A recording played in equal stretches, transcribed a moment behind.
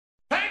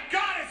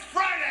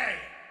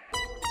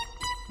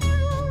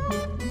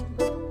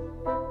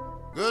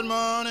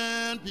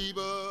morning,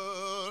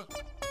 people.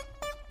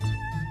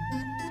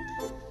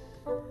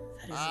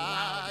 That is loud.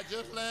 I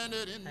just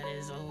landed in. That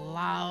is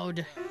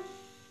loud.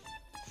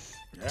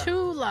 Yeah.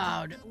 Too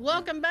loud.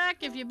 Welcome back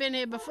if you've been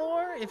here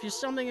before. If you're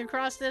stumbling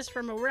across this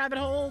from a rabbit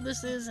hole,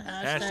 this is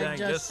hashtag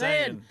just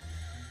saying.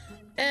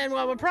 And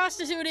while we're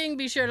prostituting,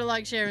 be sure to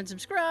like, share, and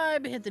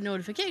subscribe. Hit the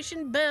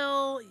notification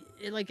bell,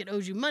 like it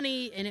owes you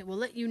money, and it will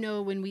let you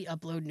know when we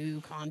upload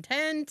new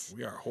content.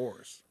 We are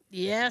whores.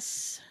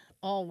 Yes,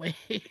 always.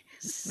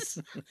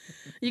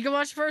 You can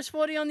watch the first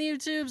 40 on the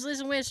YouTubes.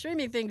 Listen where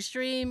streaming things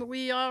stream.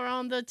 We are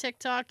on the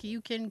TikTok.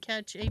 You can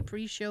catch a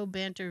pre-show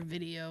banter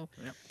video.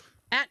 Yep.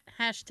 At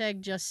hashtag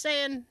just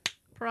saying,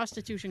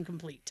 prostitution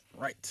complete.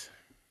 Right.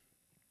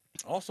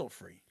 Also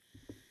free.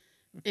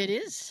 It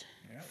is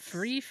Yes.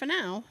 free for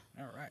now.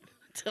 All right.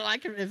 Till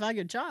if I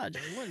could charge,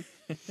 I would.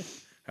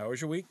 How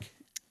was your week?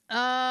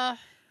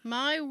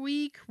 My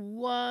week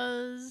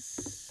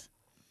was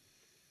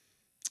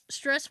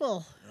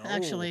stressful.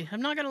 Actually,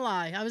 I'm not gonna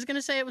lie. I was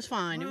gonna say it was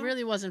fine. Well, it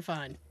really wasn't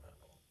fine.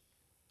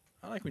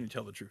 I like when you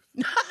tell the truth.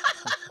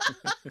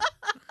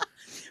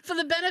 For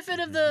the benefit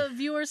of the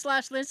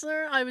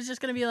viewer/listener, I was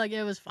just gonna be like,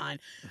 it was fine.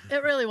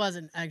 It really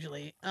wasn't,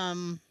 actually.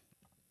 What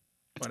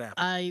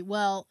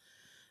happened?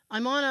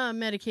 I'm on a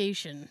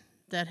medication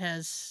that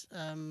has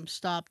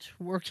stopped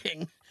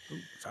working. Ooh,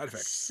 side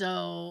effects.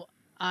 So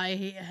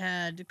I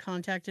had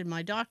contacted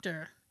my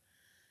doctor,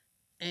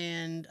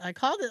 and I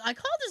called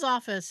his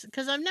office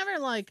because I've never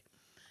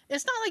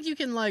it's not like you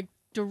can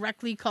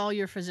directly call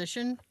your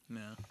physician.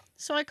 No.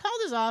 So I called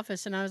his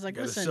office and I was like,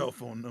 Got listen, a cell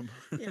phone number.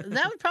 Yeah,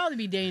 that would probably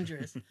be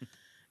dangerous.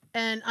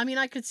 And I mean,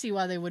 I could see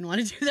why they wouldn't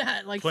want to do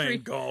that.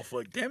 Playing golf,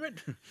 damn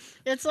it.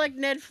 It's like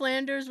Ned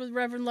Flanders with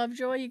Reverend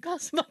Lovejoy. He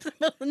calls him up in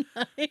the middle of the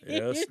night.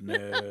 Yes,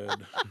 Ned.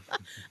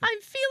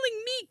 I'm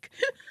feeling meek.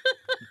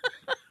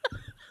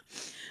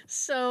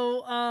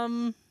 So,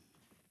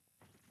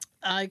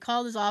 I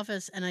called his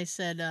office and I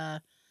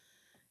said,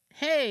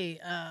 hey,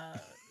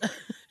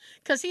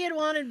 because he had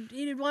wanted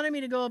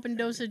me to go up in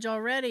dosage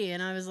already,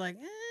 and I was like,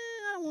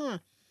 I don't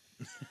want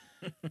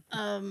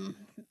to.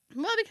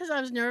 Well, because I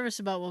was nervous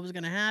about what was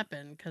going to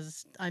happen,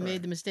 because I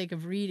made the mistake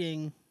of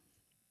reading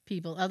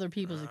other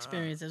people's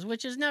experiences,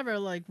 which is never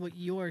what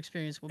your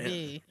experience will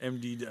be.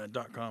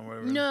 MD.com,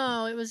 whatever.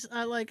 No, it was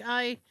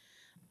I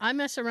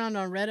mess around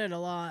on Reddit a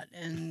lot,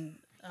 and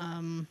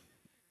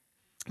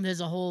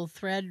there's a whole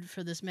thread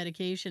for this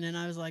medication, and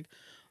I was like,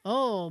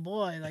 oh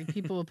boy,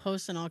 people were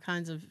posting all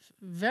kinds of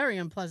very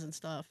unpleasant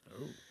stuff.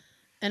 Oh.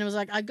 And it was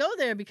I go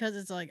there because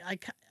it's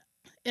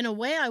in a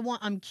way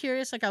I'm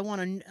curious, I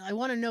want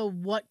to know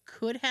what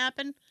could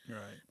happen. Right.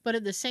 But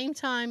at the same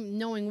time,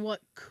 knowing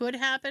what could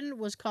happen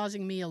was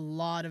causing me a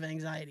lot of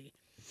anxiety.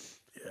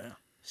 Yeah.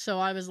 So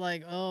I was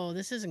like, oh,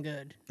 this isn't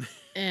good.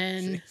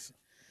 And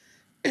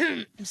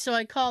so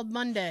I called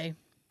Monday.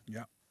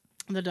 Yeah.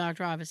 The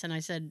doctor office, and I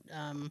said,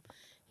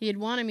 he had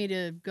wanted me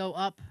to go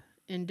up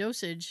in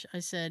dosage. I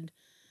said,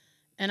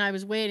 and I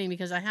was waiting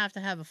because I have to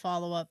have a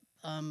follow-up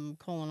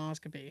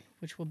colonoscopy,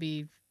 which will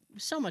be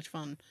so much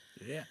fun.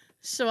 Yeah.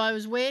 So I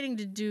was waiting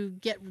to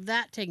get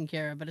that taken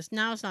care of, but that's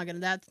not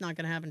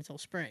gonna happen until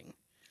spring.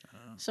 Oh.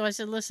 So I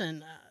said,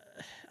 listen,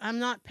 I'm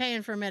not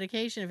paying for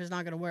medication if it's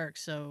not gonna work,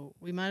 so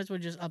we might as well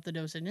just up the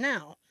dosage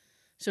now.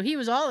 So he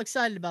was all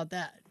excited about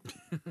that.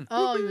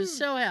 Oh, he was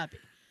so happy.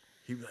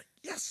 He'd be like,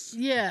 yes.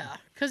 Yeah,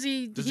 because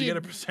Does he get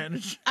a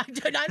percentage? I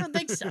don't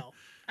think so.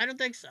 I don't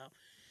think so.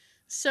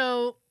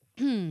 So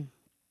they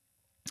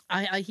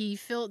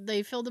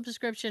filled the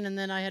prescription, and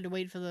then I had to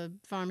wait for the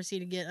pharmacy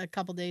to get a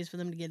couple days for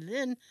them to get it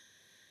in.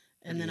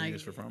 And then I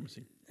for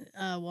pharmacy.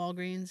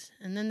 Walgreens,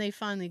 and then they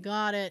finally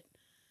got it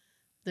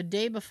the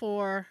day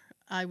before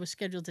I was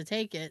scheduled to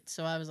take it.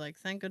 So I was like,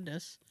 thank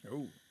goodness.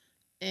 Oh.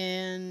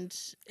 And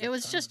it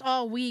was just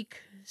all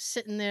week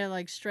sitting there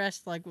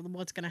stressed,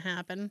 what's going to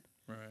happen.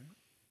 Right.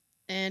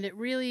 And it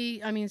really,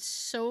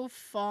 so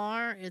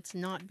far it's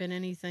not been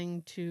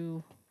anything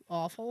too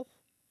awful.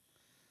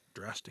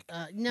 Drastic.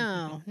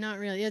 No, not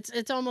really.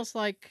 It's almost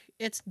like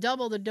it's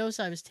double the dose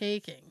I was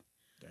taking.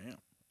 Damn.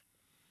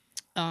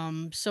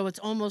 So it's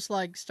almost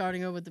like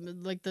starting over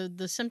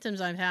the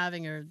symptoms I'm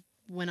having are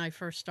when I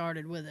first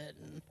started with it.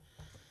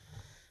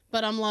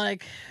 But I'm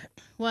like,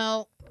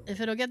 well, if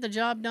it'll get the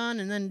job done,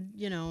 and then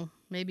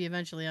maybe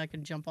eventually I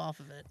can jump off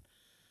of it.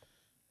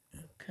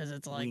 Because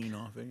it's lean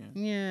off again.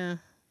 Yeah.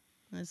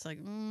 It's I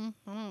don't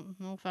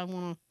know if I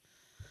want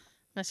to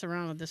mess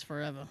around with this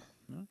forever.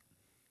 No?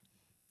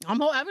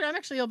 I'm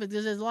actually hoping,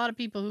 because there's a lot of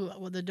people who,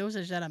 with the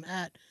dosage that I'm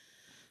at,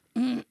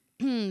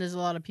 there's a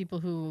lot of people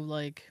who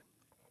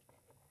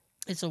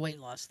it's a weight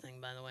loss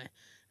thing, by the way.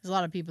 There's a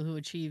lot of people who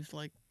achieved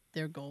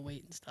their goal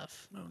weight and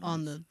stuff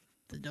on the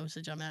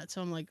dosage I'm at.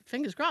 So I'm like,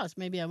 fingers crossed,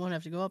 maybe I won't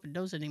have to go up and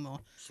dose anymore.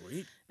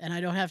 Sweet. And I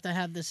don't have to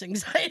have this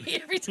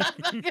anxiety every time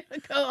I'm going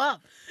to go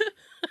up.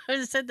 I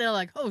just sit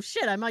there oh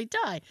shit, I might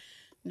die.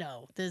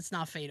 No, it's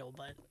not fatal,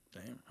 but...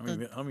 Damn.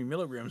 How many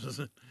milligrams is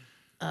it?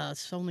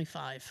 It's only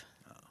 5.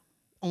 Oh.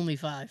 Only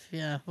 5,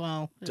 yeah.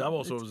 Well...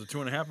 Double, so it was a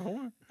 2.5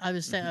 before? I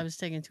was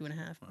taking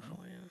 2.5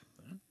 before, yeah.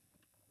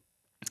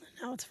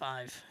 Now it's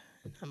 5.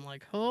 I'm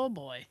like, oh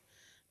boy.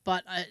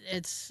 But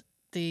it's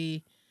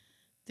the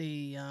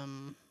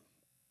one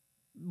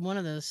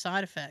of the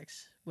side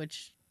effects,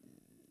 which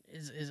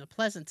is a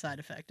pleasant side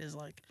effect, is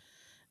like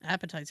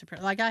appetite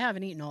suppressant. Like I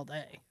haven't eaten all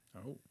day,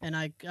 Oh, and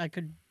I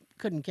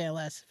couldn't care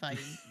less if I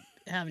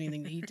have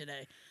anything to eat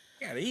today.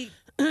 gotta eat.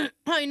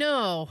 I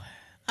know.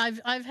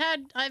 I've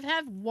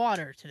had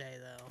water today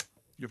though.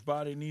 Your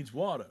body needs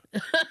water,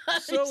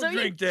 so, So you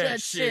drink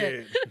that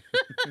shit.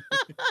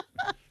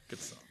 Good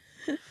song.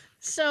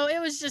 So it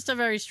was just a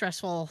very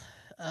stressful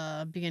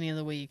beginning of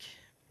the week.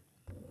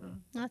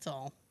 That's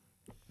all.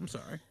 I'm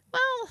sorry.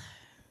 Well,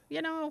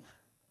 you know,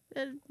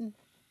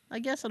 I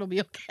guess it'll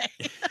be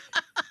okay.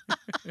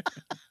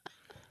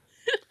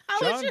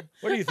 Sean,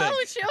 what do you How think?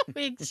 was your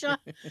week, Sean?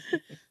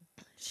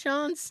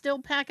 Sean's still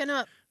packing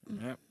up.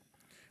 Yep.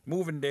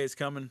 Moving day's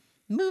coming.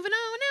 Moving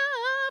on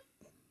up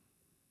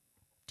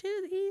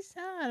to the east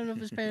side. I don't know if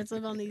his parents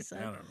live on the east I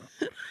side.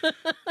 don't know.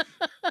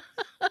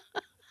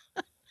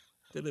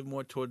 They live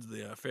more towards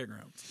the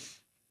fairgrounds.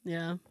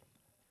 Yeah.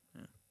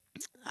 Yeah.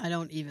 I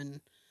don't even.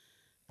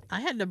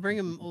 I had to bring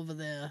him over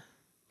there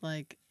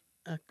like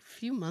a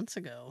few months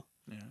ago,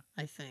 Yeah.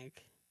 I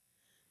think.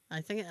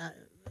 What Nice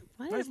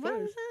was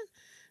place. that?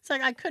 It's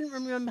like I couldn't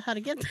remember how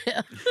to get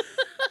there.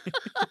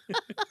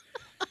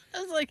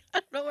 I was like, I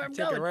don't know where I'm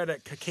Take going. it right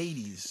at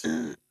Cacades.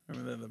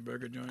 Remember the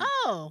burger joint?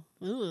 Oh.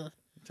 Ugh.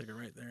 Take it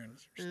right there. And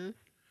Mm.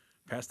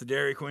 past the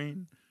Dairy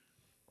Queen.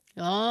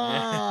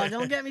 Oh,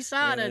 don't get me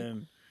started.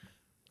 And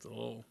it's a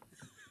little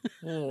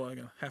like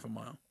a half a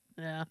mile.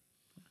 Yeah.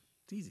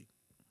 It's easy.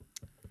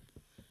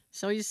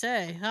 So you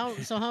say. How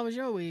was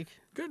your week?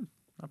 Good.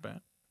 Not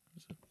bad.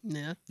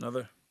 Yeah.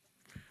 Another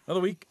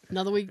week.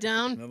 Another week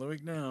down? Another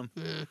week down.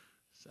 Mm.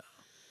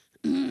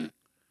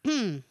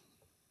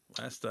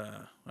 So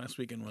last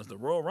weekend was the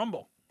Royal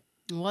Rumble.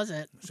 Was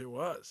it? Yes, it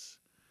was.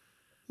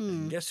 Hmm.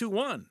 And guess who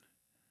won?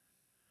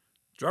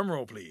 Drum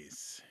roll,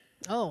 please.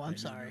 Oh, I'm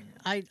sorry.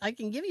 I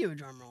can give you a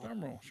drum roll.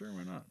 Drum roll. Sure,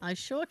 why not? I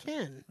sure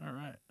can. All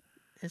right.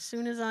 As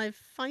soon as I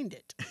find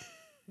it.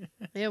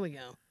 There we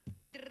go.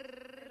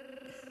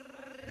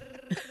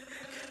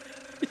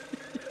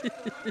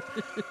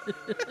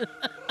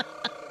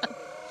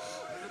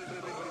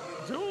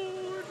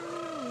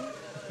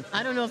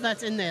 I don't know if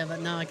that's in there,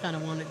 but now I kind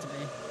of want it to be.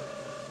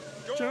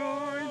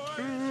 Joy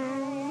to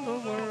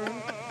the world.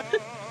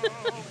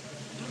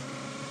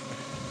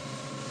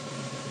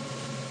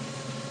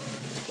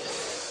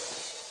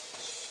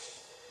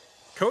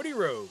 Cody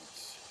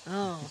Rhodes,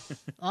 Oh,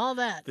 all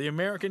that. the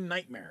American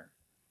Nightmare.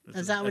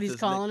 Is that what he's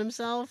calling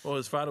himself? Well,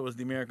 his father was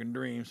the American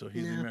Dream, so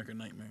he's Yeah. the American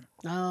Nightmare.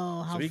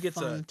 Oh, how So he gets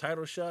a fun.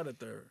 title shot at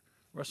the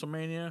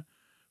WrestleMania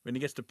when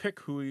he gets to pick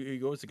who he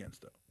goes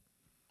against, though.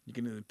 You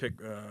can either pick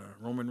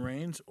Roman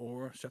Reigns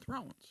or Seth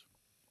Rollins.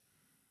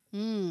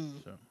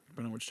 Mm. So,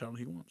 depending on which title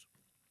he wants.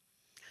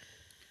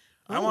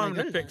 Oh, I my want him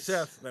to pick goodness.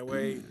 Seth. That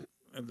way,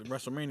 at the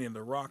WrestleMania,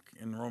 The Rock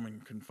and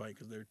Roman can fight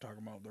because they're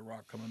talking about The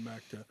Rock coming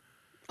back to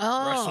Oh.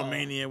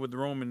 WrestleMania with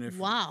Roman.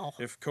 Wow.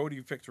 If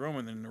Cody picks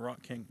Roman, then The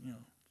Rock can't,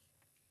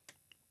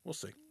 we'll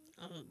see.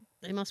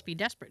 They must be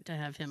desperate to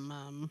have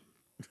him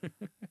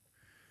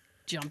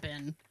jump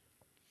in.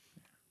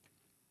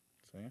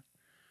 So, yeah.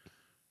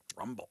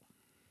 Rumble.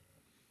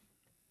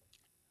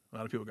 A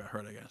lot of people got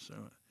hurt, I guess. So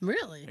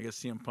Really? I guess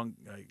CM Punk,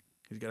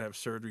 he's got to have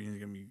surgery and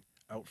he's going to be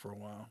out for a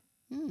while.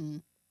 Hmm.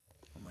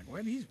 I'm like,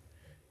 what? He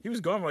was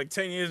gone for like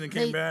 10 years and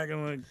came back. And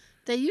I'm like,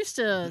 They used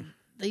to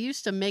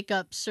make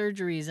up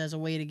surgeries as a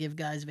way to give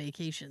guys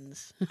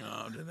vacations.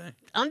 oh, did they?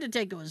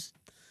 Undertaker was,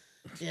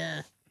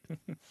 yeah.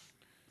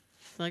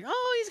 Like,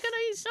 oh,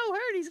 he's so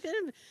hurt, he's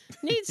gonna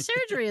need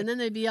surgery, and then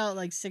they'd be out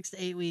like 6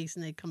 to 8 weeks,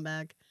 and they'd come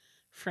back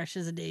fresh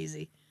as a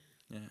daisy.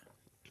 Yeah.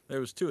 There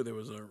was two. There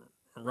was a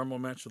Rumble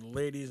match for the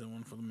ladies and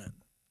one for the men.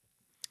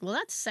 Well,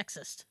 that's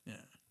sexist. Yeah.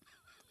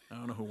 I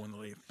don't know who won the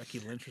lead. Becky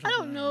Lynch or I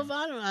something? don't know if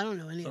I don't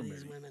know any of these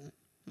Somebody. women.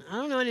 I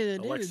don't know any of the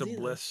dudes Alexa either.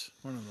 Bliss.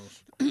 One of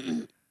those. I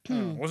don't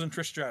know. It wasn't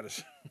Trish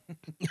Stratus.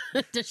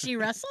 Does she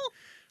wrestle?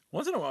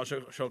 Once in a while,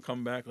 she'll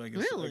come back like,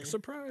 Really? like,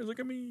 surprise, look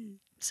at me.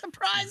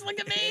 Surprise! Look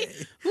at me!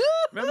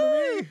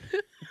 Remember me?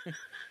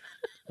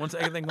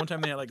 I think one time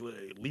they had like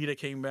Lita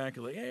came back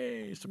and like,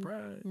 hey,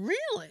 surprise.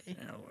 Really? Yeah,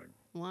 I was like,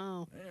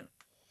 Wow. yeah.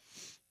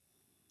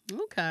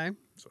 Okay.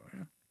 So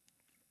yeah.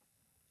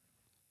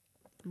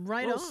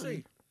 Right We'll on.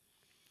 see.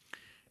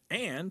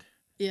 And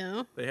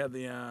Yeah. they had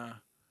the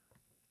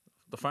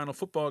final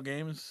football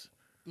games.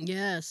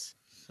 Yes.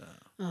 So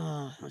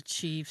Oh, the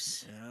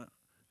Chiefs. yeah,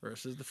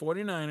 versus the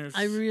 49ers.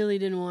 I really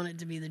didn't want it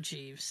to be the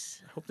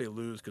Chiefs. I hope they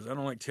lose because I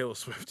don't like Taylor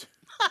Swift.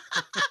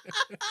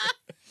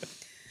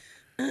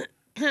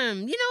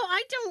 I'm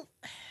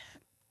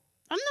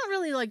not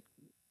really like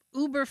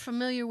uber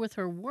familiar with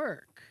her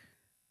work.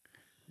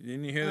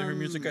 Didn't you hear her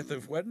music at the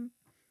wedding?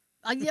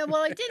 Yeah,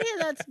 well, I did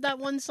hear that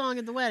one song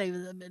at the wedding.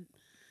 But,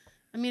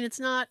 I mean, it's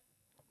not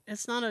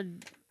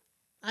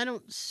I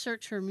don't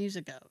search her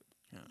music out.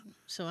 Yeah.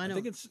 So I don't.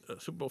 think it's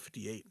Super Bowl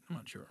 58. I'm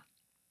not sure.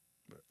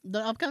 The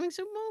upcoming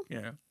Super Bowl?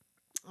 Yeah.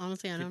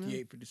 Honestly, I don't know.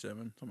 58,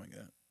 57, something like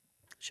that.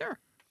 Sure.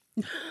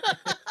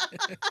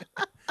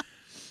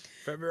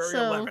 February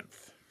So-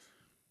 11th.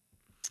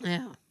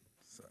 Yeah.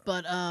 So,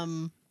 But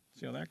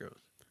see how that goes.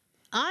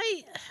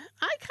 I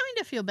kind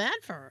of feel bad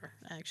for her,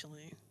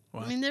 actually.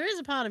 What? I mean, there is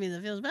a part of me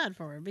that feels bad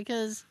for her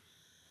because,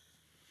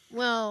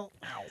 well,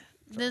 Ow.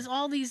 there's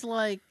all these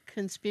like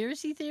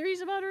conspiracy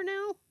theories about her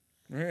now.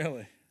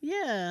 Really?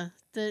 Yeah,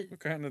 that What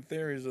kind of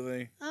theories are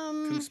they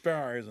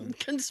conspiring.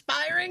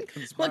 conspiring?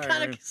 What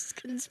kind of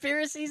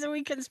conspiracies are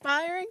we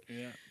conspiring?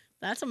 Yeah.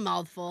 That's a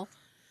mouthful.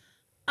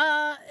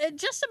 It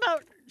just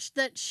about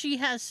that she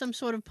has some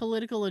sort of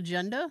political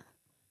agenda,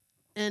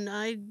 and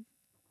I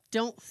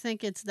don't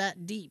think it's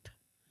that deep.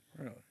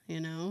 Really?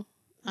 You know,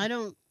 I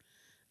don't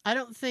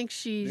think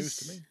she's. News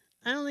to me.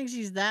 I don't think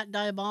she's that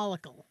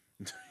diabolical.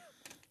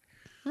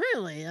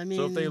 Really, I mean.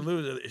 So if they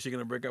lose, is she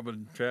gonna break up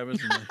with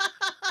Travis and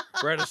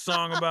like, write a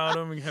song about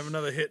him and have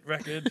another hit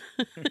record?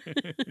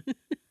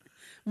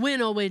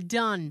 Win or we're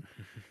done.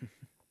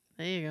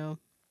 There you go.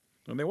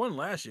 And they won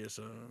last year,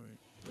 so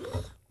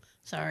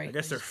Sorry. I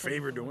guess they're just put it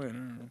favored to forward.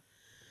 win.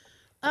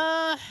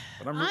 I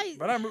don't know. I-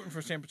 But I'm rooting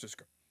for San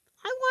Francisco.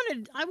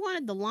 I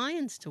wanted the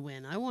Lions to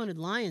win. I wanted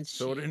Lions.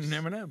 So did Chiefs.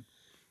 Eminem.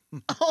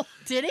 Oh,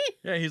 did he?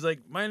 Yeah, he's like,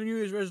 my New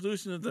Year's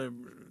resolution is the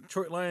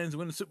Detroit Lions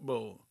win the Super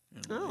Bowl.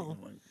 And Oh.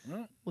 I'm like,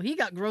 well, Well, he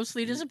got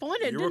grossly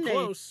disappointed, you were didn't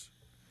close.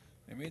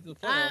 They made the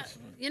playoffs.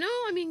 he? You know,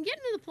 I mean,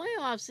 getting to the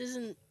playoffs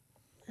isn't.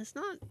 It's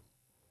not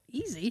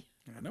easy.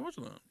 I know it's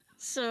not.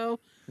 So,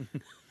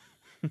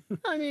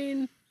 I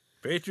mean,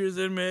 Patriots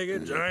didn't make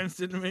it. Giants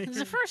didn't make it's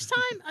it. the first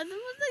time. What did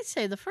they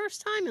say? The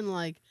first time in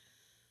like,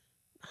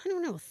 I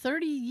don't know,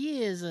 30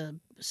 years,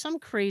 some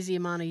crazy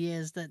amount of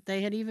years that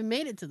they had even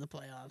made it to the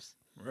playoffs.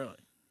 Really?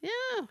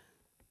 Yeah.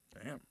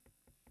 Damn.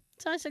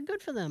 So I said,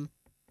 good for them.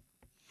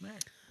 Man,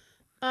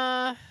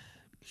 Uh,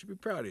 you should be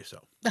proud of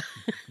yourself.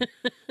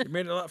 You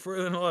made it a lot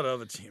further than a lot of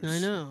other teams. I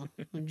know.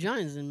 The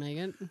Giants didn't make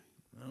it.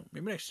 Well,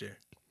 maybe next year.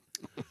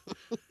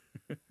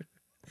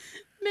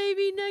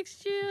 Maybe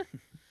next year.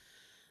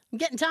 I'm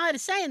getting tired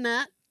of saying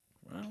that.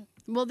 Well,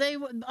 Well,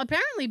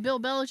 apparently Bill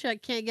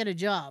Belichick can't get a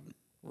job.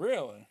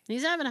 really?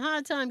 He's having a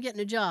hard time getting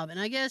a job, and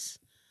I guess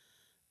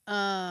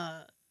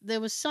there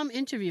was some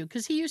interview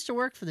because he used to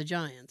work for the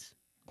Giants.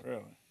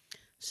 Really?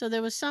 So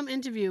there was some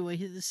interview where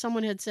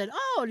someone had said,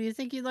 "Oh, do you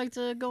think you'd like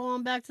to go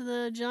on back to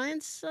the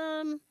Giants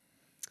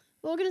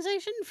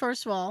organization?"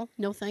 First of all,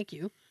 no, thank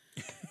you.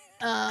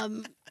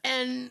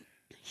 And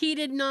he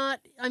did not.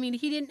 I mean,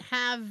 he didn't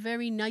have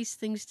very nice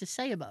things to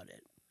say about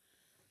it.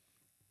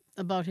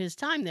 About his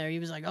time there, he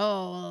was like,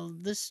 "Oh, well,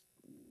 this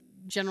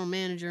general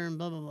manager and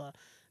blah blah blah."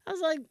 I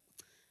was like,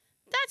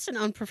 "That's an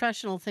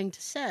unprofessional thing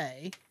to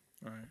say."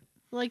 All right.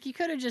 Like, you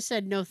could have just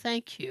said no,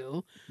 thank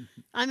you.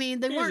 I mean,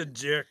 they He's a weren't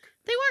jerk.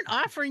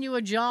 offering you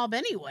a job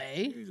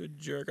anyway. He's a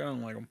jerk. I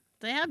don't like him.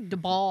 They have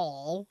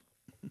DeBall.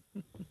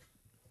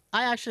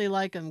 I actually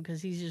like him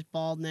because he's just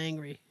bald and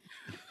angry.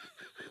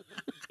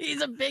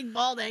 He's a big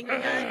bald angry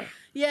guy.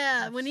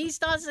 Yeah, when he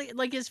starts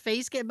like his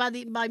face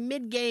by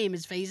mid game,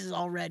 his face is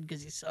all red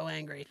because he's so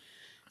angry.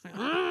 It's like,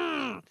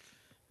 "Argh."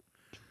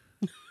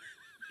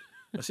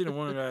 I seen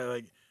one guy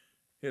like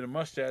he had a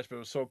mustache, but it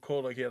was so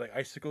cold, like he had like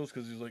icicles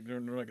because he was like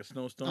during like a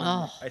snowstorm,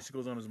 Oh.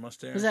 icicles on his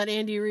mustache. Was that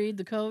Andy Reid,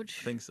 the coach?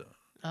 I think so.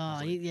 Oh,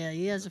 like,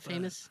 he has a what the-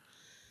 famous.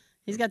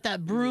 He's got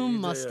that broom He's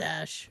a,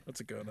 mustache. What's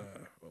it called?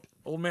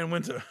 Old Man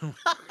Winter.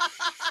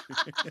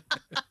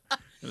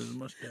 His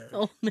mustache.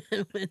 Old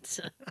Man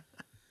Winter.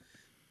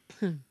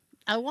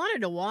 I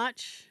wanted to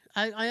watch.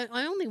 I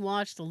only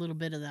watched a little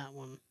bit of that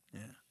one.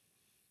 Yeah.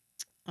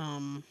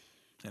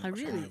 I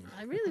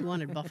really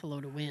wanted Buffalo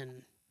to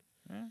win.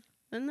 Yeah.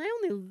 And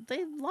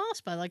they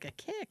lost by like a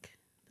kick.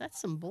 That's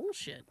some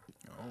bullshit.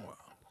 Oh wow.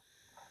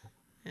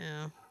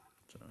 Yeah.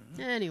 So,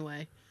 yeah.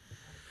 Anyway,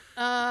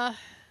 are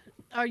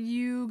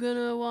you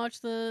gonna watch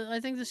I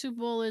think the Super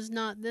Bowl is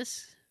not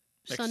this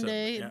Next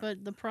Sunday, Sunday, yeah. but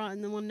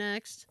and the one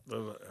next.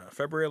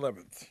 February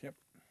 11th. Yep.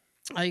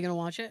 Are you gonna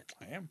watch it?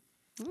 I am.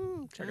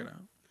 Okay. Check it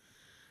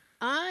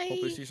out.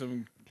 Hopefully see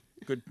some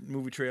good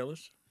movie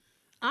trailers.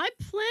 I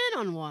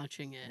plan on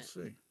watching We'll it.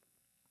 see.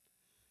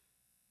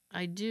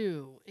 I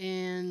do,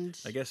 and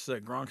I guess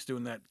Gronk's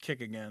doing that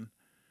kick again.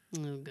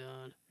 oh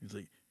god, He's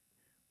like,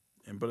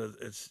 but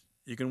it's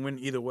you can win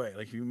either way.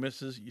 Like if he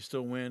misses, you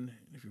still win.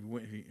 If you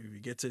win, if he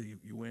gets it,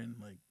 you win.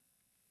 Like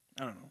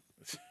I don't know.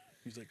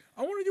 He's like,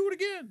 I want to do it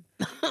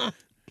again.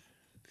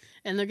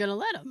 and they're gonna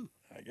let him.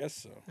 I guess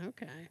so.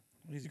 Okay.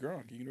 He's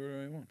Gronk. He can do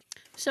whatever he wants.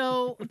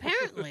 So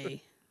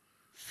apparently,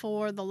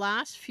 for the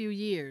last few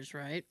years,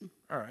 right?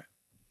 All right.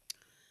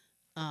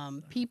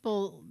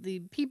 The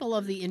people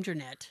of the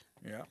internet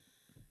Yeah.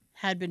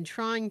 had been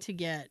trying to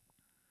get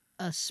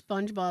a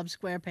SpongeBob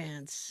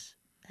SquarePants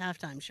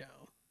halftime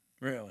show.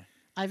 Really?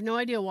 I have no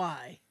idea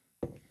why,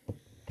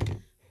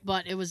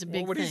 but it was a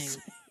big What would he thing.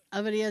 say?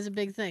 But he has a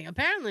big thing.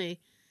 Apparently,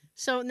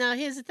 so now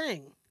here's the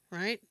thing,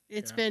 right?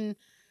 It's Yeah. been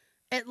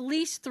at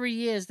least 3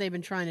 years they've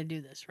been trying to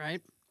do this,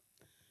 right?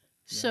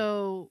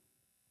 So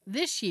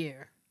this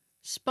year,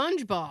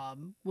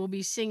 SpongeBob will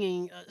be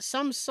singing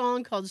some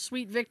song called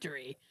 "Sweet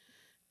Victory"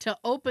 to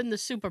open the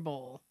Super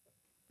Bowl.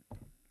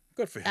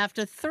 Good for him.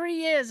 After 3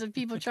 years of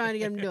people trying to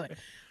get him to do it.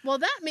 Well,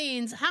 that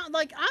means how?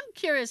 Like, I'm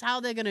curious how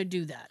they're gonna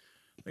do that.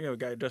 They have a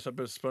guy dressed up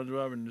as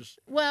SpongeBob and just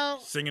Well,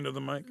 singing to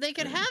the mic. they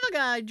could have a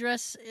guy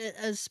dress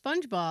as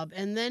SpongeBob,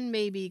 and then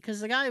maybe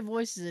because the guy who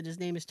voices it, his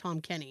name is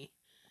Tom Kenny.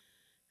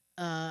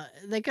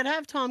 They could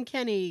have Tom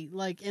Kenny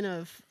like in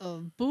a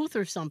booth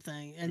or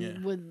something,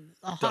 and with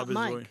a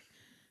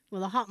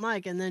hot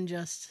mic, and then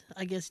just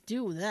I guess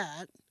do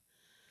that.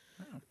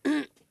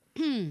 Oh.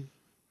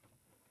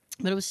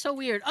 But it was so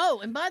weird.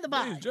 Oh, and by the by,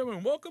 ladies and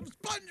gentlemen, welcome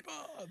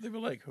SpongeBob. They were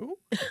like, who?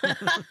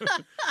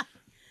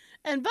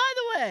 And by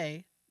the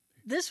way,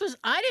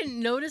 I didn't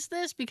notice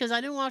this because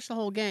I didn't watch the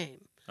whole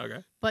game.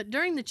 Okay. But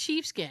during the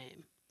Chiefs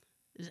game,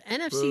 it was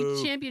an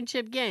NFC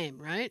Championship game,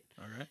 right?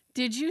 All right.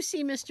 Did you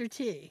see Mr.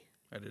 T?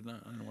 I did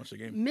not. I didn't watch the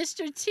game.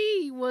 Mr.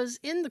 T was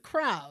in the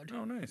crowd.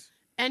 Oh, nice.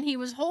 And he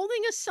was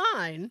holding a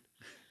sign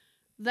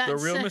that the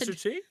real said, Mr.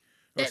 T?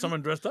 Or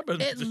someone dressed up as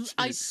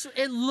Mr.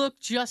 T? It looked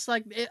just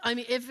like... I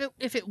mean, if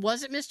it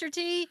wasn't Mr.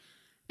 T,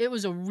 it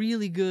was a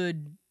really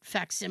good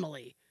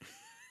facsimile.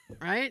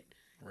 Right?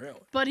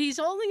 Really? But he's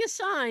holding a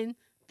sign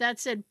that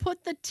said,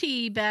 put the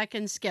T back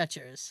in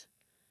Skechers.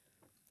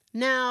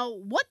 Now,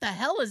 what the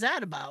hell is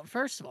that about,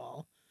 first of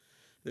all?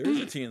 There is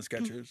a T in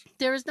Skechers.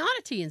 There is not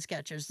a T in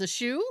Skechers. The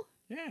shoe?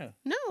 Yeah.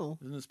 No.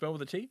 Isn't it spelled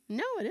with a T?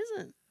 No, it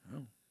isn't.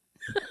 Oh.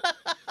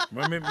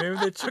 Well, maybe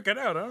they took it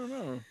out. I don't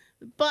know.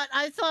 But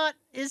I thought,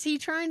 is he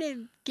trying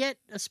to get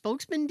a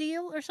spokesman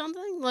deal or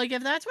something? Like,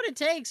 if that's what it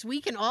takes,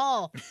 we can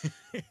all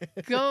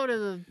go to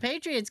the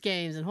Patriots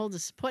games and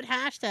put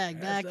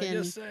hashtag back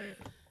in. Just say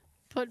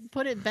it.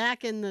 Put it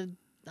back in the,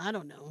 I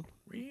don't know.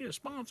 We need a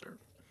sponsor.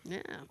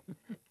 Yeah.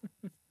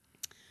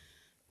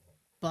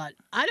 But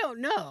I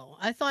don't know.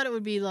 I thought it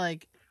would be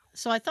like,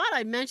 so I thought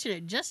I'd mention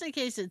it just in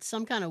case it's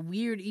some kind of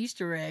weird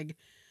Easter egg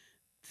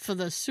for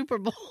the Super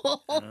Bowl.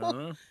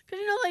 Because,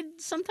 like,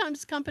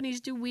 sometimes companies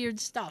do weird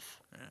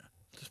stuff. Yeah.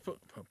 Just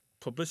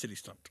publicity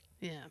stunt.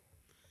 Yeah.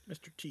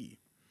 Mr. T.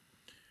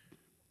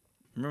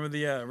 Remember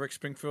the Rick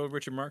Springfield,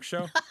 Richard Marx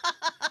show?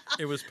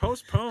 It was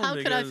postponed. How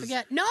could I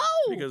forget? No!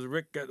 Because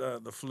Rick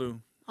got the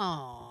flu.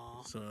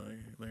 Aww. So they're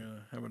going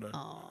to have it at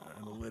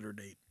a later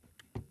date.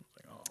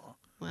 Like, aw.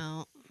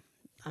 Well,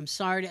 I'm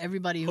sorry to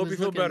everybody who Hope was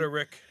you feel better,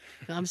 Rick.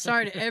 I'm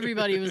sorry to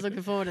everybody who was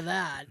looking forward to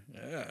that.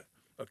 Yeah.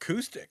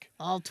 Acoustic.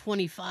 All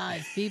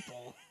 25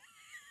 people.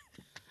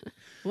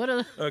 What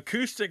a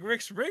acoustic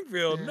Rick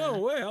Springfield? Yeah. No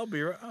way!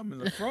 I'm in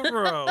the front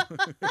row.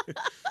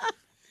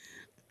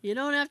 You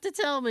don't have to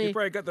tell me. You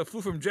probably got the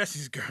flu from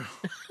Jesse's girl.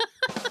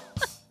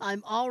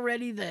 I'm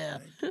already there.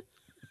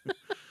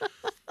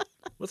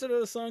 What's that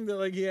other song that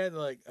like he had?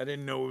 Like I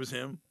didn't know it was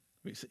him.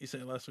 You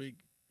said it last week.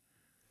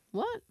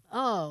 What?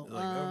 Oh,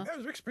 that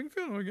was Rick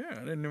Springfield. Oh yeah, I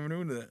didn't never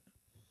knew that.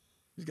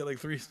 He's got like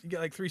three. He got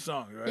like 3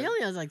 songs, right? He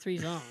only has like 3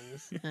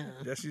 songs. Yeah.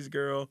 Jesse's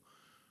girl.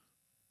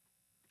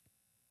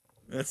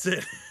 That's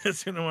it.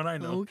 That's the only one I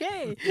know.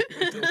 Okay.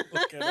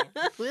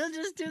 We'll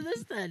just do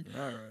this then.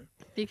 All right.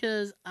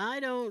 Because I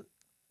don't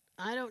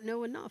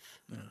know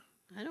enough. Yeah.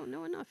 I don't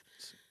know enough.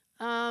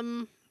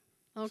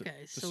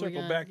 Okay. To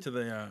circle back to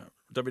the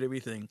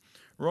WWE thing,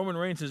 Roman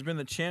Reigns has been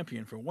the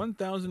champion for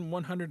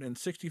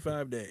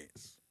 1,165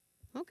 days.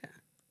 Okay.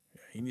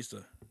 Yeah, he needs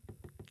to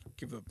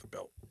give up the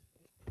belt.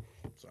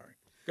 Sorry.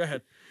 Go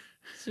ahead.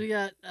 So we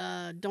got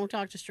Don't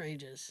Talk to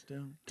Strangers.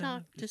 Don't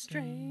Talk to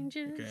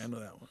Strangers. Okay, I know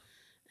that one.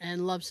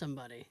 And Love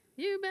Somebody.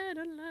 You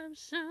better love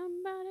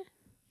somebody.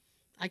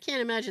 I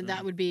can't imagine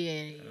that would be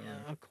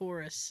a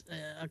chorus,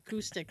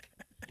 acoustic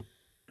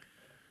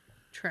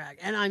track.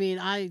 And I mean,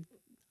 I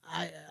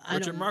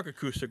Richard Marx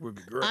acoustic would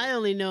be great. I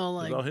only know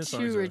like 2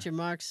 Richard Richard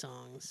Marx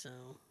songs, so.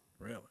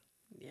 Really?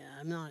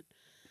 Yeah,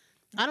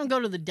 I don't go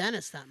to the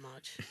dentist that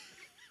much.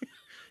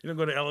 You don't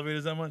go to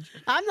elevators that much?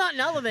 I'm not in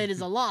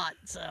elevators a lot,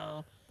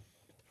 so.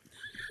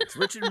 It's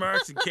Richard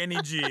Marx and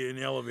Kenny G in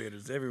the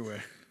elevators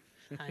everywhere.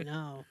 I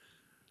know.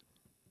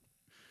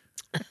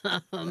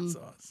 That's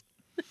awesome.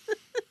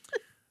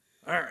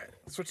 All right,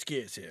 switch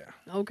gears here.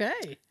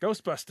 Okay.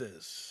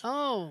 Ghostbusters.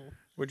 Oh.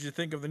 What'd you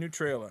think of the new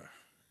trailer?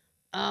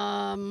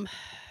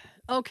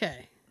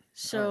 Okay.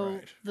 So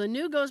the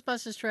new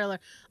Ghostbusters trailer,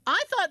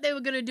 I thought they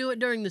were going to do it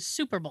during the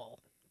Super Bowl.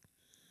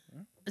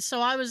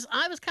 So I was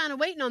kind of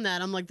waiting on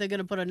that. I'm like, they're going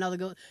to put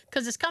another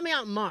because it's coming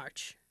out in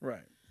March.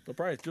 Right. They'll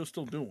probably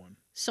still do one.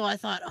 So I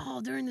thought,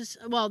 during this,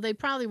 well, they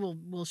probably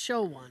will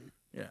show one.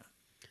 Yeah.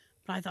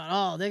 But I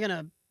thought, they're going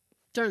to,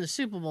 during the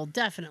Super Bowl,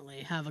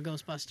 definitely have a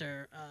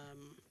Ghostbuster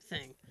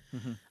thing.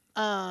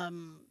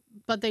 Mm-hmm.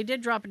 But they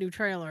did drop a new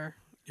trailer.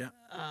 Yeah.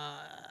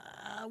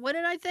 What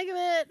did I think of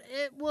it?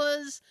 It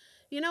was,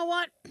 you know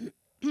what?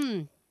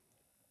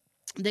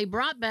 They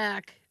brought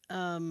back,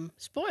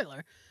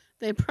 spoiler,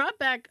 they brought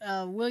back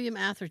William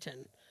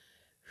Atherton,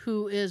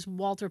 who is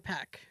Walter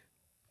Peck.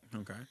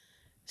 Okay.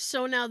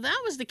 So now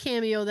that was the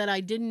cameo that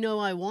I didn't know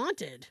I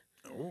wanted.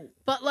 Oh.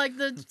 But like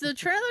the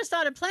trailer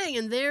started playing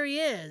and there he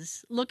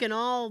is, looking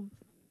all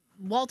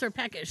Walter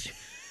Peckish.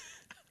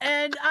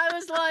 And I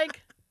was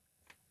like,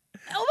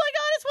 oh my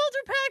God, it's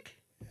Walter Peck.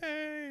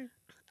 Hey.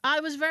 I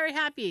was very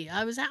happy.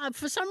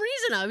 For some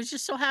reason, I was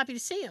just so happy to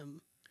see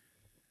him.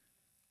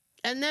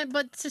 And then,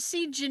 but to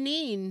see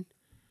Janine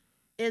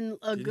in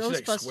a Did she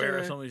like swear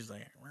or Ghostbuster, something? She's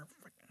like,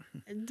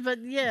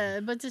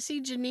 but to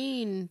see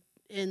Janine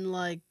in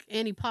like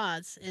Annie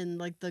Potts in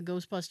like the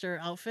Ghostbuster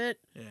outfit,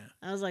 yeah.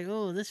 I was like,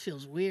 oh, this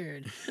feels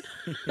weird.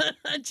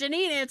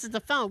 Janine answers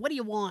the phone. What do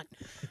you want?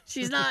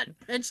 She's not,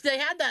 and they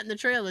had that in the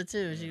trailer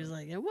too. She was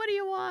like, what do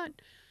you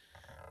want?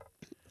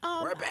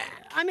 We're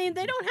back. I mean,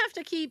 they don't have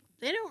to keep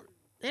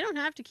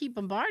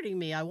bombarding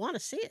me. I want to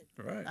see it.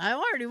 Right. I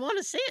already want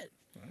to see it.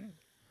 Right.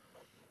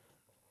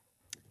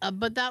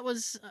 But that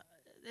was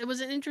it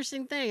was an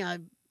interesting thing.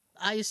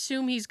 I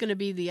assume he's going to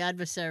be the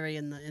adversary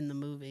in the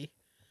movie,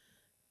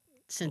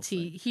 since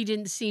he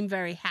didn't seem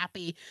very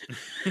happy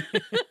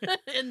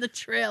in the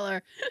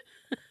trailer.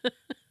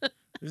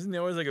 Isn't he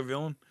always like a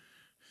villain?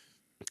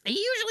 He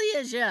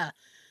usually is, yeah.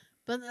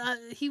 But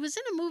he was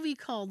in a movie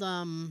called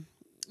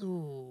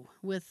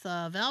with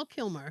Val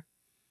Kilmer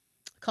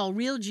called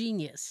Real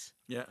Genius.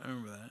 Yeah, I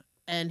remember that.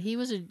 And he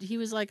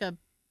was like a,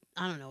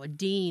 I don't know, a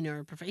dean or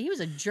a professor. He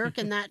was a jerk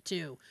in that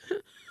too.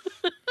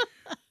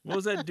 What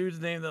was that dude's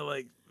name that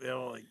like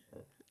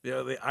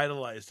they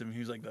idolized him? He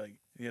was like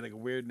he had like a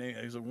weird name.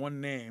 He was like one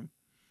name.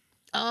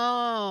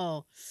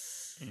 Oh.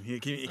 And he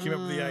came up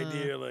with the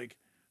idea like,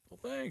 well,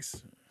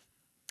 thanks.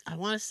 I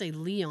want to say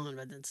Leon,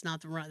 but that's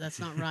not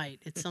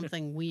right. It's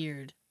something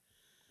weird.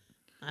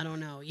 I don't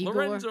know. Igor?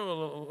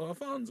 Lorenzo,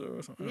 Alfonso,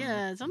 or something.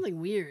 Yeah, something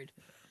weird.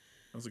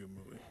 That was a good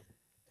movie.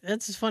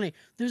 That's just funny.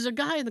 There's a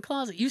guy in the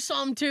closet. You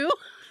saw him too?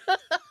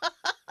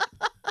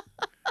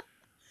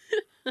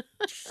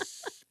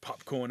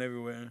 Popcorn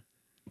everywhere.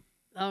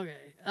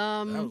 Okay.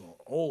 That was an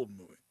old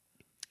movie.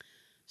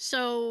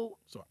 So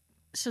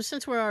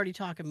since we're already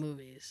talking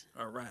movies.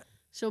 All right.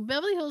 So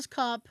Beverly Hills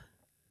Cop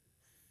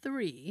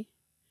 3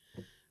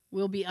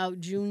 will be out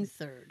June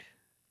 3rd.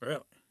 Really?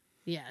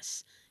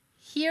 Yes.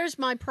 Here's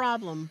my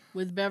problem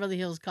with Beverly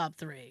Hills Cop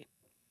 3.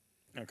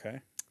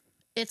 Okay.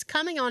 It's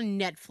coming on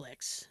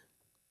Netflix.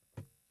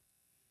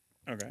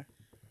 Okay.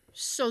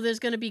 So there's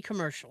going to be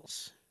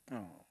commercials.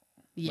 Oh.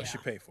 Yeah. Unless you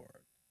pay for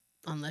it.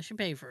 Unless you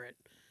pay for it.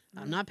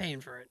 I'm not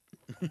paying for it.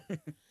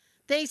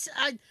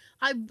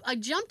 I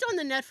jumped on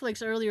the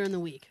Netflix earlier in the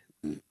week.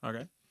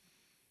 Okay.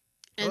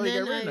 And you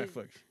then got rid of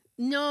Netflix.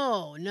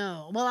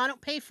 No. Well, I don't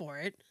pay for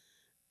it.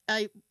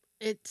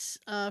 It's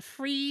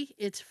free.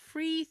 It's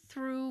free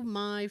through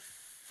my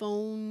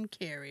phone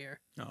carrier.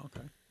 Oh,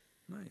 okay.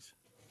 Nice.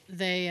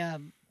 They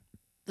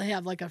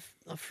have like a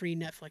free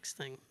Netflix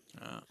thing.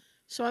 Oh.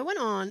 So I went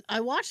on. I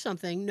watched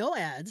something. No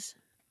ads.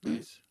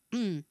 Nice.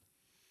 And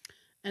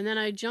then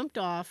I jumped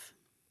off.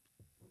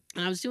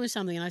 And I was doing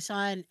something, and I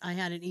saw I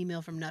had an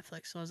email from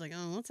Netflix. So I was like,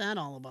 oh, what's that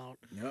all about?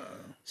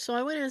 So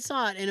I went in and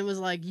saw it, and it was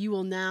like, you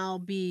will now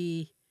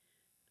be...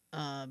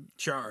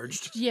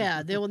 charged.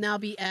 Yeah, there will now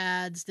be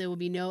ads. There will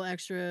be no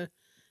extra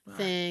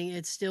thing.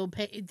 It's still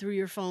paid through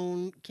your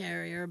phone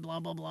carrier, blah,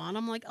 blah, blah. And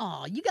I'm like,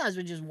 oh, you guys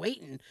were just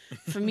waiting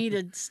for me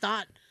to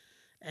start.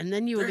 And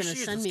then you were going to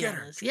send me on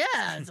this.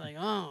 Yeah, it's like,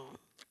 oh.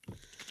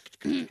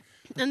 And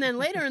then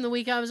later in the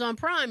week, I was on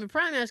Prime, and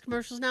Prime has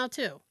commercials now,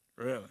 too.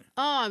 Really?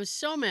 Oh, I was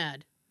so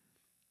mad.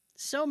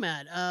 So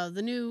mad.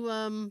 The new,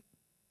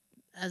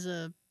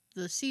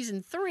 the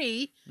season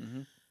 3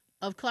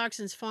 of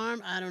Clarkson's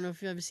Farm. I don't know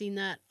if you've ever seen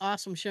that.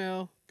 Awesome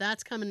show.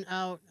 That's coming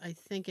out, I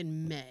think,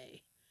 in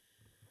May.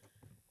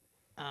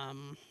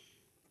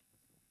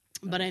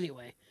 But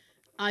anyway,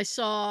 I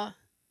saw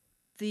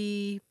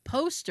the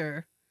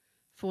poster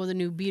for the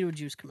new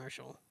Beetlejuice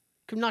commercial.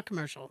 Not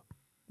commercial.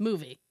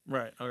 Movie.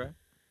 Right. Okay.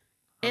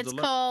 It's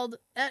called...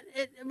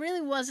 It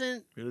really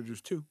wasn't...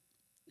 Beetlejuice 2.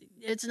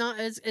 It's not...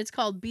 It's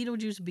called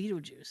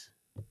Beetlejuice.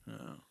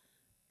 Oh.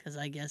 Because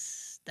I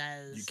guess that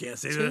is... You can't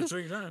say that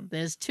 3 times.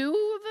 There's 2 of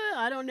it?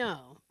 I don't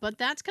know. But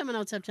that's coming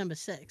out September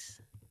 6th.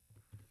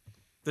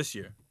 This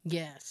year?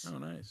 Yes. Oh,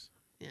 nice.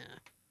 Yeah.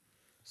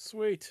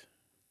 Sweet.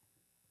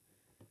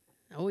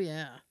 Oh,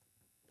 yeah.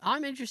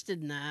 I'm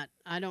interested in that.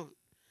 I don't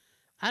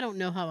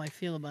know how I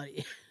feel about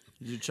it.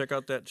 Did you check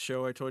out that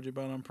show I told you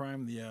about on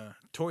Prime, the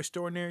toy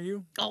store near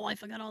you? Oh, I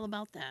forgot all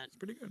about that. It's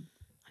pretty good.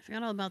 I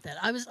forgot all about that.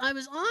 I was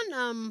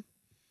on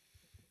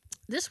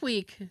this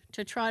week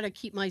to try to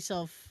keep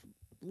myself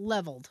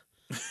leveled.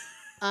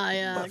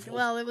 It's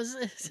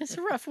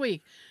a rough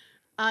week.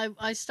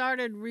 I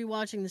started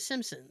rewatching The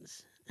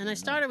Simpsons, and I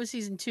started with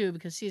season 2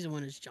 because season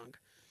 1 is junk.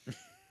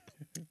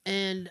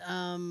 And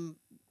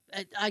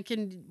I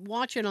can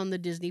watch it on the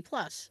Disney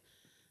Plus.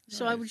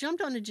 So I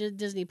jumped on the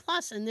Disney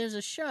Plus, and there's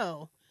a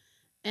show,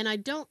 and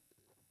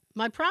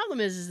my problem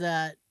is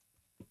that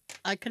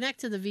I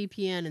connect to the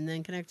VPN and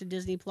then connect to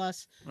Disney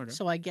Plus,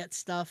 so I get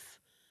stuff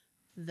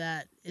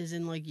that is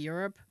in like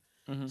Europe.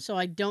 So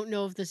I don't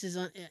know if this is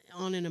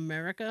on in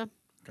America.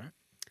 Okay.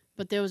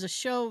 But there was a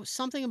show,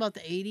 something about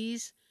the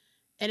 80s,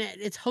 and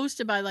it's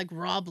hosted by like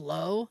Rob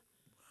Lowe.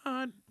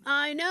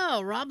 I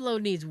know. Rob Lowe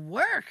needs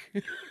work.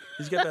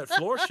 He's got that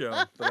floor show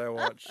that I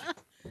watch.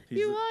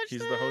 He's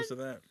the host of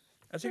that.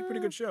 That's a pretty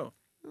good show.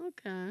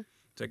 Okay.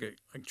 It's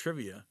like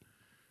trivia.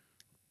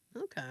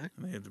 Okay.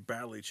 And they have to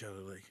battle each other.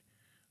 Like,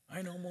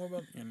 I know more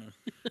about And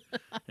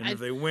if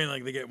they win,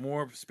 like they get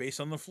more space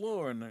on the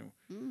floor, and they,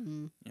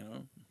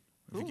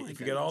 if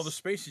you get all the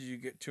spaces, you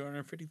get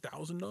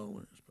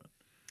 $250,000. But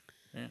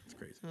yeah, it's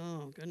crazy.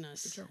 Oh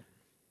goodness. Good show.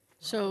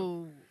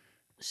 So,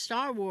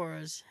 Star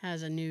Wars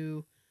has a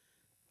new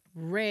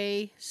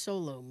Rey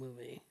Solo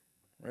movie.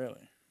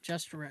 Really?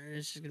 Just Rey.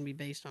 It's just going to be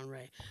based on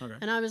Rey. Okay.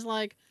 And I was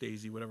like,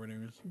 Daisy, whatever her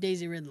name is.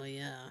 Daisy Ridley,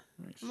 yeah.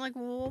 Nice. I'm like,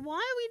 well, why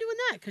are we doing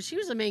that? Because she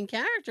was the main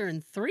character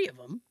in 3 of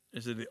them.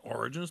 Is it the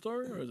origin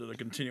story or is it a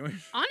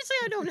continuation? Honestly,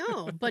 I don't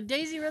know. But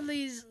Daisy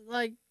Ridley's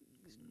like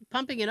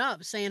pumping it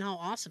up, saying how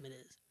awesome it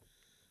is.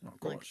 Of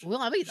course. Like, well,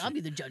 I'll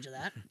be the judge of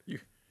that. You-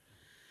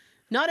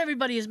 Not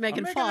everybody is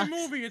Megan I'm Fox.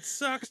 making a movie. It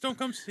sucks. Don't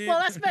come see it. Well,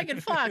 that's Megan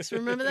Fox.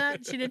 Remember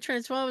that? She did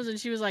Transformers, and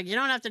she was like, "You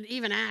don't have to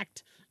even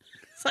act."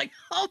 It's like,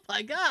 oh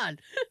my god.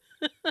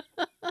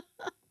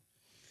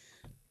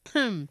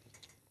 I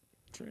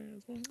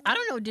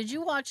don't know. Did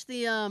you watch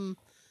the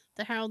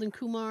Harold and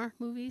Kumar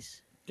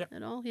movies? Yeah.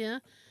 At all? Yeah.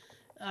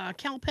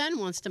 Cal Penn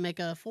wants to make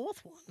a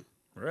 4th one.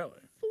 Really?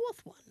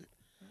 4th one.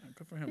 Yeah,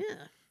 good for him.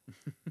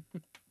 Yeah.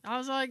 I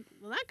was like,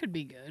 well, that could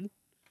be good.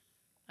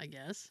 I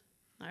guess.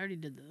 I already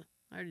did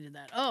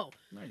that. Oh,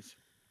 Nice.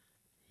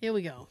 here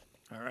we go.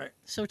 All right.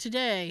 So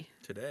today,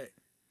 Today.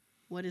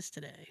 what is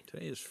today?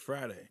 Today is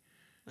Friday.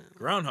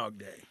 Groundhog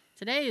Day.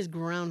 Today is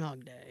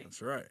Groundhog Day.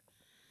 That's right.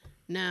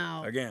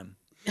 Now, Again.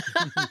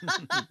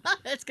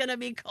 it's going to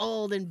be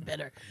cold and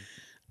bitter.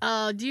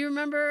 Do you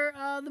remember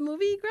the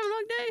movie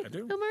Groundhog Day? I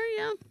do. Bill Murray,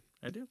 yeah.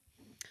 I do.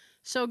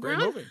 So Great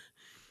movie.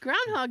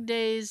 Groundhog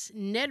Day's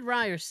Ned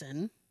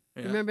Ryerson.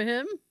 Yeah. Remember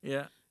him?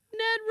 Yeah.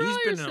 Ned He's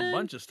Ryerson. been in a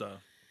bunch of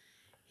stuff.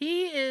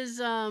 He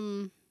is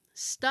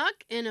stuck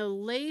in a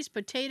Lay's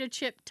potato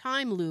chip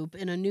time loop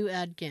in a new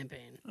ad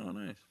campaign. Oh,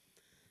 nice.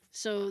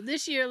 So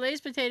this year,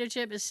 Lay's Potato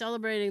Chip is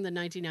celebrating the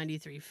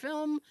 1993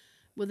 film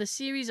with a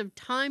series of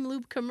time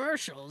loop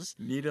commercials.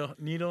 Needle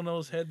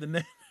nose head the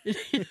Ned.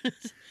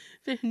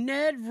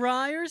 Ned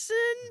Ryerson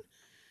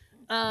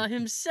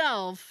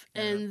himself,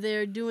 Yeah. and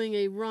they're doing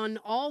a run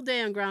all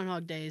day on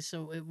Groundhog Day,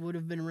 so it would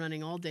have been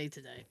running all day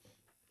today.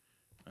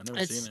 I've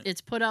never seen it.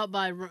 It's put out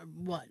by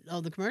what?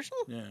 Oh, the commercial?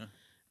 Yeah.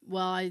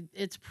 Well,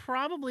 it's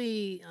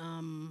probably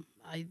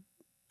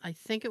I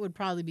think it would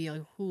probably be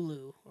a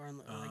Hulu or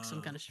like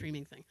some kind of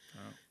streaming thing.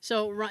 Oh.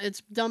 So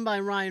it's done by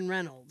Ryan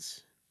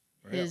Reynolds,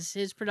 Really?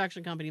 his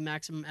production company,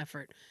 Maximum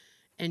Effort,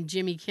 and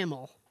Jimmy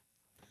Kimmel.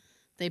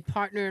 They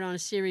partnered on a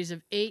series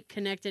of 8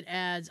 connected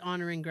ads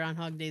honoring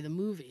Groundhog Day the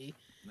movie,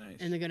 Nice.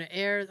 and they're going to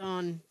air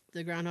on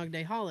the Groundhog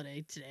Day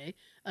holiday today,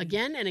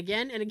 again and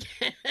again and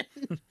again.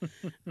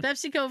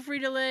 PepsiCo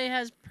Frito-Lay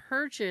has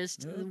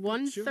purchased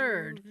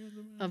 1/3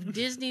 of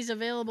Disney's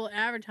available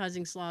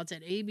advertising slots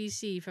at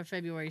ABC for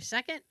February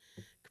 2nd.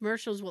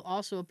 Commercials will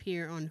also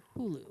appear on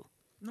Hulu.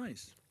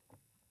 Nice.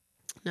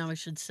 Now I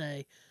should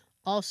say,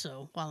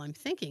 also, while I'm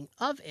thinking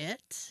of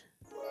it,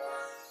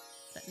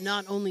 that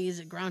not only is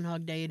it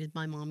Groundhog Day, it is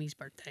my mommy's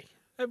birthday.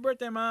 Happy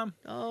birthday, Mom.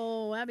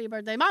 Oh, happy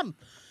birthday, Mom!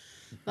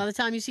 By the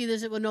time you see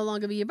this, it will no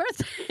longer be your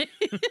birthday.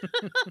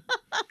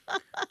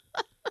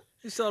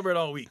 You celebrate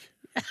all week.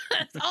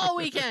 It's all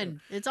weekend.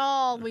 It's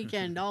all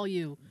weekend. All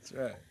you. That's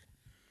right.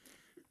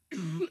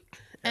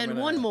 And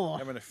one more.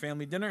 Having a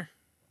family dinner?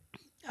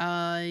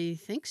 I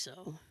think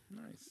so.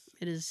 Nice.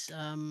 It is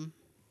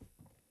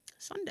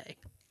Sunday.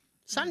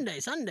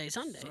 Sunday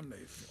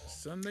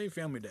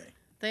family day.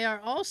 They are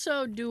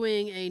also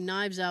doing a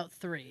Knives Out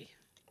 3,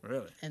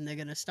 Really? and they're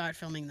going to start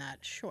filming that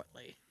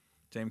shortly.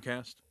 Same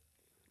cast?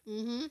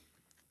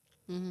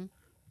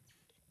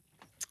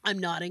 I'm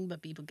nodding,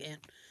 but people can't.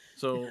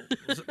 So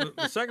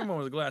the second one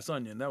was Glass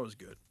Onion. That was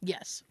good.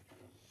 Yes.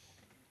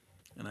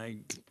 And I,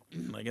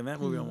 like in that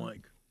movie, I'm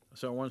like, I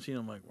saw one scene,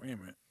 I'm like, wait a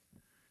minute.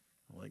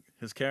 I'm like,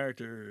 his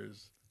character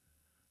is,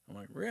 I'm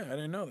like, yeah, I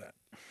didn't know that.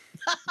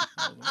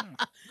 I was like,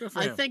 oh, good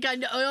for him. I think I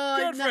know.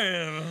 Oh, Good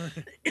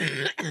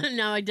for him.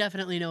 now I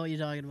definitely know what you're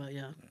talking about,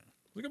 yeah.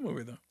 It's a good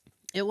movie, though.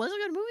 It was a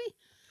good movie?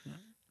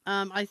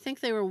 Yeah. I think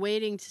they were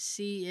waiting to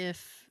see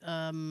if, It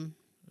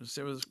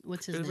was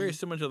what's his it was name? very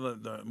similar to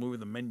the movie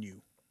The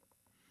Menu.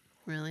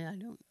 Really? I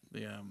don't.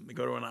 They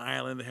go to an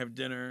island, they have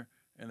dinner,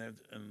 and it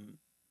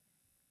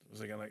was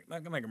like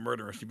not like a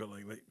murder mystery, but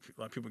like a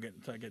lot of people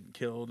getting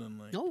killed and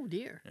like. Oh,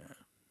 dear. Yeah.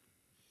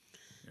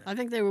 I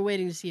think they were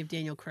waiting to see if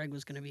Daniel Craig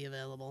was going to be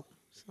available.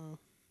 So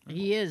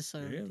he is. So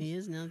he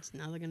is. Now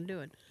they're going to do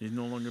it. He's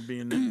no longer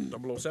being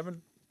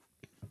 007.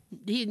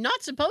 He's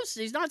not supposed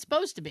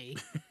to be.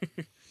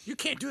 You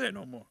can't do that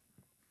no more.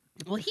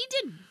 Well, he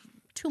did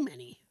too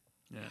many.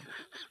 Yeah.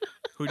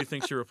 Who do you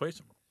think should replace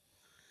him?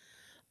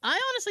 I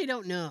honestly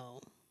don't know.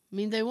 I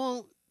mean, they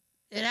won't.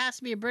 It has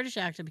to be a British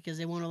actor because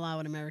they won't allow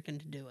an American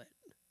to do it.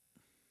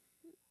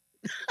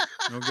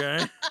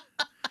 Okay.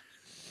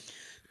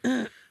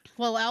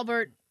 Well,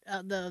 Albert,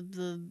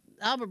 the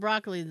Albert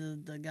Broccoli,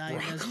 the guy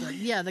who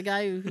does the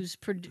guy who's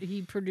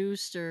he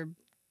produced or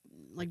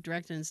like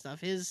directed and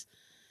stuff. His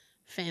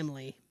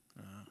family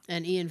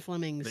and Ian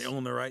Fleming's. They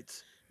own the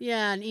rights.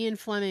 Yeah, and Ian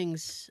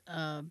Fleming's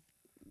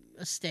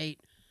estate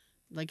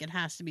like it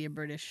has to be a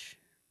British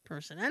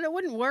person, and it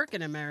wouldn't work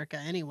in America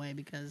anyway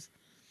because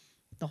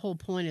the whole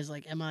point is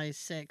like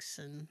MI6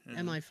 and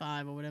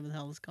MI5 or whatever the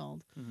hell it's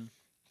called. Mm-hmm.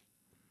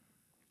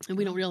 And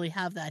we don't really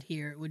have that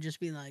here. It would just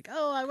be like,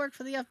 oh, I work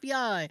for the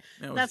FBI.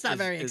 Now, that's not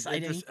very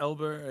exciting. Is Idris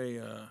Elba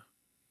a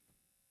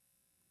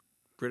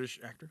British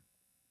actor?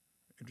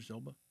 Idris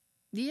Elba?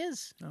 He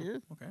is. Oh, yeah.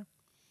 Okay.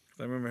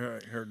 I remember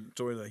I heard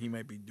story that he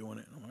might be doing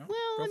it. I'm like,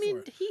 well, I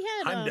mean, he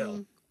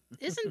had.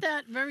 Isn't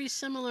that very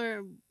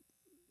similar?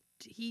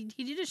 He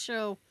did a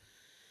show.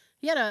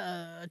 He had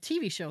a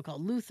TV show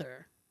called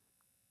Luther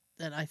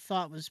that I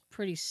thought was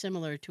pretty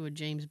similar to a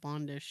James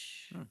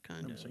Bondish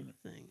kind of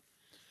thing.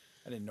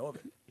 I didn't know of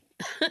it.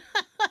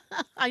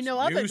 I know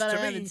of it, but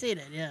I haven't seen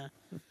it. Yeah.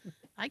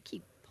 I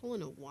keep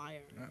pulling a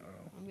wire.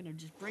 Uh-oh. I'm gonna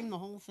just bring the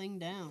whole thing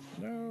down.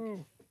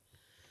 No.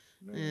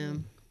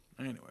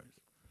 Anyways.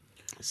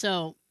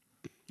 So.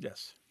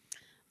 Yes.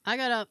 I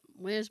got up.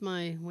 Where is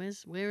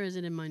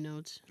it in my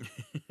notes?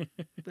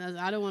 Because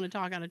I don't want to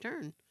talk out of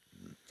turn.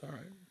 It's all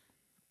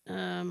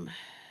right.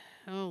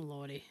 Oh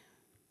lordy.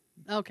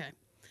 Okay.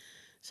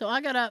 So I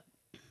got up.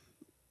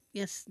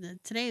 Yes,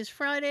 today is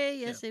Friday.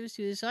 Yesterday was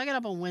Tuesday. So I got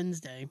up on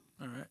Wednesday.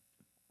 All right.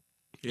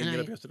 You didn't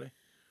get up yesterday?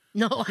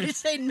 No, I didn't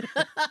say no.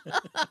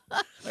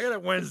 I got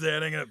up Wednesday. I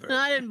didn't get up Thursday. No,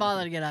 I didn't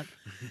bother to get up.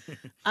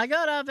 I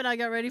got up and I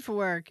got ready for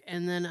work,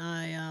 and then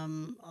I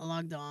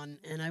logged on,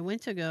 and I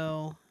went to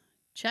go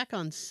check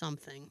on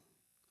something.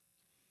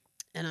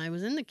 And I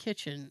was in the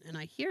kitchen, and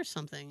I hear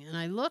something, and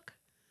I look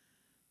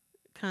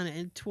kind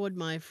of toward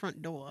my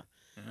front door.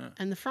 Uh-huh.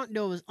 And the front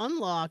door was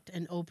unlocked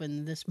and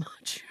open this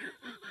much.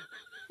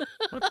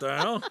 What the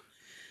hell?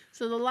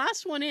 So the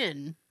last one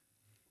in,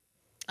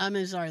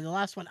 the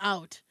last one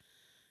out,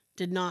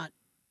 did not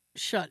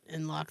shut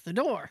and lock the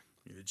door.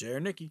 Either Jay or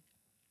Nikki.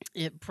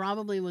 It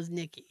probably was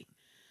Nikki.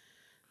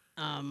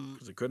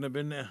 Because it couldn't have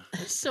been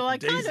so I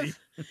Daisy.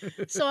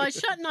 So I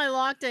shut and I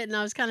locked it, and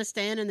I was kind of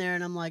standing there,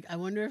 and I'm like, I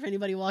wonder if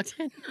anybody walked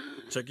in.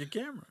 Check your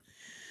camera.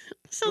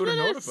 So would have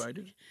notified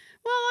you.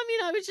 Well, I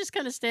mean, I was just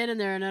kind of standing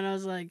there, and then I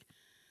was like,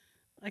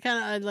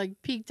 I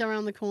peeked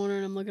around the corner,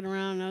 and I'm looking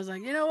around, and I was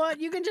like, you know what?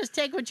 You can just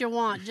take what you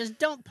want. Just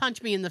don't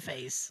punch me in the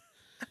face.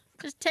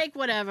 Just take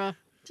whatever.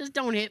 Just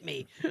don't hit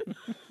me.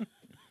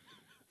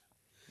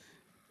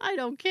 I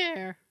don't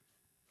care.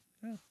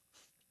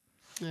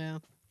 Yeah.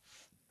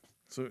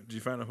 So, did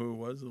you find out who it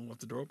was and left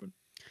the door open?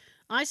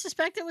 I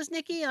suspect it was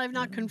Nikki. I've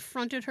not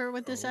confronted her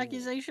with this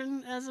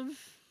accusation as of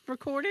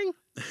recording.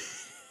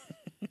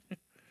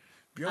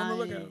 Be on the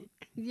lookout.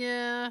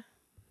 Yeah.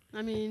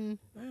 I mean...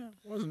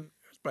 it was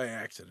by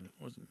accident.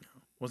 It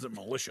wasn't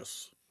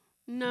malicious.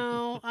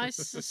 No, I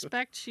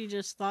suspect she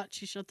just thought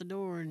she shut the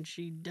door, and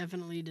she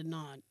definitely did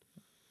not.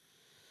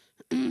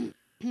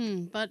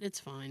 But it's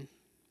fine.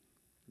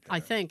 Yeah. I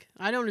think.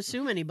 I don't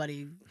assume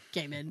anybody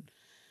came in.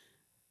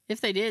 If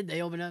they did,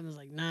 they opened up and was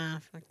like, nah,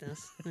 fuck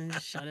this. And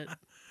just shut it.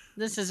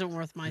 This isn't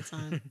worth my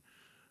time.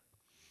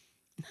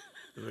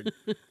 Like,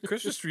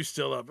 Christmas tree's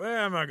still up.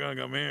 I'm not going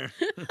to come here.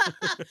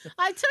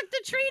 I took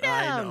the tree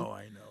down.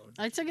 I know.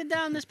 I took it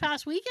down this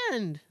past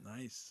weekend.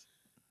 Nice.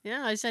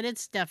 Yeah, I said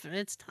it's time.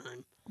 It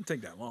didn't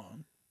take that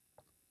long.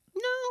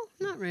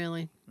 No, not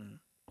really. Yeah.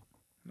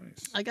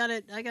 Nice. I got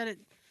it.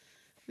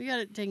 We got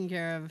it taken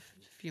care of in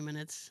a few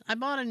minutes. I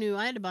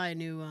had to buy a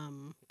new,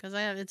 because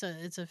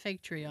it's a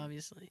fake tree,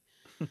 obviously.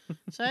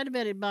 So I had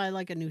to buy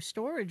like a new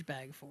storage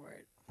bag for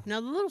it. Now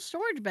the little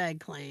storage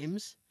bag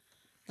claims,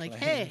 like,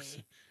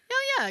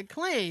 it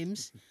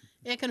claims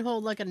it can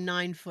hold like a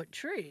 9-foot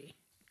tree.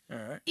 All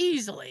right.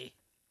 Easily.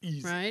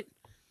 Right?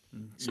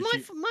 So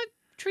my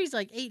tree's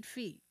like 8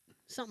 feet,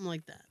 something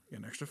like that. Get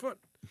an extra foot.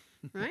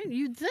 Right?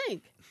 You'd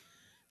think.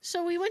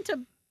 So we went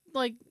to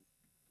like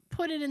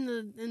put it in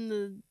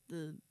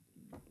the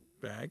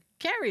bag,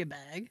 carrier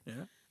bag.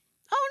 Yeah.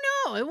 Oh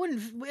no, it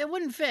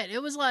wouldn't fit.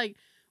 It was like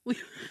we were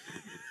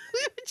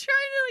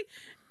trying to like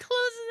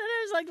close it, and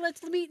I was like,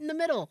 let's meet in the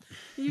middle.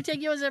 You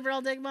take yours over,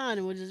 I'll take mine,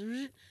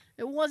 and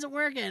it wasn't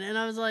working. And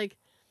I was like,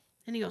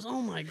 and he goes,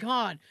 oh my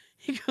God.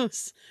 He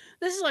goes,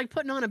 this is like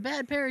putting on a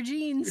bad pair of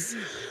jeans.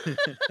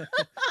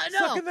 I know.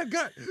 Suck in the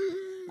gut.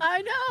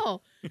 I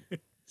know.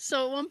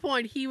 So at one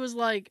point he was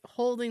like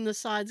holding the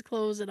sides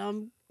closed, and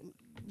I'm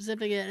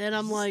zipping it, and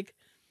I'm like,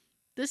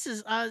 this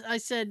is, I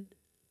said,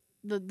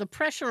 the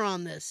pressure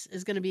on this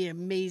is going to be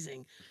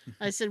amazing.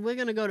 I said, we're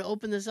going to go to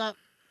open this up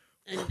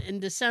in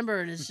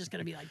December, and it's just going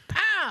to be like,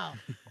 pow!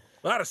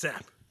 A lot of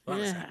sap.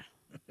 Of sap.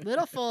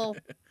 Little full,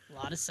 a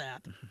lot of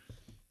sap.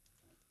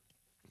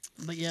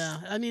 But yeah,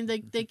 I mean,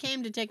 they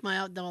came to take my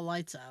outdoor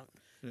lights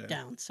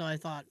down. So I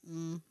thought,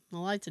 the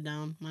lights are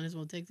down. Might as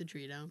well take the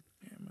tree down.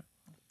 Yeah.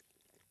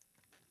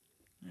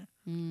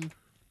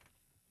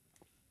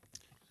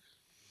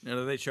 Now,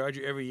 do they charge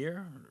you every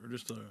year or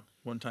just a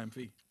one-time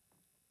fee?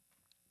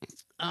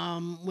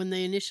 When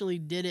they initially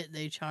did it,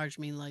 they charged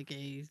me like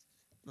a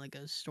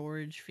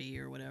storage fee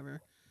or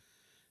whatever,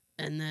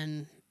 and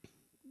then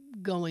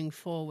going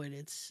forward,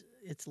 it's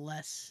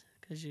less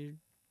because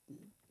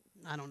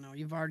I don't know,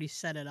 you've already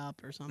set it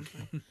up or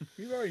something.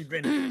 You've already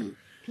been.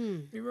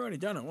 You've already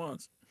done it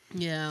once.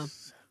 Yeah.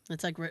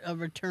 It's like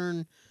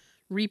a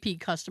repeat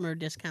customer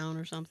discount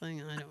or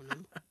something. I don't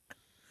know.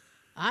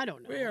 I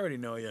don't know. We already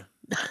know you.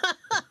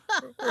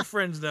 We're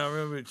friends now.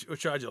 We'll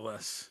charge you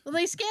less. Well,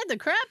 they scared the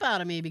crap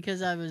out of me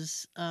because I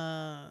was,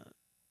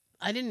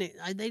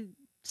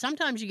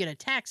 sometimes you get a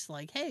text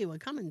like, hey, we're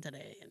coming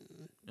today.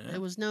 And there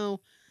was no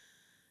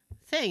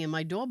thing. And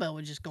my doorbell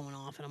was just going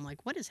off. And I'm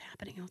like, what is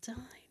happening outside?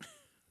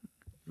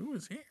 Who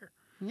is here?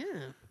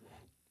 Yeah.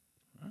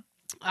 Huh?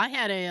 I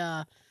had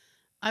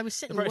I was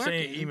sitting working.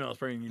 Saying email is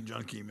probably in your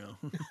junk email.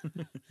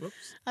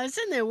 Whoops. I was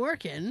sitting there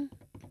working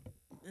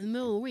in the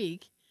middle of the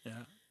week.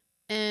 Yeah.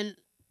 And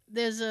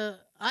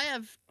I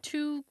have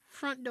 2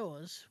 front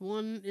doors.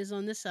 One is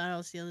on this side of the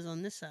house, the other's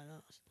on this side of the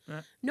house.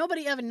 Right.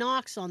 Nobody ever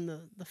knocks on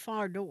the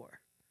far door.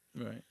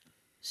 Right.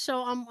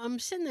 So I'm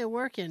sitting there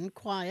working,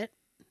 quiet,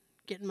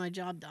 getting my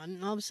job done,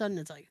 and all of a sudden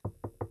it's like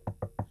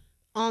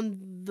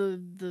on the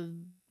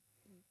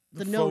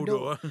no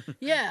door.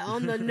 Yeah,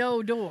 on the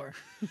no door.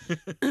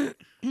 And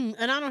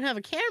I don't have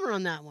a camera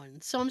on that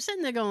one. So I'm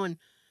sitting there going,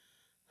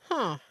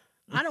 I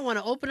don't want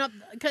to open up,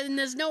 and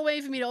there's no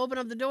way for me to open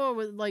up the door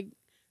with, like,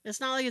 it's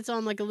not like it's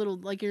on, like, a little,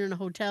 like you're in a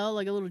hotel,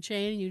 like a little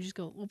chain, and you just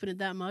go open it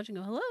that much and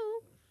go, hello.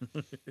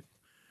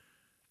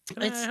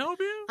 Can I help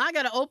you? I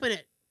got to open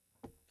it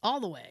all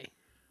the way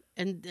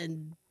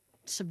and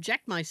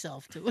subject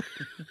myself to it.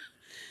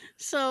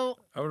 So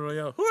I would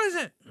yell, who is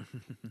it?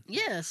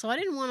 Yeah, so I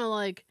didn't want to,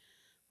 like,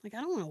 I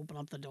don't want to open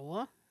up the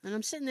door. And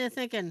I'm sitting there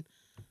thinking,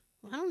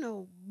 well, I don't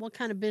know what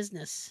kind of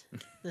business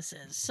this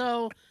is.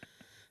 So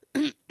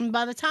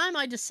by the time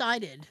I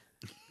decided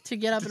to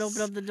get up and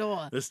open up the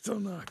door, they're still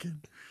knocking.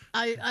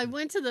 I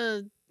went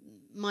to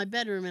my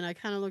bedroom and I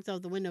kind of looked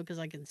out the window because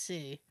I can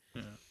see.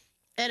 Yeah.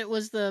 And it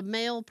was the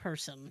mail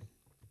person,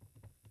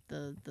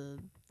 the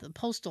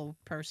postal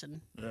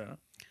person. Yeah.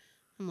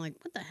 I'm like,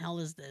 what the hell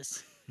is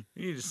this?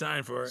 You need to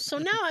sign for it. So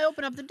now I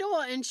open up the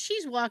door and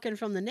she's walking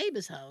from the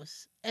neighbor's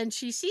house and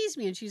she sees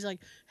me and she's like,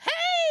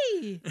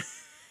 hey!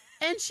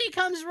 And she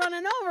comes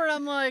running over and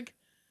I'm like,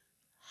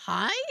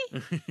 hi?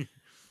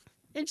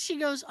 And she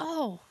goes,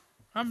 oh.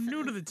 I'm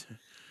new to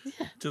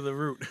to the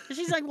route. And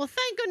she's like, well,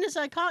 thank goodness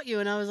I caught you.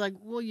 And I was like,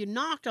 well, you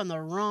knocked on the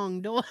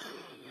wrong door.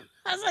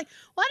 I was like,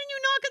 why didn't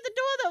you knock at the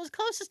door that was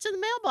closest to the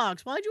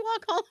mailbox? Why'd you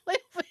walk all the way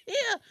over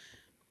here?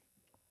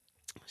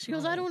 She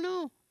goes, I don't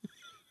know.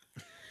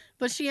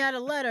 But she had a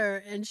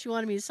letter and she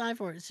wanted me to sign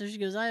for it. So she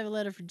goes, I have a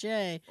letter for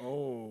Jay.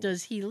 Oh.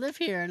 Does he live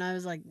here? And I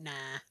was like,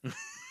 nah.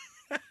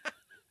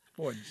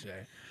 Poor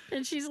Jay.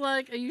 And she's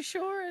like, are you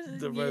sure? I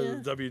said, yeah.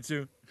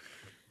 W-2.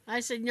 I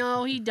said,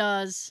 no, he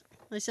does.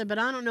 I said, but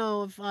I don't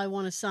know if I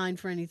want to sign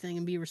for anything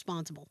and be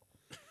responsible.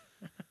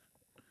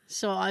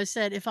 So I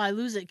said, if I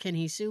lose it, can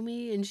he sue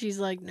me? And she's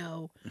like,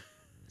 no.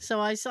 So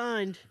I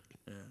signed.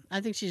 Yeah.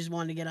 I think she just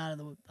wanted to get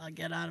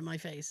out of my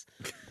face.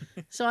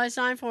 So I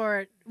signed for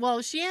it.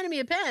 Well, she handed me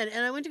a pen,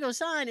 and I went to go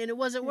sign, and it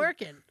wasn't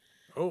working.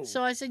 Oh.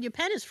 So I said, your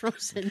pen is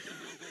frozen.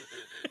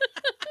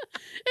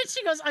 And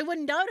she goes, I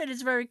wouldn't doubt it.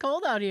 It's very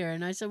cold out here.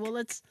 And I said, well,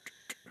 let's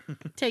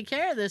take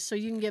care of this so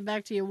you can get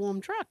back to your warm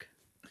truck.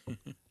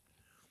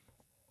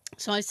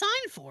 So I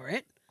signed for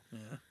it.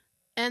 Yeah.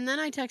 And then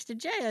I texted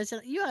Jay. I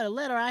said, you had a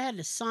letter I had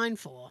to sign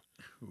for.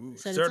 Ooh,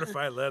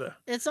 certified letter.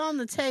 It's on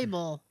the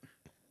table.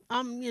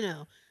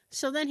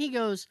 So then he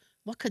goes,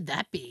 what could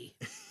that be?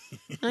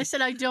 And I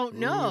said, I don't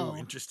know. Ooh,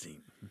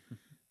 interesting.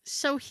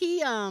 So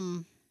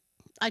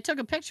I took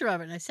a picture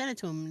of it and I sent it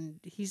to him.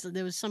 And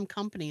there was some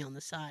company on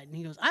the side. And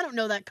he goes, I don't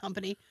know that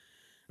company.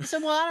 I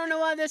said, well, I don't know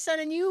why they're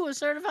sending you a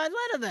certified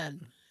letter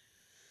then.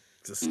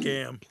 It's a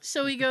scam.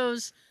 So he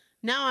goes,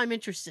 now I'm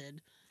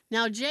interested.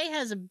 Now, Jay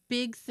has a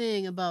big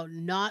thing about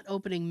not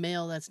opening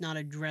mail that's not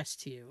addressed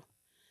to you.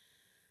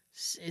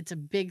 It's a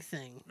big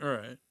thing. All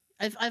right.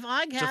 It's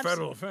a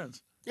federal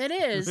offense. It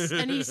is,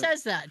 and he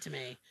says that to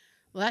me.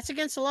 Well, that's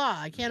against the law.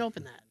 I can't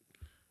open that.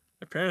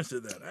 My parents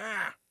did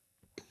that.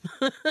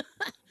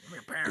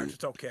 Your parents,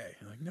 it's okay.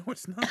 I'm like, no,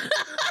 it's not.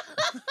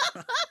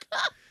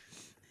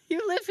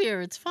 You live here.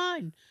 It's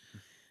fine.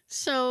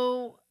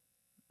 So,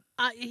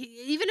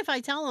 even if I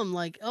tell him,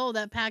 like, oh,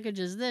 that package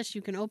is this,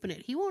 you can open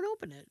it, he won't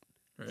open it.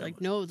 Really? It's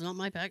like, no, it's not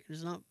my package.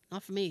 It's not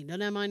for me.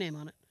 Doesn't have my name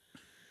on it.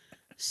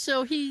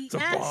 So it's a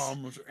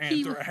bomb. It's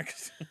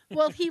anthrax.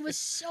 Well, he was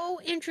so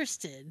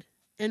interested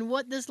in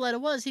what this letter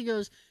was. He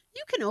goes,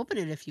 you can open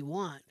it if you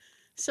want.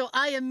 So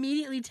I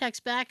immediately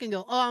text back and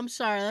go, oh, I'm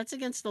sorry. That's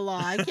against the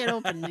law. I can't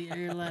open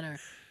your letter.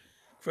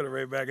 Put it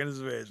right back in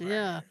his face.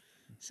 Yeah. Right.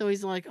 So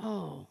he's like,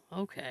 oh,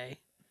 okay.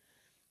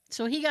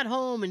 So he got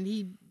home and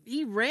he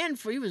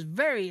was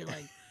very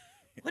like,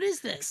 what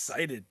is this?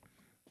 Excited.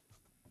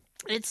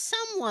 It's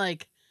some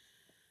like,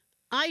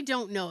 I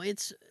don't know.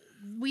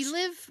 We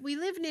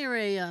live near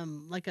a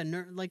like a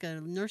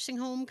nursing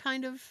home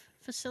kind of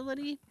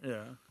facility.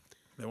 Yeah,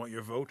 they want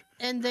your vote.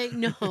 And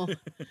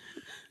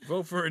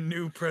vote for a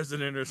new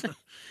president or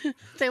something.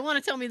 They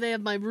want to tell me they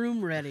have my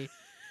room ready.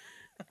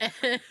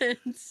 And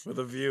with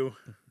a view.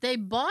 They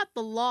bought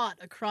the lot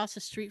across the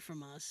street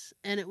from us,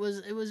 and it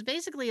was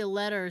basically a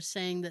letter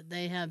saying that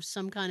they have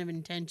some kind of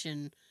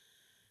intention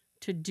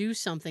to do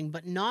something,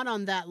 but not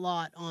on that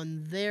lot,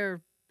 on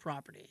their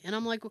property. And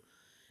I'm like,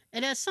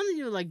 it has something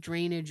to do with like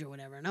drainage or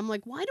whatever. And I'm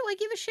like, why do I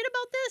give a shit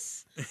about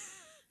this?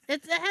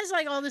 It has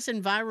like all this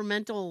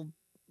environmental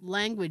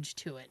language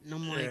to it. And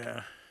I'm like,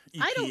 EPA.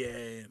 I don't.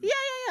 Yeah.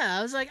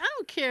 I was like, I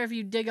don't care if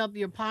you dig up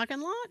your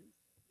parking lot.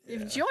 Yeah.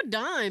 If it's your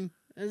dime,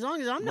 as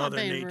long as I'm not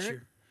paying for it.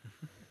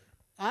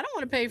 I don't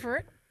want to pay for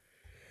it.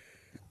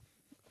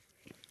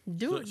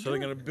 So they're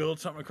going to build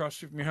something across the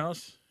street from your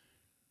house?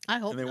 I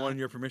hope And they not. wanted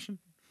your permission?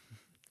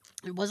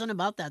 It wasn't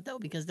about that, though,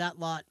 because that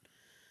lot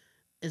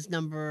is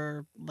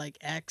number, like,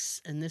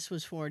 X, and this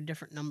was for a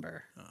different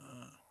number.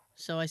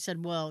 So I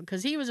said, well,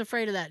 because he was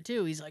afraid of that,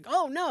 too. He's like,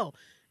 oh, no.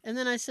 And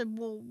then I said,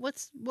 well,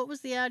 what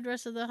was the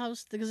address of the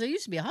house? Because there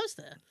used to be a house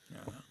there.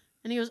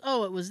 And he goes,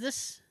 oh, it was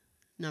this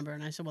number.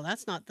 And I said, well,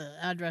 that's not the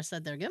address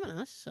that they're giving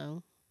us,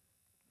 so.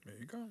 There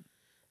you go.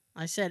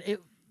 I said, it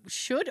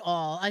should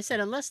all. I said,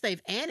 unless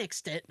they've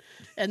annexed it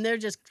and they're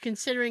just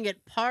considering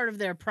it part of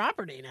their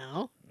property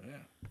now. Yeah.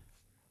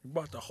 You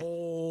bought the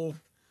whole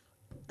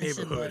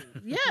neighborhood.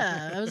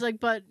 I was like,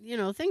 but,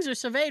 things are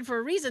surveyed for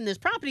a reason. There's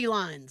property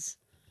lines.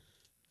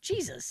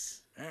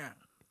 Jesus. Yeah.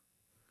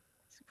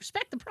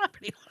 Respect the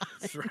property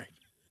lines. That's right.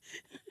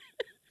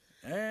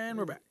 And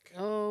we're back.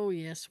 Oh,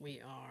 yes,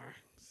 we are.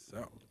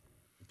 So,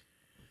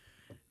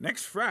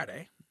 next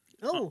Friday,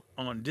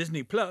 on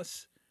Disney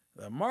Plus,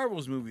 the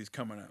Marvels movie's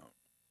coming out.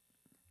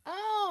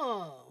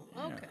 Oh,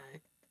 okay. Yeah.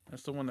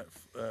 That's the one that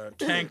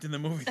tanked in the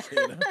movie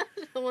theater.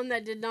 The one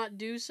that did not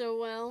do so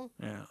well.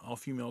 Yeah,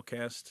 all-female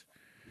cast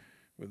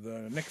with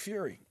Nick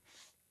Fury.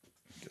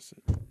 I guess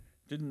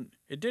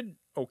it did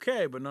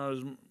okay, but not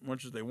as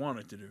much as they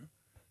wanted to do.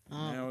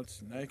 Now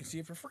you can see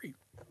it for free.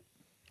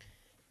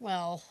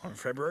 Well, on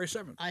February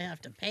 7th. I have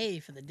to pay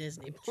for the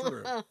Disney Plus.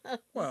 True.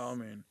 Well, I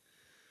mean,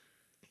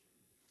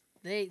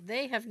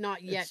 they have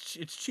not yet.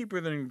 It's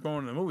cheaper than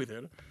going to the movie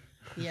theater.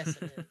 Yes,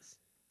 it is.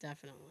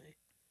 Definitely.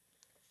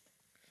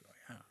 So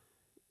yeah.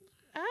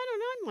 I don't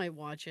know. I might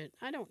watch it.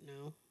 I don't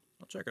know.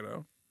 I'll check it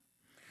out.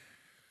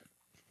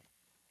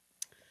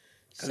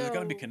 Because it's got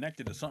to be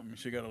connected to something,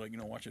 so you got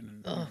to watch it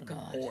in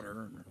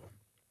order.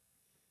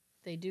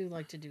 They do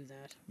like to do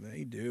that.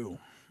 They do.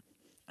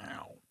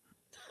 Ow.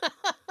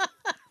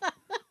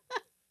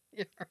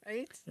 You're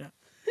right. Yeah.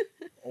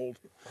 Old.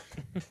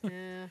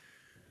 Yeah.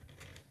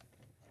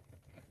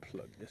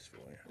 Plug this for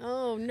you.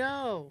 Oh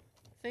no,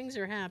 things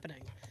are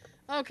happening.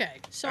 Okay,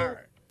 so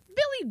right.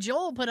 Billy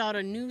Joel put out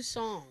a new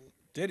song.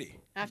 Did he?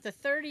 After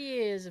 30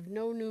 years of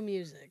no new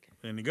music.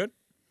 Any good?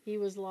 He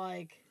was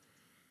like,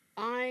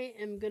 I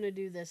am going to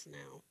do this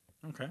now.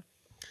 Okay.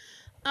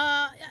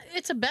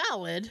 It's a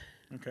ballad.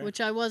 Okay.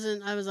 Which I was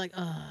like,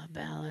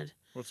 ballad.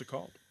 What's it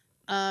called?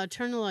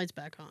 Turn the Lights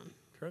Back On.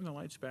 Turn the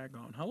Lights Back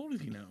On. How old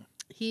is he now?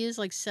 He is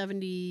like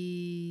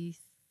 75.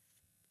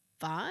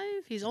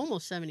 He's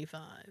almost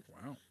 75.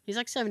 Wow. He's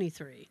like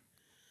 73.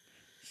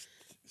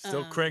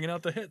 Still cranking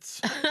out the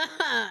hits.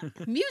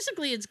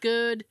 Musically, it's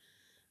good.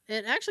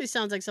 It actually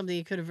sounds like something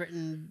he could have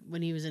written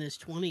when he was in his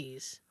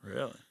 20s.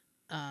 Really?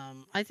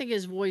 I think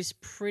his voice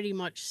pretty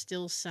much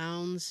still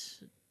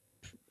sounds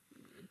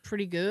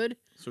pretty good.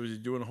 So is he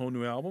doing a whole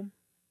new album?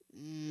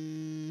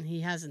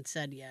 He hasn't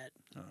said yet.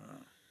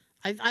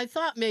 I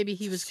thought maybe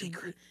he was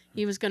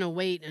going to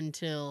wait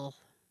until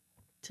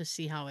to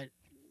see how it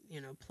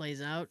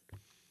plays out.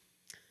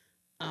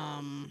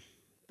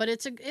 But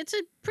it's a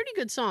pretty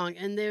good song,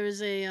 and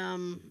there's a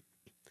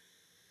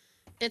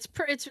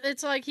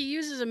it's like he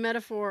uses a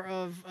metaphor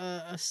of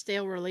a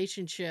stale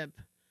relationship,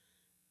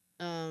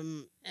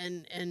 and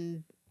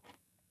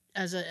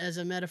as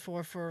a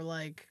metaphor for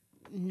like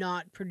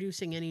not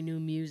producing any new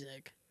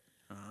music.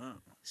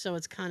 So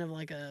it's kind of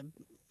like a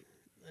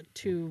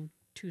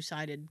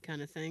two-sided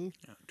kind of thing.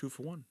 Yeah, 2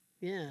 for 1.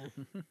 Yeah.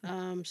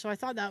 So I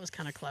thought that was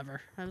kind of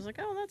clever. I was like,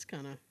 oh, that's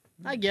kind of...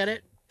 I get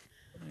it.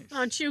 Nice.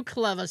 Aren't you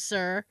clever,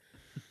 sir?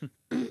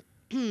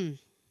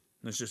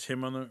 It's just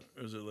him on the...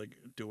 Is it like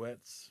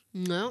duets?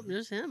 No,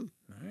 just him.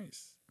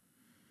 Nice.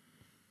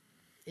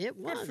 It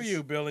was. Good for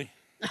you, Billy.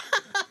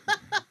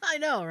 I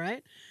know,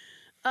 right?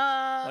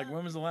 Like,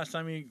 when was the last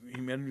time he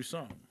made a new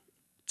song?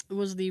 It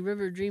was the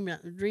River Dreams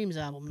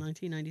album,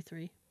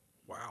 1993.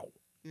 Wow.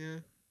 Yeah.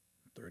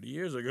 30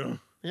 years ago.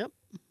 Yep.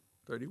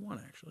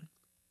 31, actually.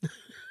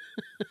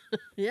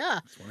 Yeah.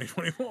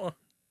 2024.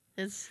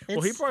 It's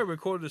well, he probably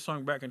recorded the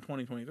song back in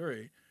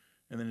 2023,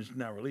 and then just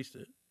now released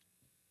it.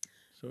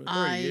 So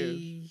 30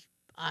 years.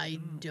 I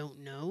don't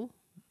know.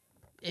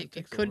 It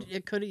could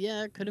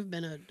have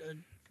been a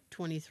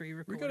 23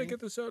 recording. We gotta get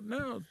this out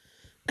now.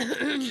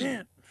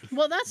 Can't.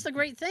 Well, that's the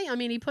great thing. I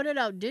mean, he put it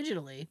out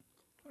digitally.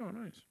 Oh,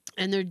 nice.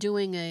 And they're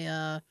doing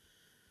a.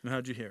 And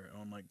how'd you hear it?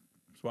 On like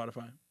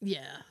Spotify?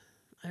 Yeah,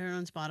 I heard it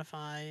on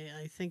Spotify.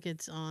 I think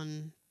it's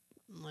on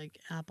like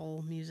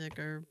Apple Music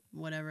or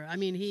whatever. I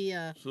mean, he.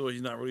 So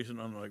he's not releasing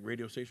on like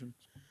radio stations?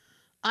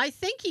 I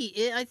think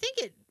I think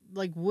it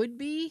like would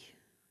be.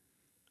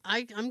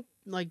 I'm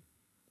like,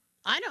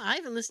 I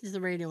haven't listened to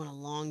the radio in a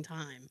long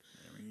time.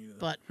 Yeah, me neither.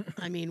 But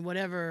I mean,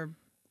 whatever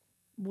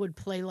would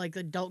play like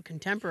adult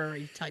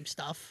contemporary type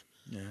stuff.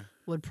 Yeah.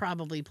 would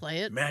probably play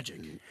it.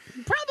 Magic.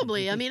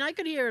 Probably. I mean, I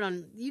could hear it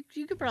on. You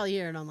could probably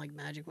hear it on like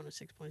Magic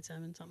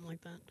 106.7, something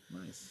like that.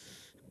 Nice.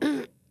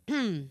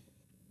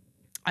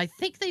 I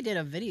think they did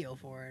a video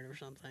for it or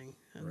something.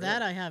 Really?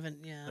 That I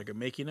haven't. Yeah. Like a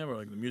making of, or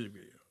like the music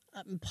video.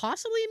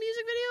 Possibly a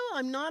music video.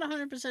 I'm not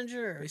 100%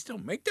 sure. They still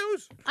make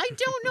those? I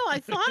don't know. I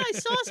thought I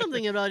saw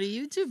something about a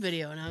YouTube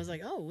video, and I was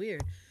like, oh,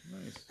 weird.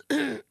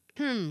 Nice.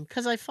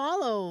 Because I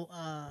follow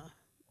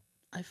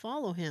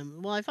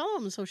him. Well, I follow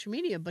him on social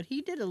media, but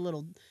he did a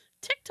little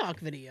TikTok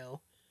video.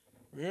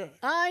 Yeah.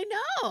 I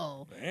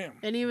know. Damn.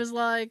 And he was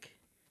like,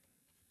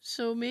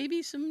 so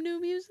maybe some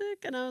new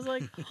music? And I was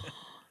like,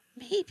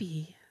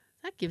 maybe.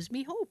 That gives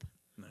me hope.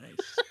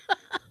 Nice.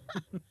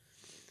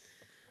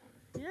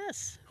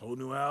 Yes. Whole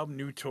new album,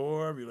 new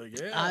tour. Be like,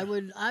 yeah. I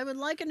would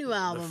like a new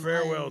album. The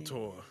farewell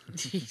tour.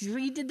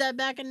 We did that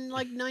back in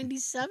like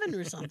 97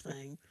 or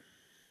something.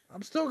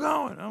 I'm still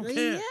going. I don't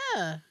care.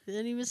 Yeah.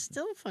 And he was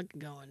still fucking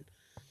going.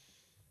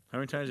 How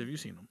many times have you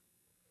seen him?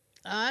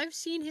 I've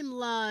seen him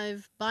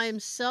live by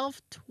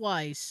himself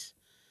twice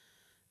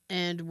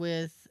and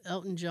with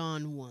Elton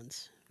John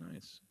once.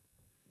 Nice.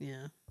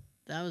 Yeah.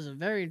 That was a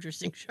very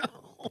interesting show.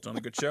 It's on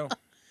a good show.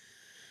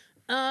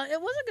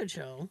 It was a good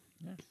show.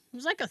 Yeah. It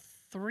was like a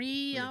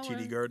 3-hour.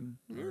 TD Garden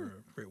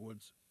or Great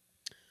Woods.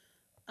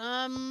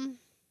 I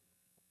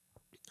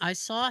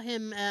saw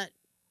him at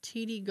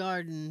TD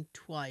Garden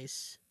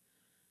twice,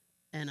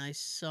 and I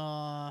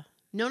saw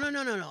no.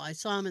 I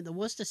saw him at the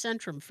Worcester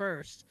Centrum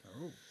first.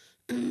 Oh,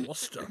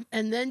 Worcester.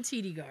 And then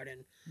TD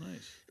Garden.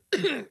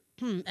 Nice.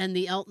 And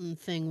the Elton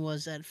thing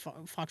was at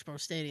Foxborough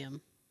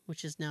Stadium,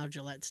 which is now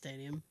Gillette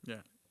Stadium.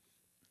 Yeah.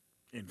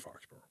 In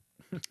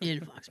Foxborough.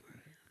 In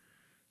Foxborough.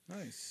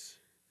 Nice.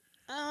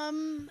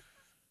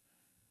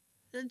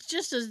 It's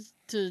just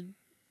to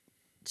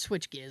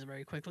switch gears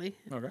very quickly.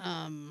 Okay.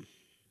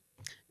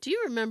 Do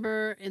you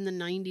remember in the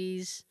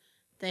 90s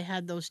they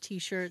had those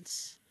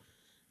T-shirts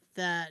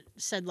that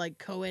said like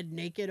co-ed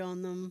naked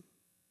on them?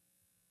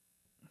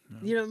 No.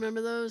 You don't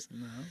remember those?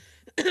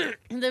 No.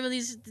 There were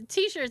these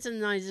T-shirts in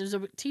the 90s. There was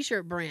a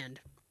T-shirt brand.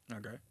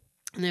 Okay.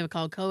 And they were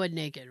called co-ed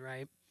naked,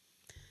 right?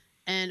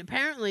 And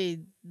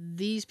apparently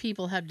these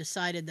people have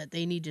decided that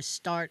they need to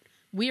start...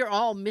 We are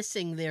all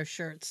missing their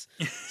shirts.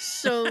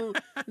 So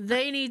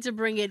they need to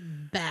bring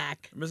it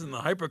back. I'm missing the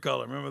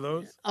hypercolor. Remember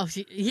those? Oh,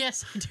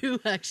 yes, I do,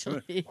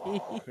 actually.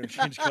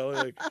 Change color.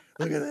 Like,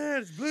 look at that.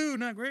 It's blue,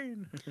 not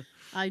green.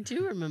 I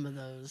do remember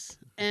those.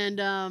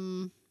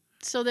 And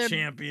so they're...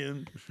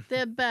 Champion.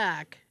 They're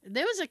back.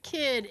 There was a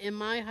kid in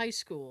my high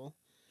school.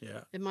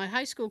 Yeah. In my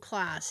high school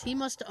class. He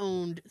must have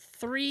owned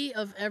 3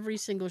 of every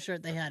single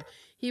shirt they had.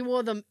 He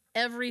wore them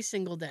every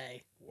single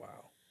day.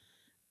 Wow.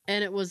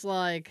 And it was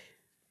like...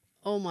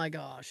 Oh my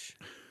gosh.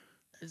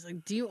 I was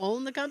like, do you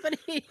own the company?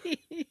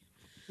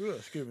 Ooh,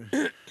 excuse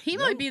me. He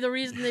might be the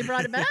reason they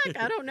brought it back.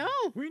 I don't know.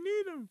 We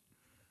need him.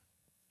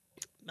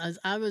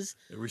 I was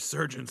A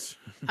resurgence.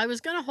 I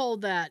was going to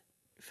hold that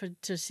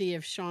to see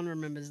if Sean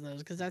remembers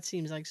those, because that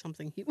seems like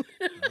something he would.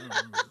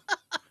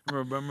 I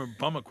remember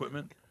bum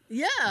equipment.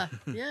 Yeah.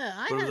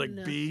 Yeah. But it was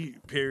like B,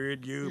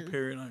 period, U,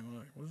 period. I'm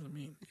like, what does it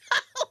mean?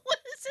 What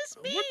does this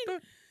mean?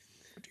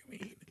 What do you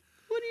mean?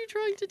 What are you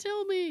trying to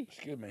tell me?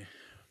 Excuse me.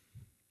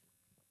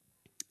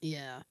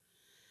 Yeah.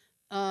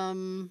 Do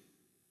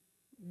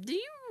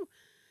you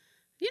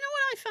know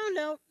what I found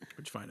out?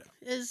 What'd you find out?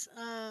 Is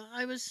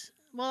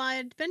I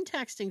had been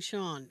texting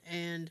Sean,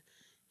 and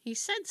he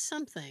said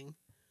something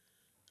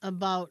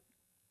about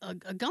a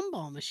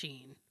gumball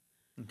machine.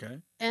 Okay.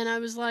 And I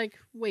was like,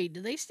 wait,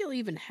 do they still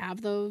even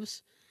have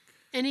those?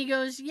 And he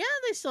goes, yeah,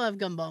 they still have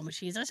gumball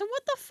machines. I said,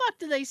 what the fuck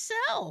do they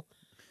sell?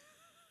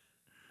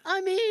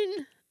 I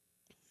mean,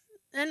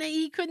 and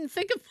he couldn't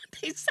think of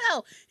what they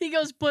sell. He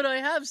goes, but I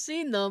have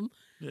seen them.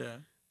 Yeah.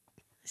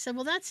 I said,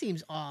 well, that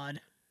seems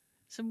odd.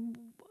 So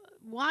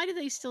why do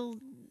they still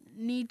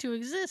need to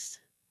exist?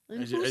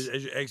 As you're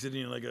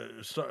exiting like a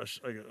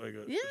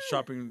Yeah.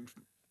 shopping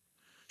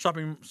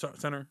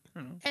center,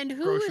 you know, and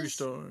grocery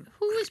store.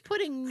 Who is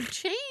putting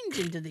change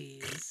into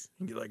these?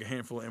 You can get like a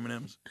handful of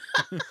M&Ms.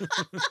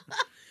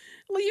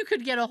 Well, you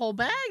could get a whole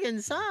bag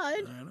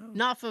inside. I know.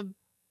 Not for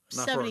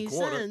Not 70 for a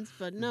quarter. cents,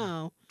 but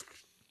no.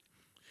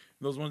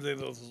 Those ones,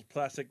 those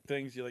plastic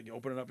things. You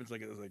open it up. It's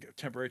like a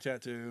temporary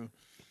tattoo.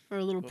 Or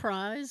a little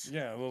prize.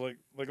 Yeah, a little, like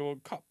a little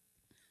cup.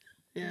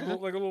 Yeah.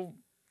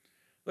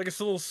 Like it's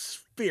a little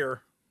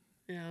sphere.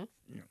 Yeah.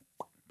 You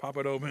know, pop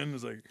it open.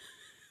 It's like,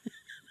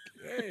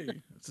 hey,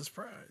 it's a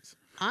surprise.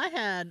 I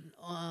had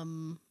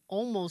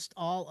almost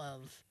all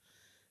of,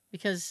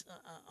 because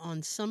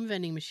on some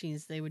vending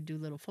machines they would do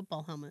little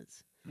football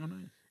helmets. Oh,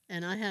 nice.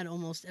 And I had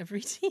almost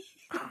every team.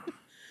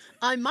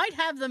 I might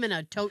have them in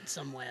a tote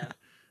somewhere.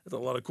 That's a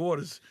lot of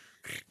quarters.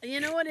 You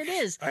know what it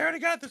is? I already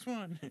got this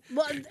one.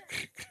 Well,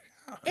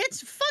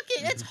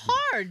 it's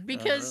hard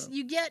because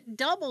you get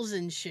doubles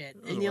and shit,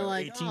 and you're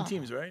like 18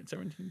 teams, right?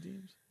 17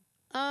 teams.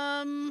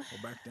 Or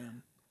back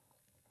then.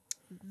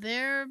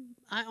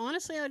 I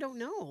don't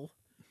know.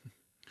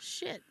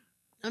 Shit.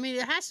 I mean,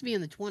 it has to be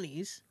in the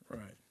 20s.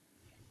 Right.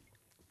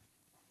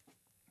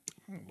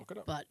 Look it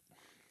up. But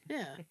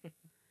Yeah.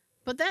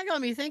 But that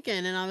got me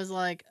thinking, and I was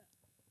like,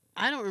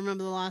 I don't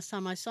remember the last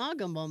time I saw a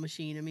gumball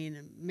machine. I mean,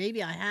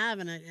 maybe I have,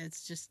 and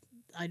it's just,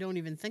 I don't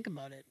even think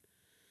about it.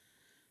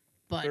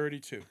 But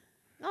 32.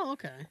 Oh,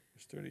 okay.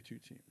 There's 32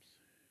 teams.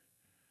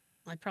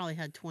 I probably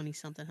had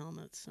 20-something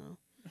helmets, so.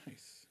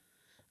 Nice.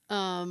 Do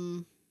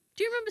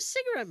you remember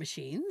cigarette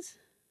machines?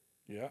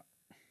 Yeah.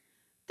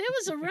 There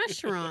was a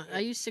restaurant I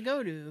used to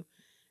go to,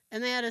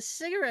 and they had a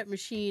cigarette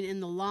machine in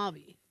the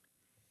lobby.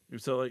 You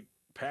sell like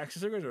packs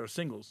of cigarettes or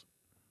singles?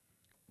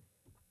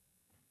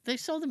 They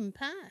sold them in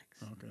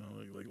packs. Okay,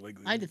 like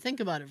I had to think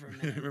about it for a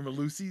minute. Remember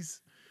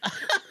Lucy's?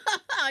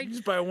 You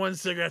just buy one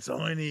cigarette, that's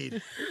all I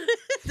need.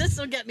 This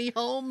will get me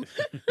home.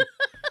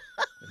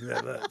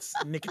 That's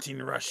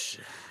nicotine rush.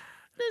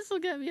 This will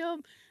get me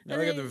home. Now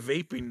they got the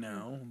vaping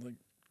now. Like,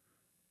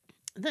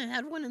 they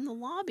had one in the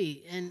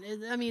lobby. And,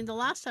 I mean, the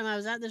last time I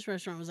was at this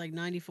restaurant was like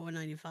 94,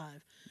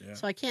 95. yeah.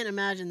 So I can't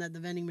imagine that the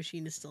vending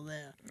machine is still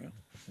there. Yeah,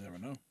 you never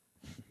know.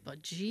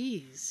 But,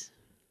 geez.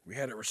 We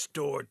had it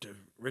restored to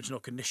original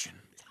condition.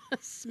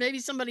 Maybe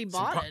somebody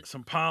bought it.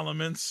 Some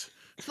parliaments.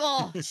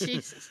 Oh,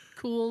 Jesus.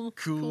 Cools.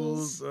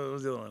 What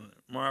was the other one?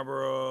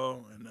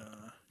 Marlboro and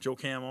Joe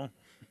Camel.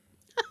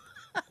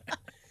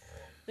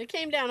 They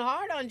came down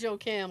hard on Joe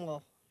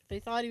Camel. They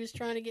thought he was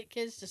trying to get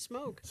kids to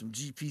smoke. Some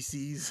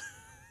GPCs.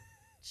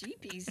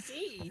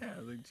 GPC? Yeah,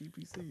 like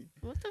GPC.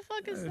 What the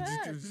fuck is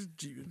that?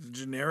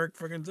 Generic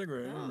fucking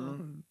cigarette. Oh. I don't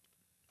know.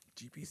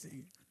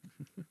 GPC.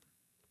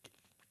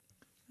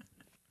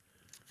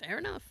 Fair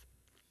enough.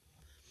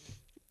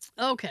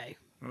 Okay.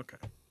 Okay.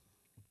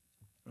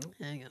 Oh.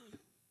 Hang on.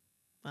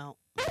 Well,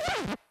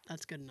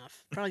 that's good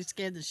enough. Probably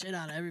scared the shit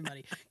out of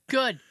everybody.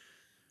 Good.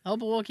 I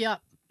hope it woke you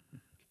up.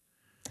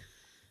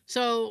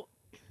 So,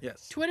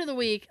 yes. Tweet of the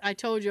week, I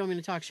told you I'm going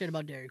to talk shit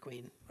about Dairy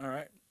Queen. All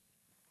right.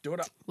 Do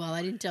it up. Well,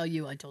 I didn't tell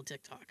you. I told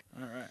TikTok.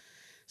 All right.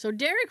 So,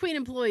 Dairy Queen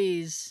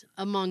employees,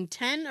 among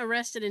 10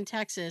 arrested in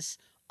Texas,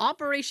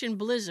 Operation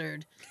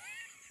Blizzard,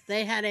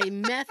 they had a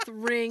meth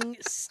ring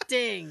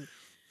sting.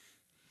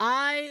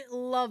 I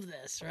love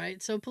this,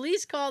 right? So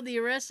police called the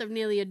arrest of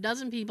nearly a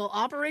dozen people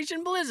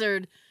Operation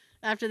Blizzard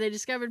after they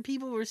discovered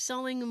people were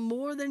selling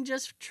more than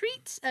just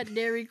treats at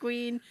Dairy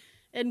Queen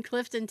in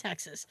Clifton,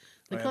 Texas.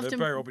 They're probably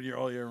open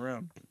all year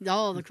round.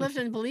 Oh, the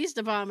Clifton Police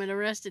Department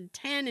arrested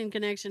 10 in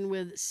connection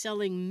with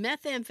selling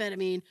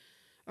methamphetamine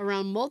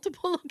around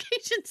multiple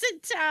locations in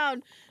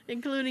town,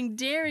 including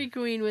Dairy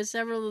Queen, where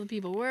several of the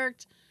people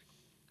worked.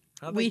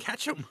 How'd they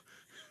catch them?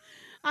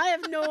 I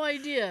have no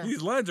idea.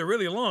 These lines are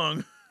really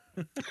long.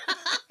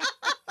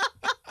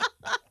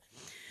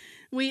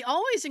 We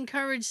always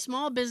encourage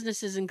small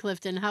businesses in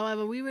Clifton.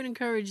 However, we would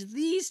encourage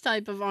these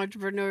type of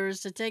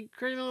entrepreneurs to take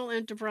criminal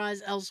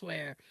enterprise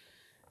elsewhere,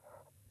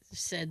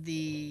 said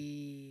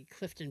the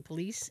Clifton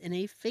Police in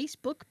a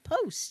Facebook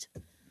post.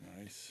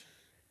 Nice.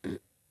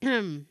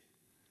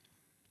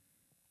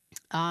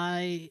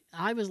 I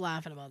was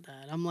laughing about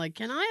that. I'm like,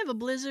 can I have a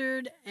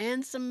Blizzard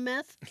and some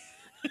meth?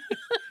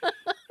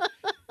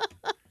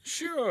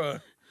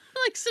 Sure.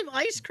 Like some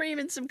ice cream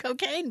and some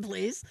cocaine,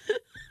 please.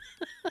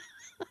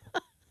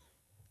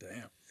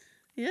 Damn.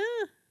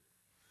 Yeah.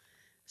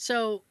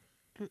 So,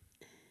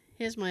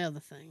 here's my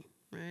other thing,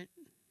 right?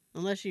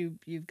 Unless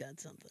you've got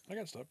something. I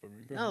got stuff.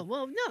 Oh,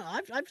 well, no,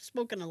 I've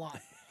spoken a lot.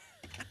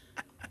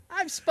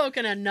 I've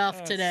spoken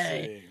enough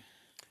today.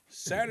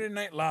 See. Saturday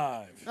Night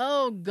Live.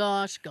 Oh,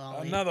 gosh,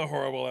 golly. Another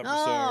horrible episode.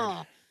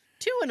 Oh,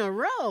 2 in a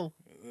row.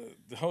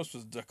 The host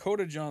was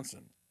Dakota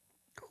Johnson.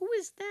 Who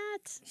is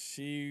that?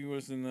 She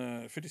was in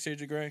the 50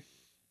 Shades of Grey.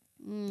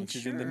 And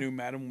she's in the new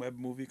Madam Web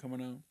movie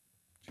coming out.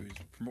 She was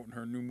promoting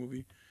her new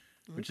movie,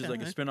 which is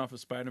like a spin-off of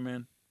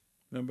Spider-Man.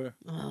 Remember?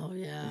 Oh,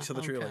 yeah. You saw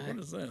the trailer, like, what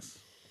is this?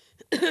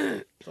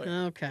 Like,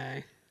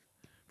 okay.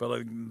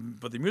 But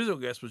the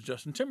musical guest was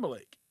Justin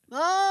Timberlake.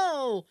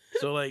 Oh!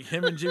 So, like,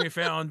 him and Jimmy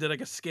Fallon did,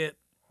 like, a skit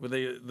with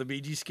the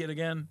Bee Gees skit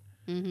again.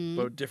 Mm-hmm.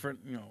 But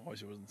different,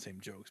 obviously it wasn't the same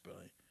jokes, but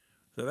like,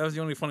 so that was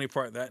the only funny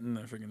part, that and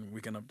the freaking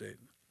Weekend Update.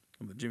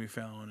 The Jimmy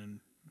Fallon and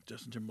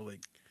Justin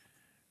Timberlake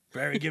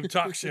Barry Gibb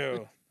talk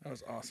show. That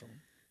was awesome.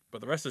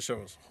 But the rest of the show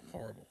was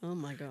horrible. Oh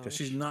my god. Because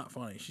she's not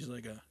funny. She's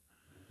like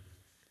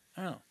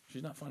I don't know.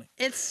 She's not funny.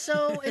 It's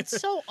so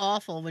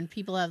awful when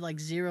people have like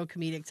zero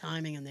comedic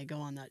timing and they go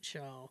on that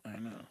show. I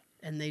know.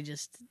 And they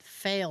just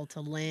fail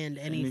to land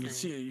anything. And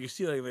you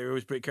see like they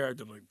always break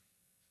character like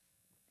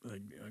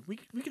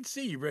we can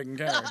see you breaking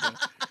character.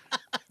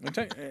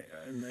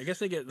 I guess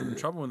they get in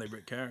trouble when they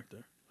break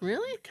character.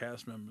 Really? The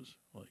cast members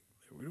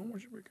we don't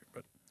want you to break it,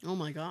 but oh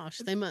my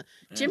gosh,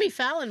 Jimmy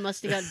Fallon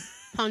must have got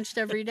punched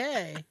every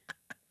day.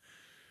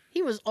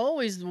 He was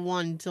always the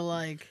one to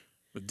like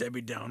with Debbie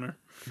Downer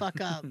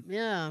fuck up.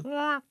 Yeah.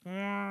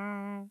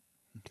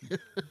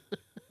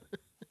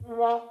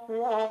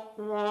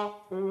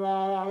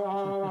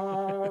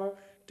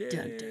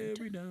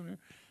 Debbie Downer.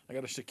 I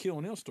got a Shaquille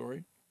O'Neal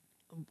story.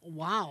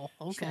 Wow.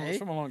 Okay. It's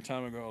from a long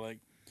time ago. Like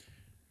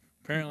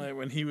apparently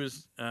when he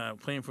was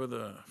playing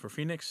for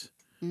Phoenix.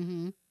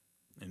 Mm-hmm.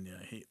 And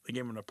they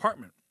gave him an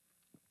apartment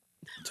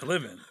to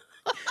live in.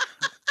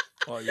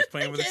 while he was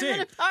playing with the Gave him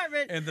team. an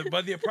apartment.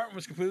 But the apartment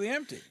was completely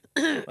empty.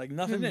 Like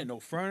nothing in it. No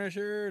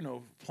furniture,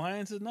 no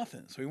appliances,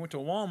 nothing. So he went to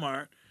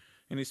Walmart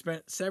and he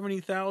spent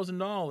 $70,000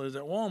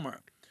 at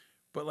Walmart.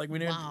 But like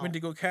when he went to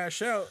go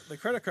cash out, the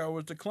credit card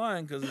was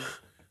declined because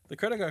the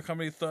credit card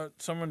company thought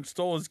someone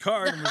stole his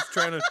card and was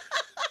trying to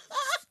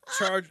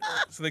charge.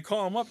 So they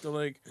call him up. They're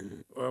like,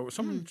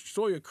 someone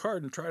stole your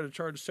card and tried to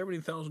charge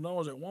 $70,000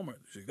 at Walmart.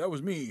 He's like, that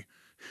was me.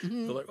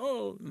 They're like,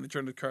 oh, and they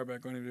turned the car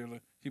back on. And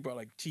like, he bought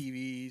like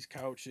TVs,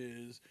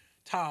 couches,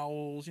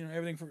 towels,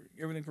 everything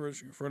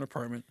for an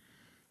apartment.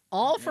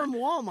 All from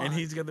Walmart.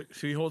 And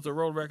so he holds the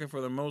world record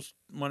for the most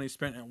money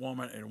spent at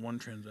Walmart in one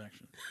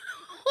transaction.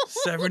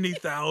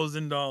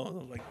 $70,000. I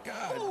was like,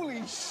 God.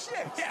 Holy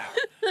shit. Yeah.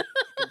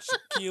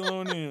 Shaquille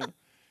O'Neal.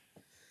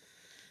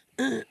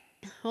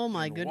 Oh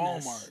my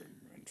goodness. Walmart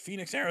in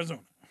Phoenix,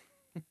 Arizona.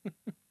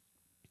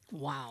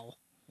 Wow.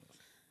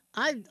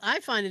 I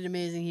find it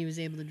amazing he was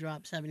able to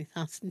drop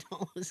 $70,000.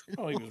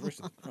 Oh, he was rich.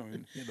 I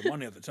mean, he had the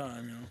money at the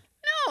time,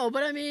 No,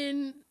 but I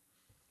mean,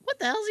 what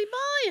the hell's he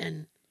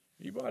buying?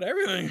 He bought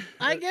everything.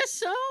 I guess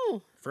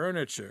so.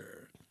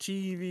 Furniture,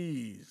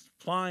 TVs,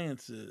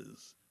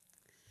 appliances,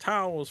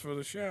 towels for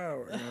the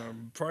shower,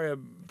 probably a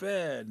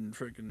bed and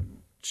freaking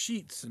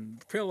sheets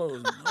and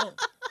pillows. And,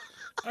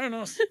 I don't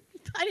know.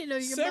 I didn't know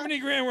you could 70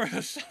 grand worth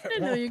of stuff. I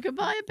didn't know you could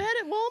buy a bed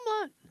at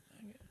Walmart.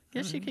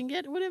 Guess you can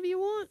get whatever you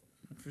want.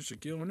 For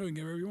Shaquille O'Neal, you can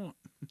get whatever you want.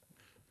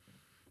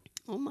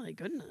 Oh my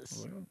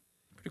goodness. Well,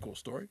 pretty cool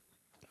story.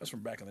 That's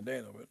from back in the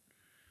day, though, but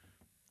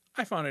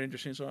I found it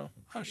interesting, so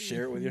I'll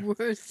share it with you.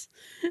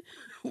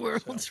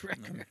 World's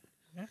record.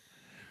 Yeah.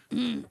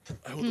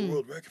 I hold the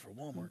world record for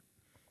Walmart.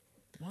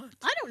 What?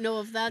 I don't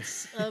know if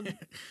that's.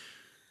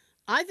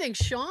 I think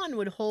Sean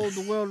would hold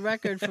the world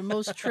record for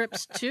most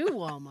trips to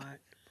Walmart.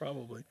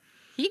 Probably.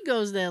 He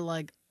goes there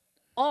like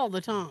all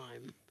the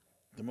time.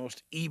 The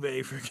most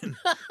eBay freaking.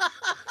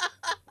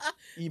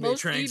 eBay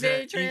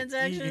transactions.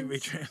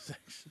 eBay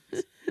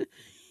transactions.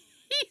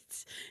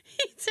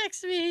 He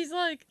texted me. He's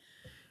like,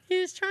 he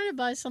was trying to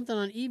buy something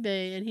on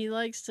eBay, and he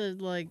likes to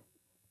like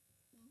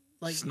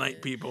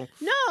snipe people.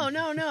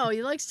 No.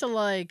 He likes to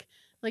like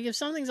if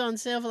something's on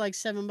sale for like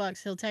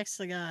 $7, he'll text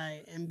the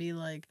guy and be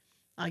like,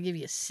 "I'll give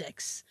you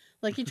 $6."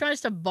 Like he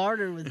tries to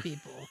barter with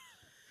people.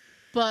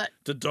 But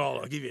it's $1.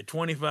 I'll give you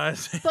 25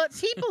 cents. But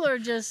people are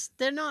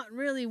they're not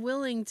really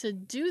willing to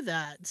do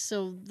that.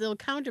 So they'll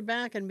counter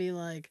back and be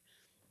like,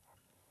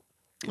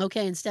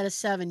 okay, instead of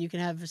 $7, you can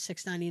have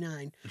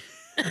 $6.99.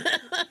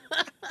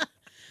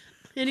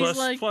 And he's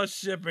like, plus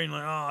shipping,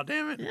 like, oh,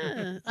 damn it.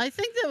 Yeah. I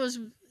think it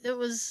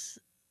was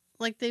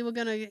like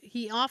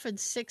he offered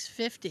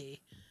 $6.50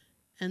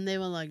 and they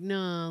were like,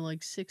 no,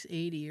 like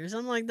 $6.80 or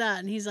something like that.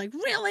 And he's like,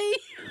 really?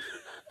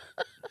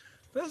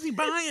 What was he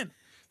buying?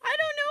 I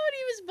don't know what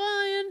he was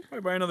buying.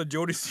 Probably buy another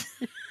Jody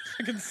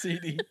fucking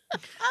CD.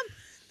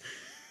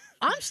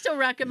 I'm still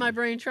racking my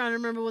brain trying to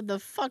remember what the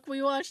fuck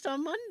we watched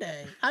on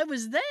Monday. I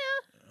was there.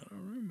 I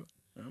don't remember.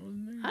 I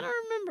wasn't there. I don't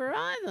remember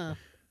either.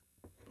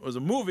 It was a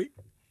movie.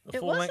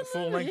 It was a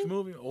full length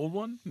movie. Old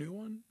one? New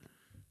one?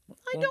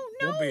 I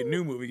don't know. Won't be a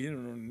new movie. You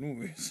don't know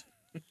movies.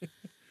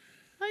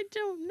 I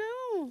don't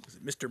know. Is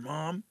it Mr.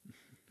 Mom?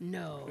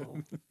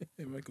 No.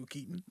 Michael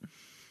Keaton?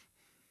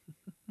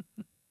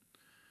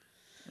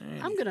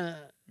 I'm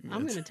gonna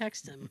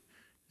text him.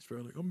 He's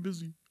probably like, I'm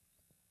busy.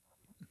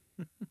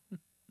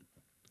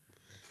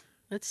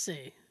 Let's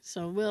see.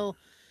 So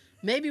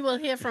maybe we'll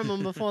hear from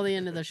him before the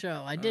end of the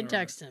show. I did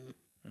text him.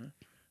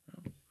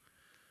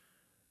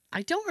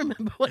 I don't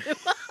remember what it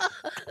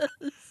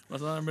was.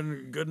 Must not have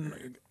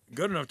been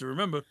good enough to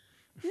remember.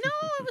 No,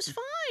 it was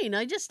fine.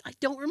 I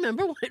don't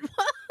remember what it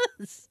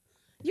was.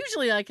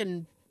 Usually I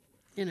can,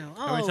 How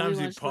many times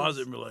did you pause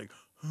it and be like,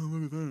 oh,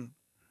 look at that?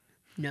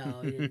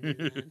 No, he didn't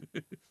do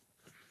that.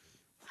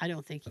 I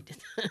don't think he did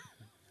that.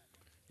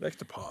 He likes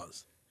to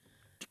pause.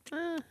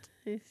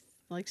 He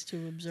likes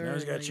to observe. Now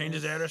he's got to change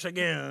his address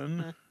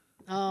again.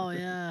 Oh,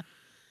 yeah.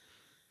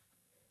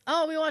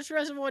 Oh, we watched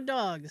Reservoir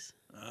Dogs.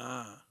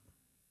 Ah.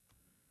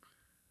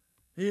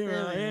 Here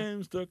I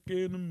am, stuck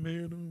in the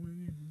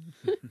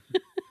middle.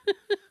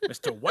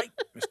 Mr. White,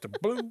 Mr.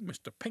 Blue,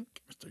 Mr. Pink,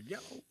 Mr.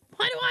 Yellow.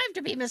 Why do I have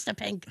to be Mr.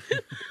 Pink?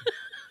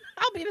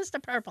 I'll be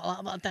Mr. Purple. How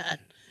about that?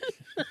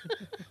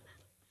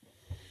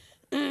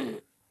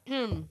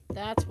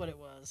 That's what it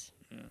was.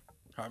 Yeah.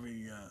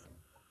 Harvey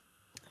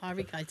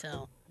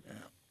Keitel. Yeah.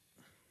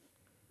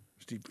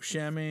 Steve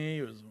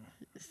Buscemi was.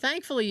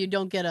 Thankfully, you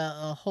don't get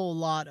a whole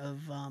lot of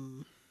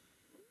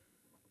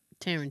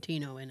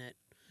Tarantino in it.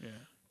 Yeah.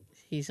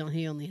 He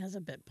only has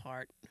a bit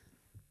part.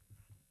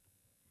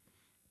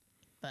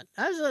 But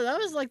that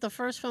was like the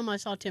first film I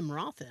saw Tim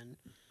Roth in.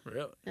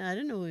 Really? Yeah, I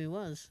didn't know who he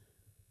was.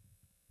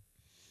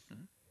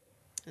 Mm-hmm.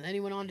 And then he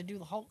went on to do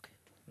the Hulk.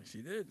 Yes,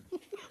 he did.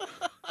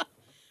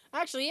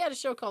 Actually, he had a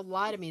show called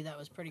Lie to Me that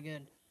was pretty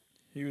good.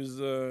 He was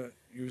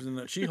in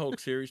that She-Hulk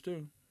series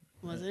too.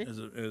 Was he? As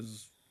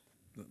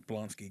the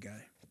Blonsky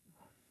guy.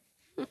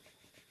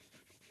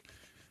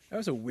 That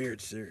was a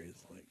weird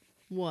series, like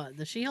what,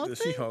 the She-Hulk the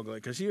thing? She-Hulk,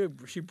 like because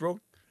she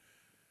broke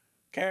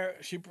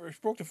She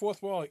broke the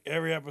fourth wall like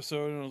every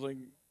episode, and I was like,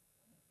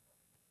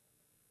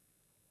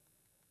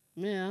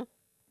 yeah.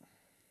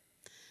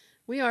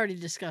 We already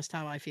discussed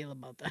how I feel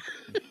about that.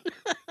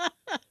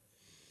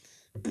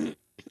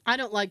 I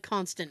don't like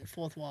constant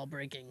fourth wall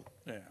breaking.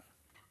 yeah.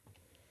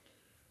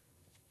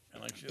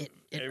 And like It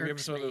every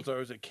irks episode, me. there was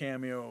always a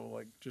cameo,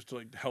 like just to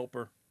like help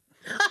her,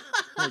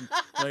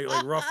 like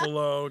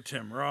Ruffalo,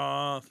 Tim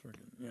Roth,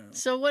 you know.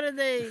 So what do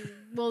they?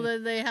 Well,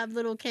 they have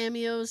little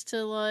cameos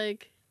to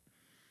like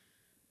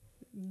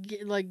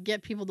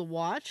get people to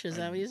watch. Is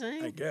that what you're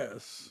saying? I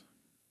guess.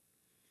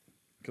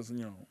 Because it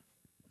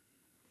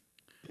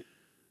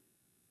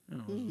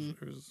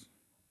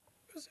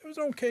was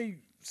an okay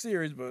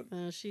series, but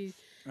She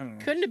I don't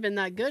know. couldn't have been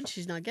that good.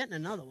 She's not getting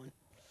another one.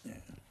 Yeah.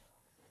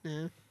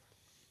 Yeah.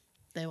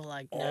 They were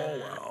like, nah, Oh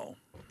well.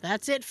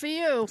 that's it for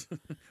you.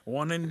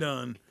 One and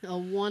done. A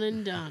one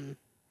and done.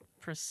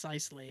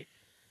 Precisely.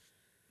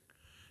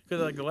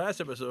 Because like the last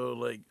episode,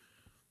 like,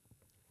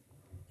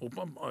 it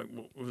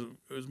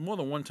was more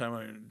than one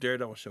time.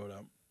 Daredevil showed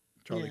up,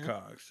 Charlie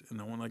Cox, and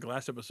then when like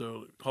last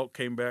episode, Hulk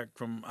came back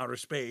from outer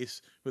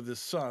space with his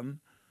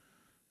son.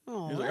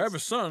 Oh, He's like, I have a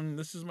son.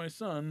 This is my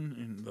son,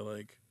 and they're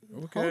like,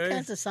 okay. Hulk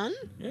has a son?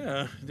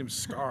 Yeah, his name's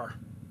Scar.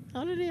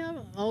 How did he have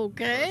a...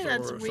 Okay,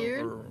 that's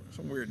weird.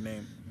 Some weird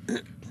name.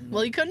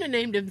 Well, you couldn't have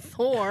named him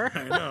Thor.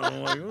 I know.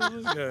 I'm like,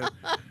 who's this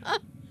guy?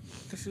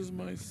 This is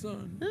my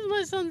son. This is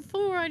my son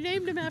Thor. I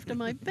named him after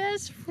my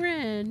best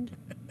friend.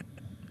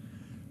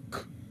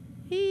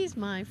 He's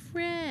my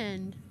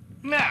friend.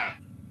 Nah.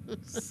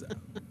 So,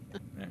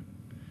 yeah.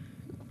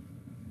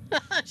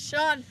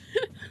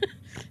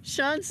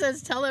 Sean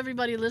says, tell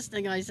everybody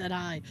listening I said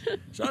hi.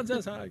 Sean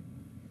says hi.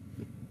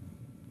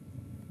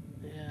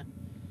 Yeah.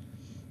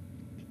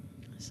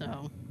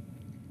 So.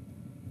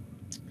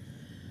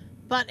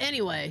 But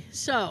anyway,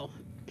 so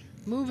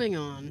moving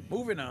on.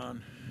 Moving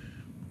on.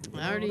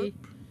 I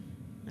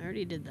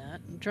already did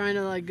that. I'm trying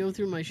to like go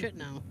through my shit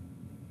now.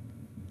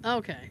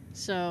 Okay,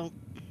 so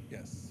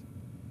Yes.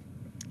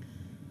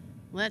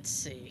 let's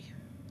see.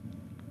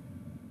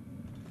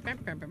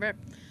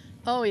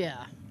 Oh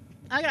yeah,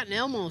 I got an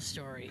Elmo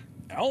story.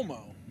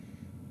 Elmo.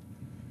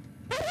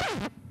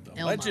 The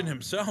Elmo. legend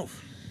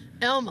himself.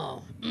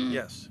 Elmo.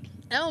 Yes.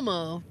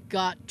 Elmo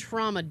got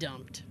trauma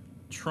dumped.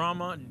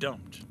 Trauma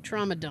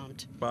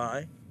dumped.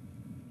 By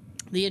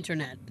the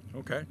internet.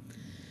 Okay.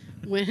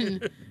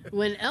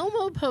 When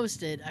Elmo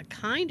posted a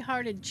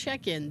kind-hearted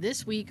check-in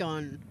this week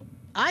on,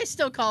 I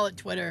still call it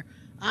Twitter.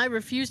 I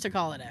refuse to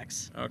call it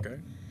X. Okay.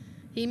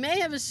 He may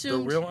have The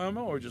assumed. real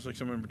Elmo, or just like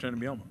someone pretending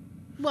to be Elmo?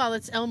 Well,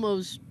 it's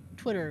Elmo's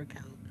Twitter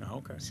account. Oh,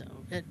 okay. So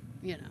it,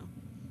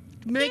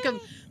 make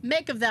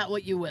of that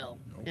what you will.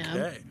 you know?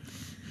 Okay.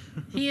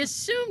 He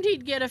assumed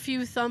he'd get a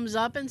few thumbs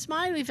up and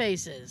smiley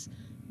faces,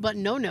 but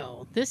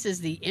no, this is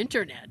the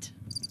internet.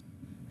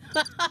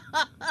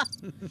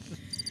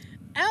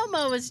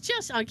 Elmo is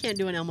just... I can't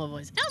do an Elmo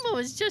voice. Elmo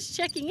is just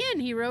checking in,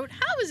 he wrote.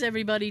 How is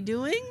everybody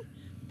doing?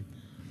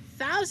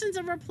 Thousands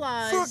of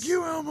replies. Fuck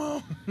you,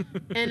 Elmo.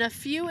 And a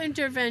few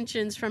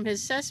interventions from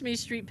his Sesame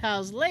Street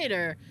pals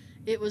later,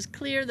 it was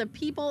clear the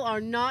people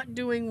are not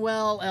doing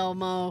well,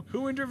 Elmo.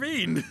 Who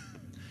intervened?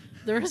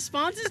 The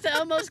responses to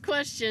Elmo's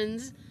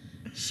questions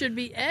should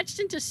be etched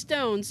into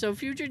stone so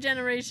future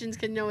generations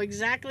can know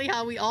exactly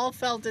how we all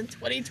felt in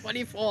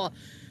 2024.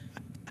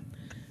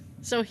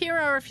 So here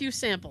are a few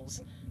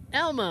samples.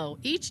 Elmo,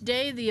 each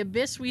day the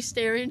abyss we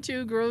stare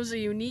into grows a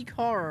unique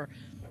horror,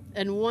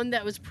 and one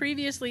that was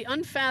previously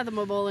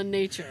unfathomable in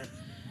nature.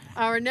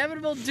 Our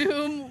inevitable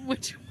doom,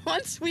 which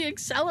once we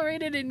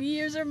accelerated in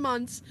years or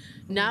months,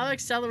 now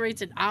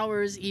accelerates in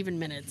hours, even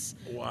minutes.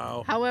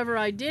 Wow. However,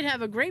 I did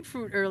have a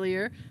grapefruit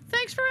earlier.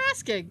 Thanks for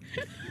asking.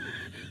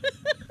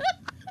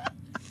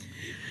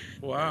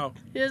 Wow.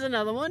 Here's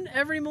another one.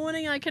 Every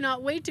morning I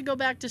cannot wait to go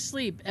back to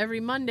sleep. Every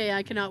Monday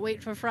I cannot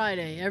wait for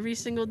Friday. Every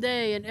single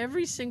day and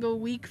every single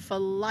week for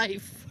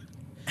life.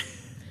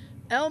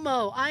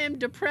 Elmo, I am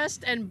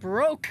depressed and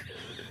broke.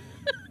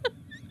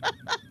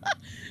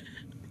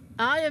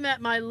 I am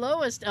at my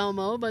lowest,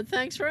 Elmo, but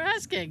thanks for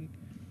asking.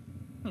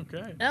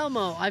 Okay.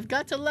 Elmo, I've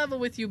got to level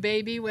with you,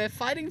 baby. We're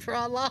fighting for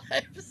our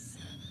lives.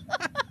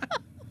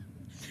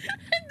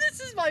 And this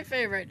is my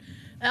favorite.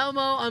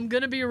 Elmo, I'm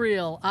gonna be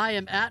real. I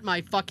am at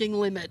my fucking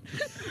limit.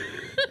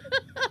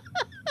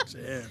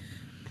 Damn.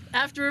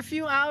 After a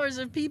few hours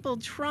of people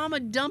trauma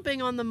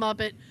dumping on the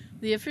Muppet,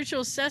 the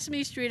official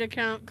Sesame Street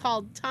account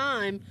called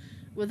time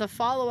with a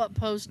follow-up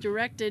post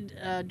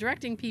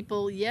directing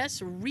people,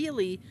 yes,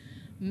 really,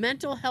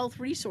 mental health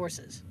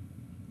resources.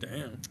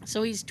 Damn.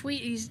 So he's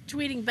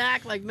tweeting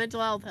back like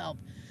mental health help.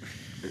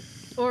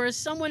 Or as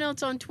someone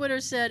else on Twitter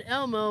said,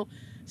 Elmo,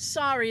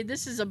 sorry,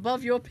 this is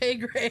above your pay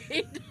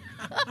grade.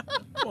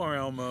 Poor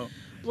Elmo.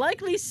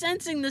 Likely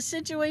sensing the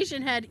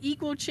situation had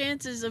equal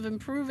chances of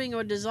improving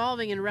or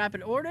dissolving in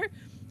rapid order,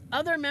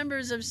 other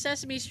members of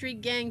Sesame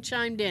Street gang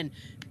chimed in.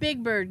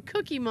 Big Bird,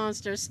 Cookie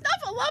Monster,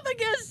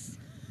 Snuffleupagus!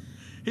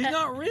 He's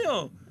not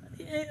real.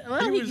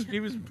 Well, He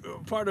was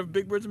part of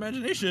Big Bird's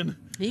imagination.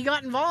 he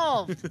got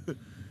involved.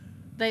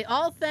 They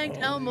all thanked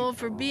Elmo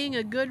for being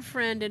a good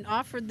friend and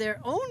offered their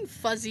own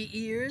fuzzy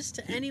ears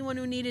to anyone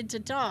who needed to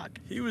talk.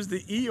 He was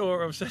the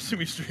Eeyore of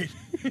Sesame Street.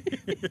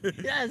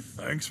 Yes.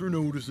 Thanks for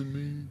noticing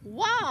me.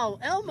 Wow,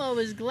 Elmo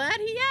is glad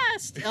he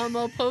asked.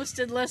 Elmo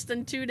posted less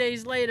than 2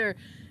 days later,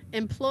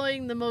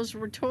 employing the most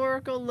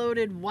rhetorical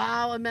loaded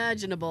wow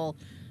imaginable.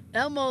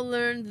 Elmo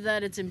learned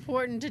that it's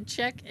important to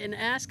check and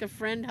ask a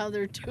friend how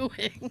they're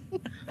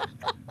doing.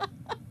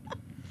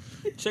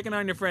 Checking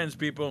on your friends,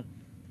 people.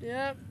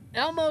 Yep.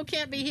 Elmo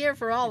can't be here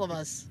for all of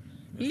us.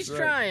 He's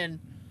trying.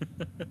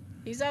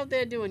 He's out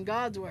there doing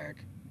God's work.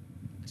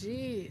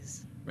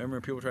 Jeez. Remember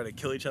when people try to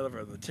kill each other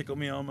for the Tickle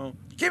Me Elmo?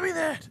 Give me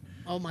that!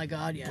 Oh my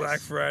God, yes. Black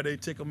Friday,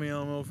 Tickle Me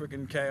Elmo,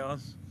 freaking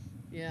chaos.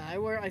 Yeah,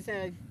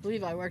 I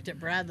believe I worked at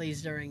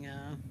Bradley's during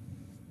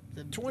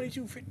the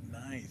 22.50.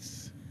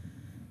 Nice.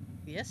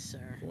 Yes,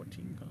 sir.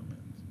 14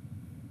 comments.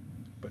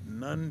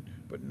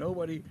 But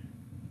nobody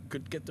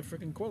could get the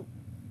freaking quote.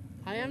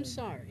 I am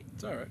sorry.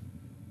 It's all right.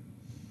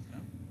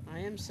 I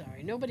am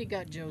sorry. Nobody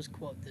got Joe's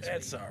quote this week.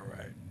 That's all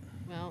right.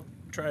 Well,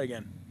 try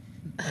again.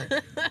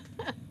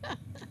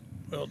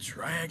 Well,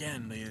 try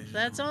again, ladies.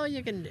 That's all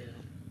you can do.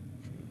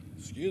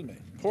 Excuse me.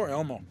 Poor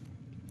Elmo.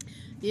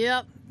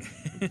 Yep.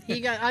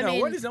 He got. I mean,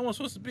 what is Elmo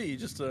supposed to be?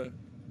 Just a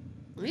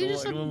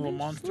little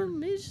monster.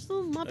 He's just a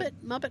little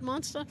Muppet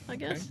monster, I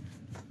guess.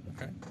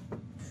 Okay.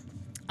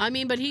 I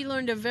mean, but he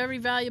learned a very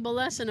valuable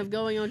lesson of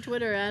going on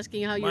Twitter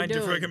asking how you're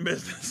doing. Mind your freaking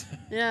business.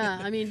 Yeah,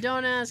 I mean,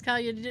 don't ask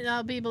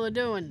how people are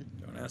doing.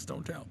 Don't ask,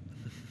 don't tell.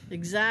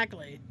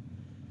 Exactly.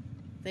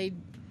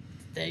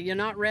 You're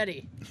not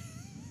ready.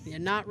 You're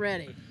not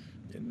ready.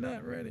 You're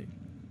not ready.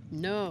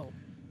 No.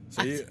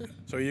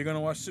 So you're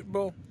gonna watch Super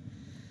Bowl?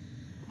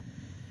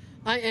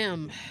 I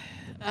am.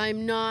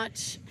 I'm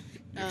not.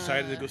 You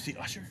excited to go see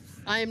Usher?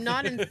 I am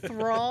not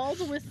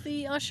enthralled with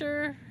the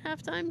Usher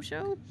halftime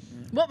show.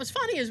 What was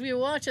funny is we were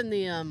watching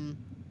the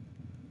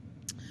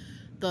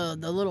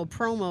little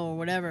promo or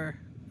whatever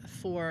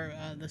for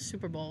the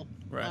Super Bowl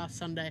last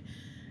Sunday,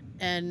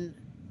 and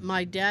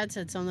my dad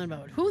said something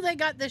about who they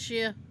got this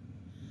year,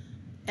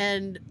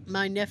 and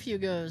my nephew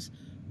goes,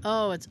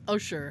 "Oh, it's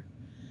Usher,"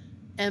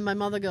 and my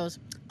mother goes,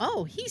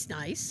 "Oh, he's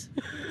nice."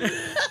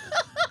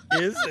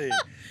 Is he?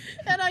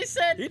 And I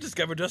said, he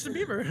discovered Justin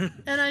Bieber.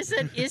 And I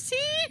said, is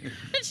he?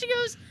 And she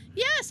goes,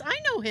 yes, I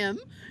know him.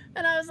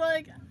 And I was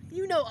like,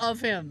 you know of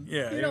him.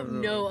 Yeah. You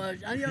don't know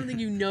Usher. I don't think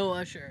you know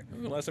Usher. When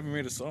was the last time we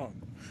made a song?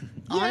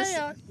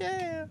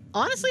 Yeah.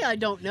 Honestly, I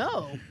don't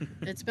know.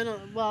 It's been a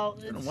while.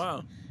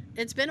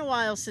 It's been a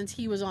while since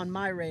he was on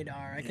my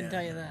radar. I can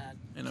tell you that.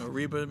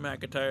 Reba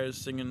McEntire is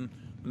singing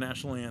the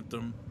national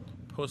anthem.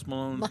 Post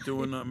Malone's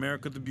doing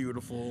America the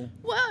Beautiful.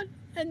 What?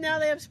 And now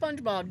they have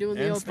SpongeBob doing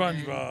the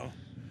opening. SpongeBob.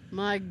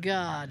 My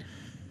God.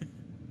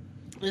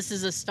 This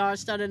is a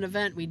star-studded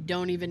event. We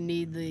don't even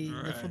need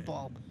the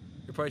football.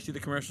 You'll probably see the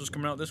commercials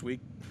coming out this week.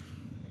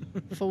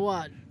 For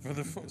what? For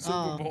the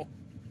Super Bowl.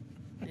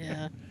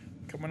 Yeah.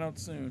 Coming out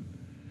soon.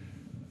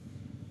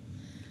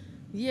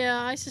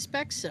 Yeah, I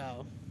suspect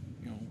so.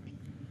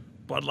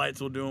 Bud Lights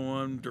will do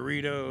one.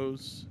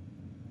 Doritos.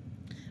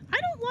 I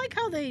don't like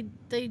how they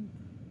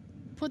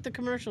put the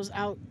commercials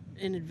out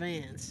in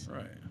advance.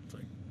 Right. It's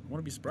like, I want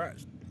to be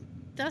surprised.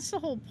 That's the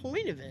whole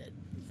point of it.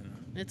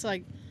 It's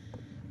like,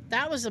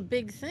 that was a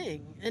big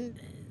thing. And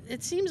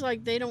it seems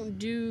like they don't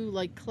do,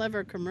 like,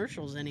 clever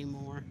commercials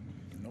anymore.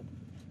 Nope.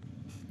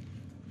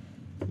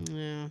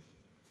 Yeah.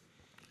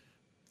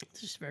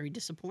 It's just very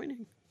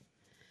disappointing.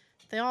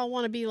 They all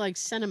want to be, like,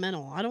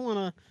 sentimental. I don't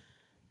want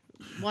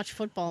to watch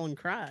football and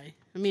cry.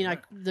 I mean,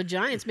 the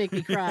Giants make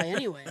me cry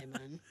anyway,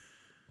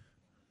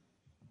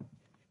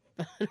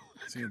 man.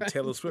 Seeing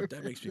Taylor Swift,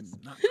 that makes me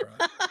not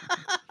cry.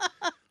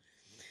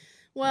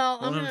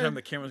 Well, One time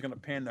the camera's going to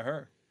pan to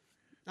her.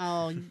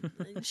 Oh,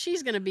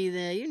 she's going to be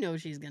there. You know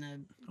she's going to.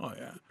 Oh,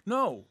 yeah.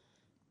 No.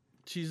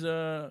 She's,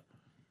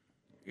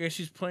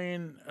 she's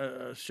playing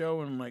a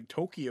show in, like,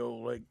 Tokyo,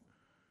 like.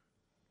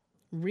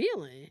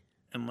 Really?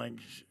 And, like,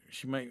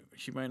 she might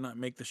not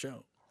make the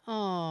show.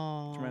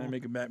 Oh. She might not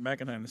make it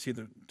back in time to see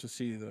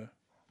the,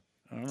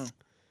 I don't know.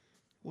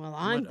 Well,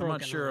 I'm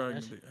not sure.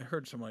 I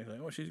heard something like that.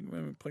 Oh, she's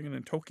playing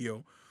in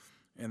Tokyo,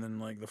 and then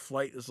like the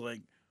flight is like,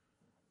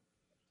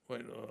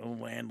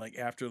 land like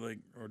after like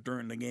or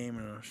during the game,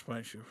 and I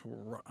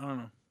don't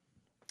know.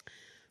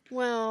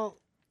 Well,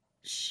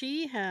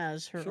 she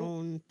has her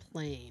own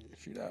plane.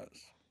 She does.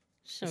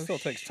 So it still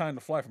takes time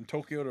to fly from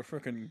Tokyo to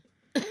frickin'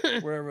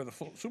 wherever the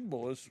Super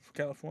Bowl is,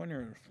 California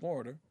or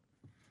Florida.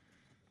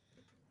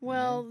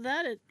 Well,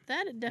 that it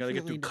definitely gotta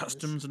get through does.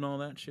 customs and all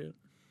that shit.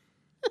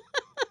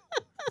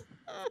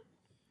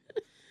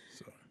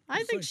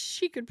 I think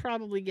she could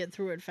probably get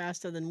through it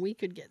faster than we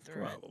could get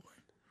through it.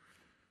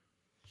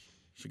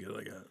 She get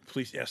like a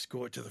police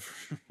escort to the.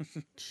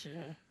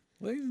 Sure.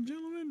 Ladies and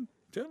gentlemen.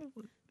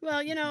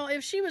 Well,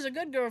 if she was a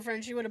good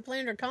girlfriend, she would have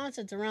planned her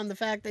concerts around the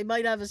fact they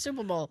might have a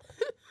Super Bowl.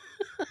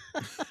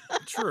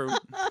 True.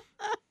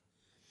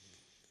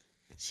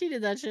 She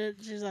did that shit.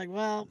 She's like,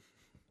 well,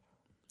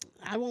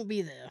 I won't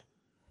be there.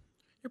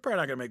 You're probably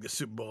not gonna make the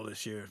Super Bowl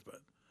this year, but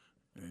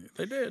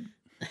they did.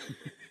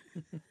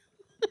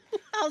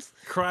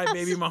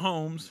 Crybaby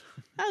Mahomes.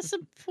 How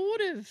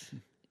supportive.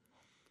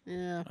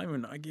 Yeah. I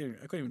couldn't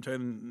even tell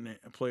you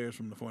the players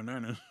from the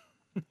 49ers.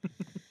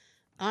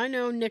 I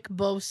know Nick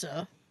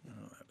Bosa.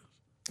 Oh, that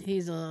is.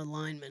 He's a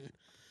lineman.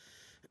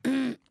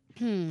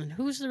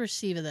 Who's the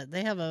receiver that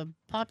they have a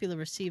popular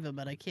receiver,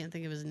 but I can't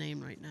think of his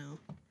name right now.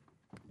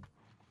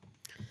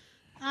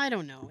 I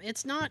don't know.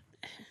 It's not.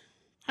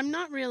 I'm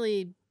not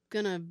really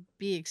gonna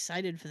be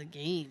excited for the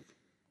game.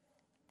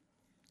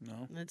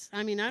 No.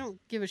 I don't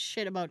give a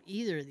shit about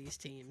either of these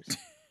teams.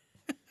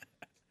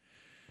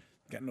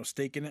 Got no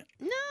stake in it?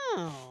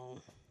 No.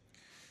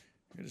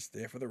 You're just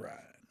there for the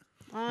ride.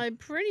 I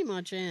pretty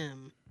much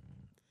am.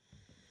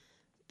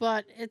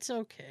 But it's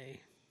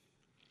okay.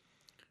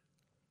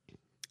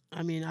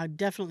 I mean, I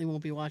definitely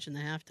won't be watching the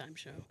halftime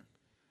show.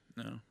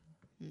 No.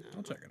 No.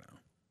 I'll check it out.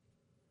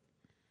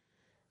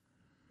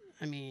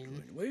 I mean...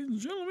 Like, ladies and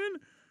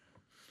gentlemen,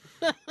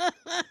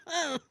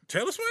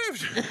 Taylor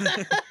Swift!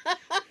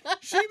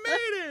 She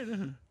made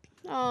it!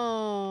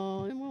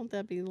 Oh, won't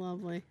that be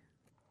lovely?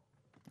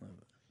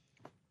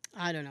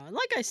 I don't know.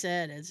 Like I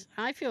said,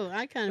 I kind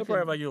They'll of probably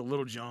have like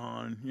Little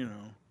John,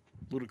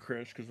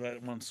 Ludacris, because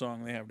that one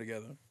song they have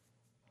together.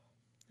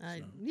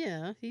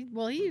 Yeah, he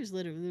used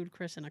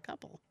Ludacris in a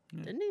couple,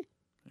 didn't he?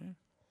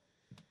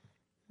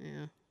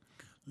 Yeah.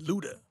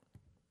 Luda.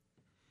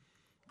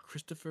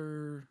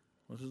 Christopher,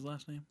 what's his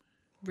last name?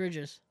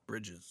 Bridges.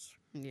 Chris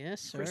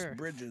Yes, sir.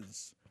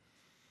 Bridges.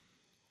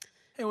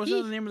 Hey, what's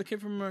the name of the kid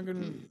from what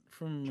you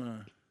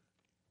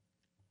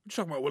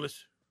talking about,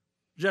 Willis?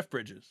 Jeff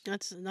Bridges.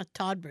 That's not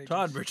Todd Bridges.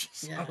 Todd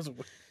Bridges. Yeah.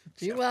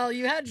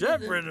 You had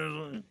Jeff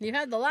Bridges. You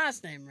had the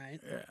last name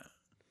right. Yeah.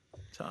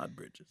 Todd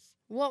Bridges.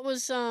 What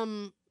was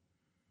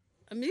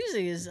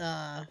amusing is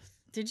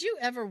did you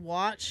ever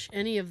watch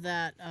any of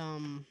that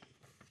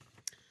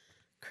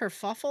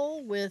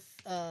kerfuffle with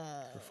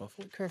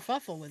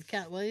Kerfuffle with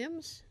Cat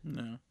Williams?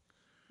 No.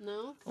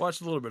 No? I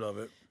watched a little bit of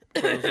it.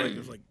 It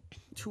was like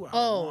 2 hours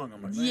long.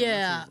 I'm like,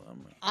 yeah.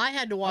 I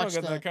had to watch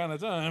that kind of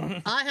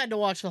time. I had to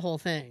watch the whole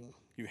thing.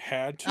 You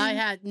had to? I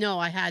had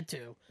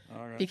to.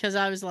 Okay. Because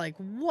I was like,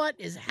 what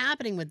is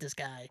happening with this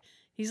guy?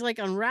 He's like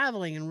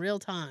unraveling in real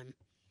time.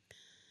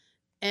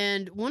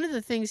 And one of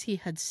the things he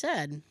had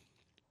said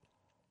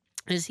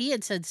is he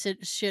had said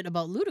shit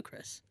about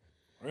Ludacris.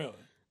 Really?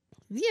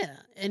 Yeah.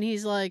 And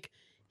he's like,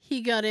 he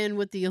got in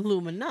with the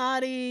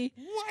Illuminati.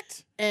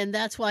 What? And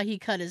that's why he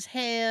cut his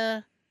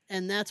hair.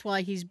 And that's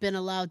why he's been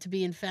allowed to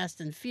be in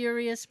Fast and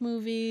Furious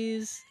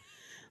movies.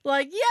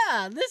 Like,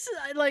 yeah, this is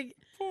like...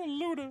 Poor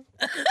Luda.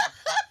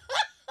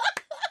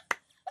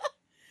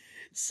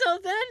 So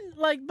then,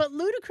 but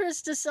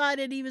Ludacris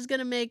decided he was going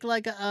to make,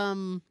 like, I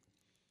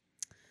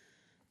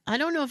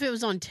don't know if it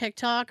was on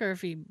TikTok or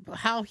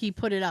how he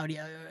put it out.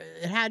 Yeah,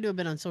 it had to have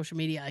been on social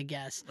media, I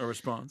guess. A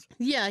response?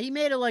 Yeah, he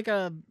made it like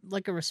a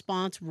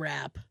response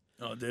rap.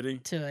 Oh, did he?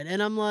 To it.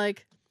 And I'm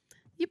like,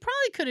 you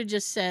probably could have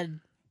just said,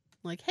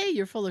 like, hey,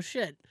 you're full of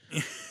shit.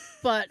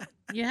 But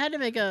you had to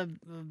make a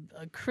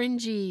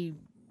cringy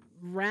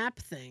rap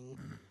thing.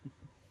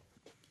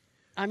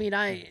 I mean,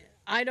 I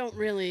don't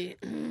really...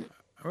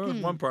 I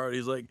remember one part,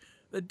 he's like,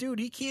 the dude,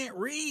 he can't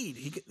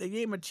read. They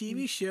gave him a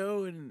TV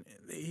show, and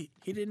he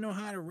didn't know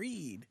how to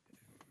read.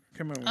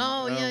 Come on.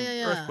 Oh,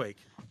 yeah. Earthquake.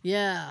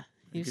 Yeah.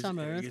 He was talking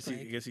about Earthquake.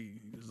 I guess he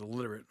was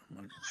illiterate.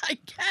 I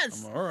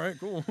guess. I'm all right,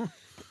 cool.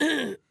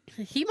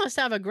 He must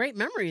have a great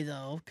memory,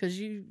 though, because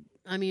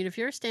if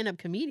you're a stand-up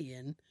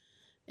comedian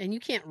and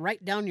you can't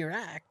write down your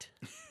act,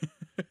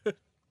 what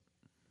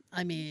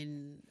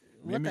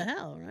the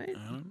hell, right? I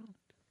don't know.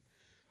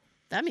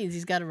 That means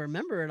he's got to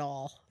remember it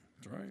all.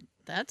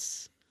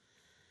 That's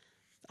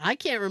right. I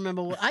can't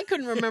remember. I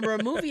couldn't remember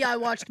a movie I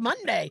watched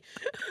Monday.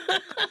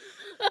 And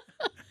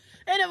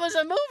it was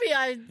a movie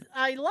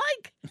I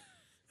like.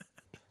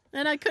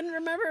 And I couldn't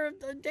remember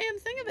a damn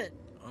thing of it.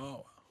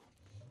 Oh.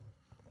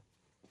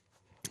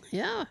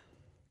 Yeah.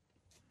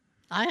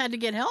 I had to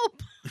get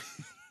help.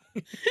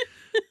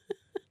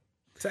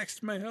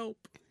 Text my help.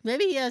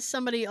 Maybe he has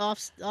somebody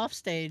off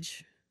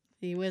stage.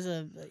 He wears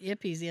a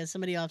yippies. He has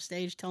somebody off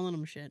stage telling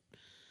him shit.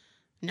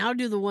 Now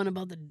do the one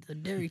about the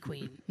Dairy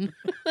Queen.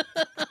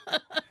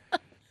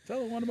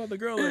 Tell the one about the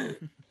girl.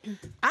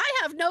 I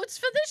have notes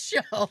for this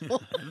show.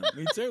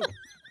 Me too.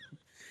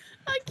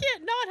 I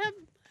can't not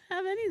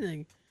have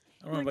anything.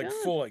 I want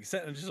full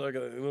sentences, like a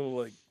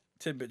little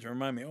tidbit to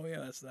remind me. Oh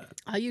yeah, that's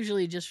that. I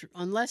usually just,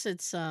 unless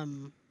it's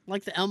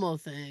like the Elmo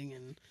thing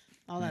and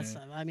all that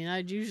stuff. I mean,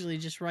 I'd usually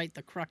just write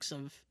the crux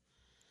of.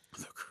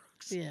 The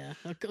crux. Yeah,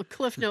 a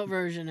Cliff Note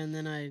version, and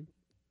then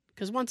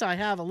because once I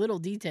have a little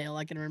detail,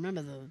 I can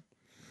remember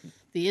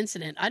the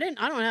incident. I don't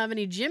have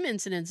any gym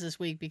incidents this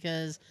week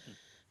because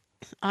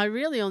I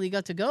really only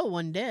got to go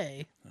one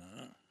day.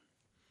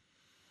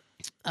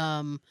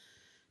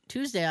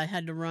 Tuesday I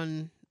had to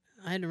run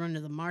to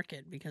the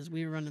market because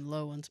we were running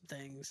low on some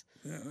things.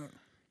 Yeah.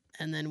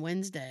 And then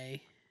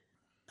Wednesday,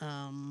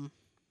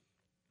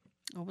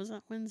 what was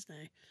that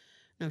Wednesday?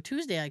 No,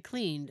 Tuesday I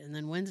cleaned, and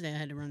then Wednesday I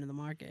had to run to the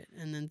market,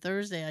 and then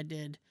Thursday I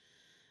did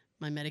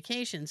my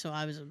medication. So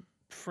I was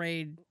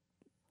afraid.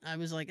 I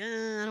was like,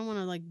 I don't want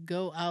to like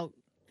go out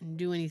and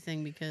do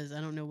anything because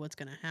I don't know what's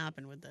going to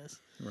happen with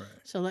this. Right.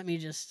 So let me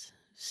just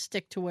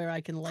stick to where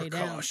I can lay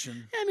Precaution.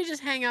 down. Let me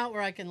just hang out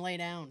where I can lay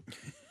down.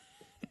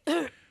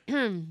 I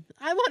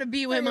want to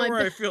be where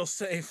where I feel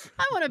safe.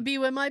 I want to be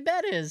where my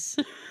bed is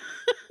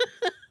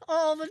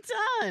all the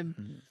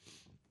time.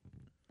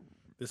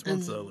 This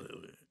month's a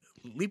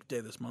leap day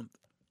this month.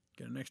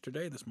 Get an extra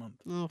day this month.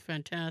 Oh,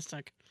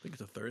 fantastic. I think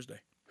it's a Thursday.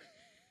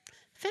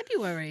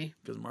 February.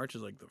 Because March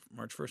is like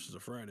March 1st is a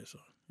Friday, so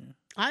yeah.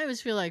 I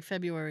always feel like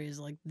February is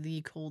like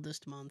the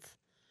coldest month.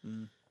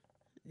 Mm.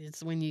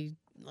 It's when you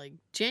like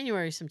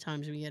January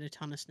sometimes we get a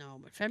ton of snow,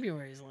 but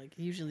February is like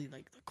usually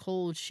like the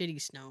cold,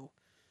 shitty snow.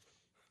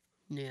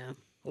 Yeah.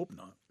 Hope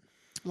not.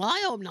 Well,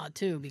 I hope not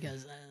too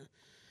because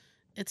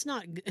it's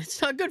not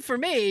good for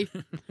me.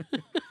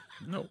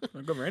 No,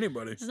 not good for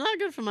anybody. It's not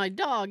good for my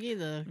dog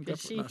either.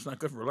 It's not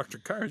good for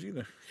electric cars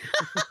either.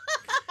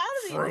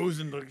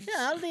 Frozen.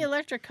 How do the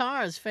electric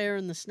cars fare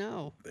in the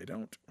snow? They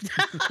don't.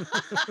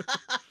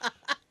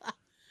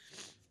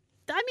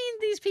 I mean,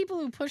 these people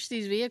who push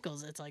these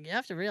vehicles, it's like you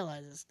have to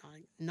realize it's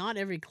not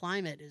every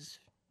climate is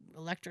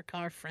electric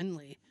car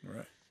friendly.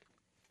 Right.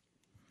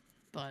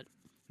 But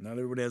not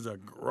everybody has a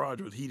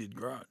garage with heated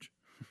garage.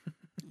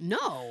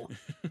 No.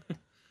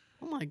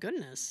 Oh my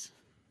goodness.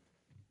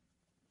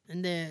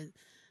 And then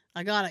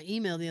I got an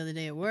email the other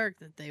day at work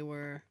that they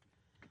were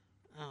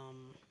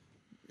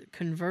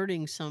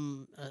converting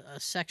a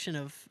section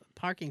of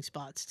parking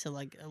spots to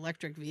like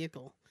electric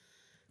vehicle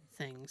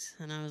things,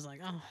 and I was like,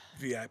 oh,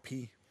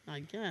 VIP.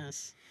 I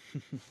guess.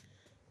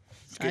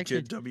 Get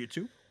your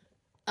W-2?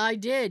 I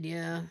did,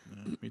 yeah.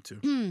 Me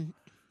too.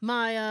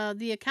 My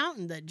the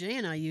accountant that Jay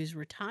and I use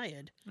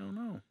retired. Oh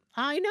no.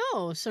 I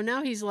know. So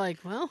now he's like,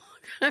 well, I'm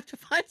gonna have to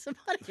find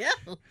somebody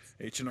else.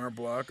 H&R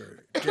Block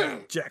or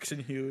Jackson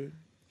Hewitt.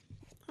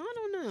 I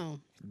don't know.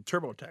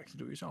 TurboTax,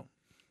 do it yourself.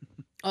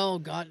 Oh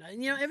God!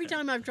 Every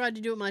time I've tried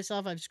to do it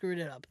myself, I've screwed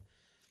it up.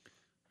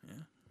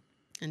 Yeah.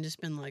 And just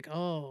been like,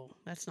 oh,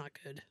 that's not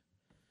good.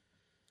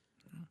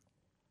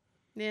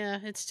 Yeah,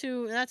 that's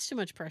too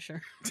much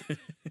pressure. So if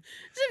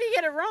you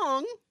get it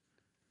wrong,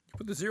 you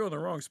put the zero in the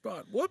wrong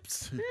spot.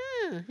 Whoops.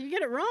 Yeah, you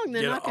get it wrong.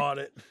 Get an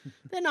audit.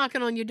 They're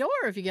knocking on your door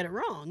if you get it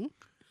wrong.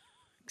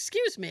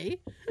 Excuse me.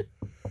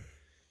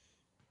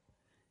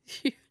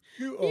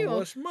 You owe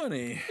us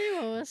money. You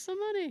owe us some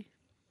money.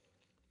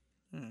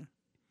 Yeah.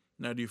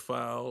 Now, do you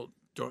file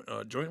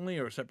jointly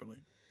or separately?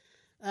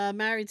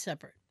 Married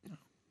separate. Oh.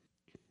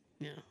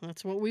 Yeah,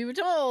 that's what we were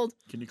told.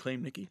 Can you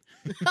claim Nikki?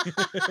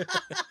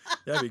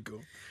 That'd be cool.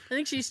 I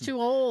think she's too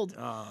old.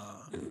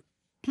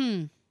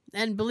 And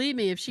believe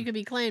me, if she could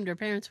be claimed, her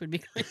parents would be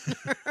claiming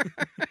her.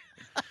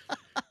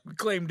 We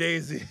claim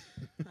Daisy.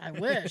 I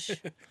wish.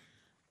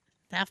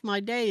 Half my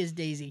day is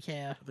Daisy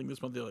care. I think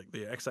this month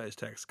the excise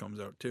tax comes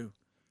out too.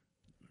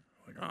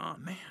 Like, oh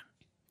man.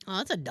 Oh,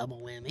 that's a double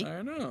whammy.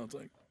 I know. It's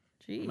like,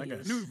 jeez. I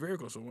got a new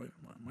vehicle, so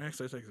my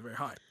excise tax is very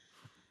high.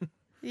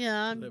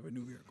 Yeah. I have a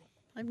new vehicle.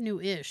 I'm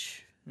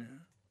new-ish. Yeah.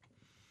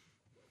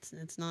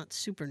 It's not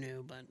super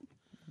new, but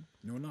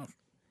new enough.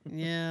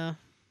 Yeah.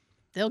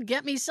 They'll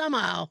get me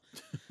somehow.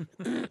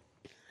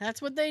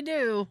 That's what they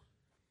do.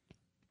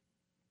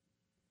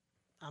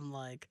 I'm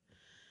like,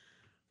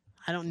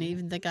 I don't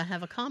even think I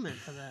have a comment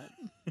for that.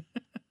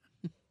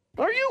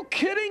 Are you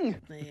kidding?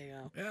 There you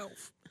go.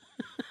 Elf.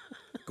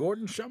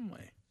 Gordon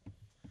Shumway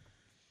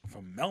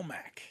from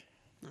Melmac.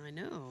 I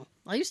know.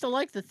 I used to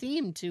like the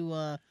theme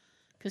to,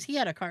 because he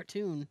had a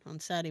cartoon on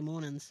Saturday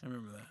mornings. I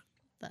remember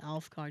that. The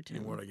Alf cartoon.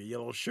 He wore like a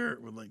yellow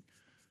shirt with like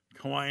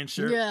Hawaiian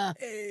shirt. Yeah.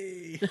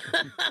 Hey.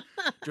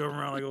 Drove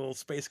around like a little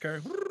space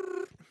car.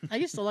 I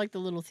used to like the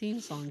little theme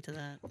song to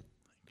that.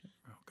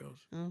 How it goes.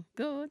 Oh,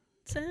 good.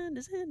 Send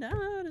us into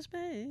outer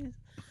space.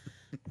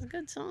 It's a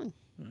good song.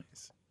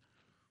 Nice.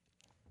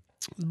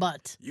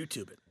 But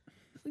YouTube it.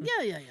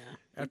 Yeah.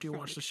 After you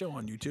watch the show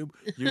on YouTube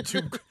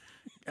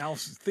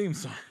Alf's theme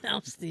song.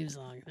 Alf's theme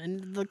song.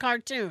 And the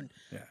cartoon.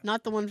 Yeah.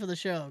 Not the one for the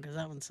show, because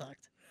that one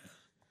sucked.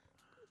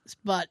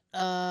 But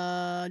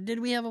did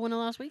we have a winner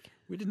last week?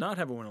 We did not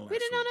have a winner last week. We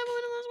did not have a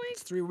winner last week?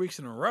 It's 3 weeks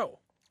in a row.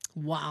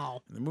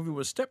 Wow. And the movie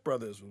was Step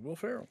Brothers with Will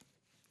Ferrell.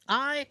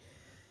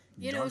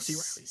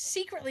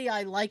 Secretly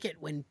I like it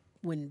when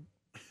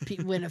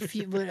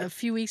a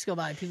few weeks go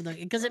by, people don't,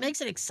 because it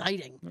makes it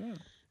exciting. Yeah.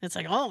 It's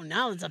like, oh,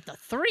 now it's up to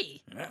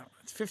 3. Yeah,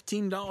 it's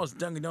 $15 at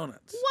Dunkin'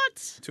 Donuts.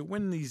 What? To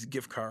win these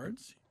gift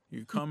cards,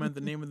 you comment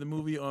the name of the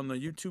movie on the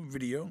YouTube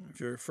video.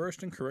 If you're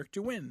first and correct,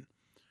 you win.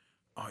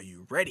 Are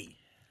you ready?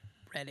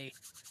 Ready.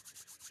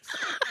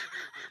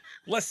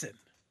 Listen,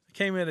 I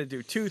came here to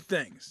do 2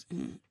 things.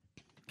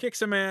 Kick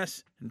some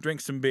ass and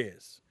drink some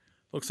beers.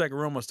 Looks like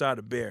we're almost out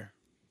of beer.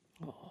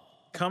 Oh.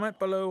 Comment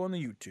below on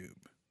the YouTube.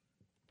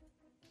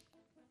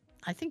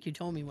 I think you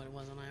told me what it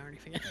was, and I already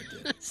forget.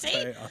 I did.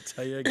 See? I'll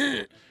tell you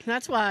again.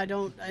 That's why I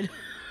don't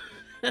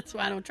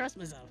trust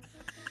myself.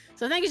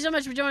 So thank you so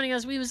much for joining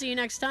us. We will see you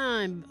next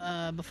time.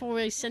 Before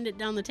we send it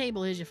down the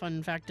table, here's your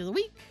fun fact of the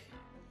week.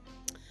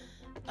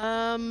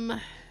 Oh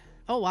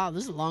wow,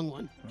 this is a long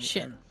one. Okay.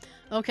 Shit.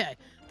 Okay.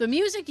 The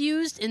music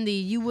used in the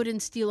 "You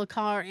Wouldn't Steal a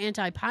Car"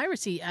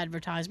 anti-piracy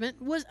advertisement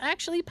was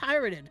actually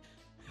pirated.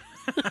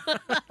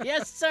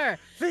 Yes, sir.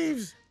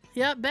 Thieves.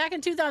 Yeah, back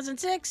in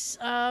 2006,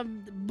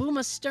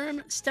 Booma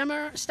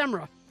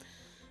Stemmer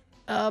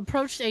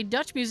approached a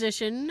Dutch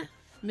musician,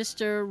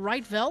 Mr.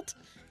 Rietveld,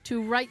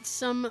 to write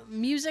some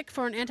music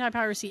for an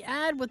anti-piracy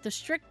ad with the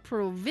strict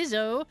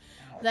proviso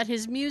that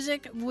his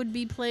music would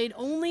be played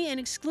only and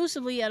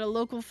exclusively at a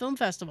local film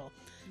festival.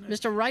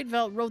 Mr.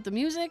 Rietveld wrote the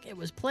music, it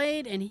was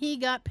played, and he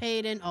got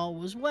paid, and all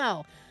was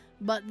well.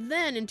 But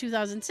then, in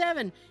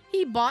 2007,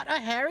 he bought a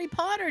Harry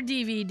Potter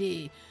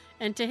DVD.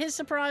 And to his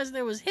surprise,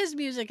 there was his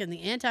music in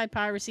the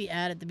anti-piracy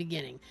ad at the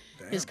beginning.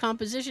 Damn. His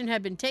composition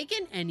had been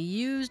taken and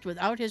used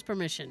without his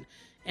permission.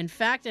 In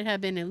fact, it had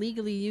been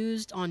illegally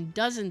used on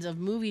dozens of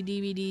movie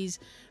DVDs,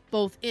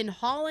 both in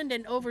Holland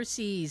and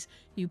overseas.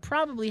 You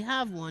probably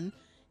have one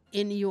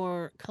in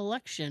your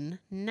collection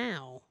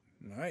now.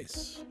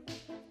 Nice.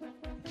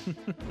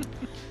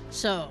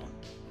 So,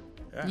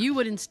 Yeah. you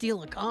wouldn't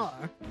steal a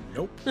car.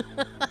 Nope. Don't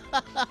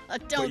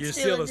But you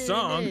steal steal a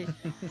song.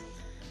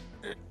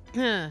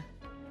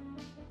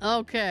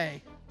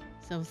 Okay.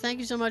 So thank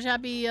you so much.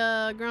 Happy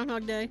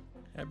Groundhog Day.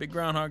 Happy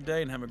Groundhog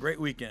Day and have a great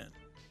weekend.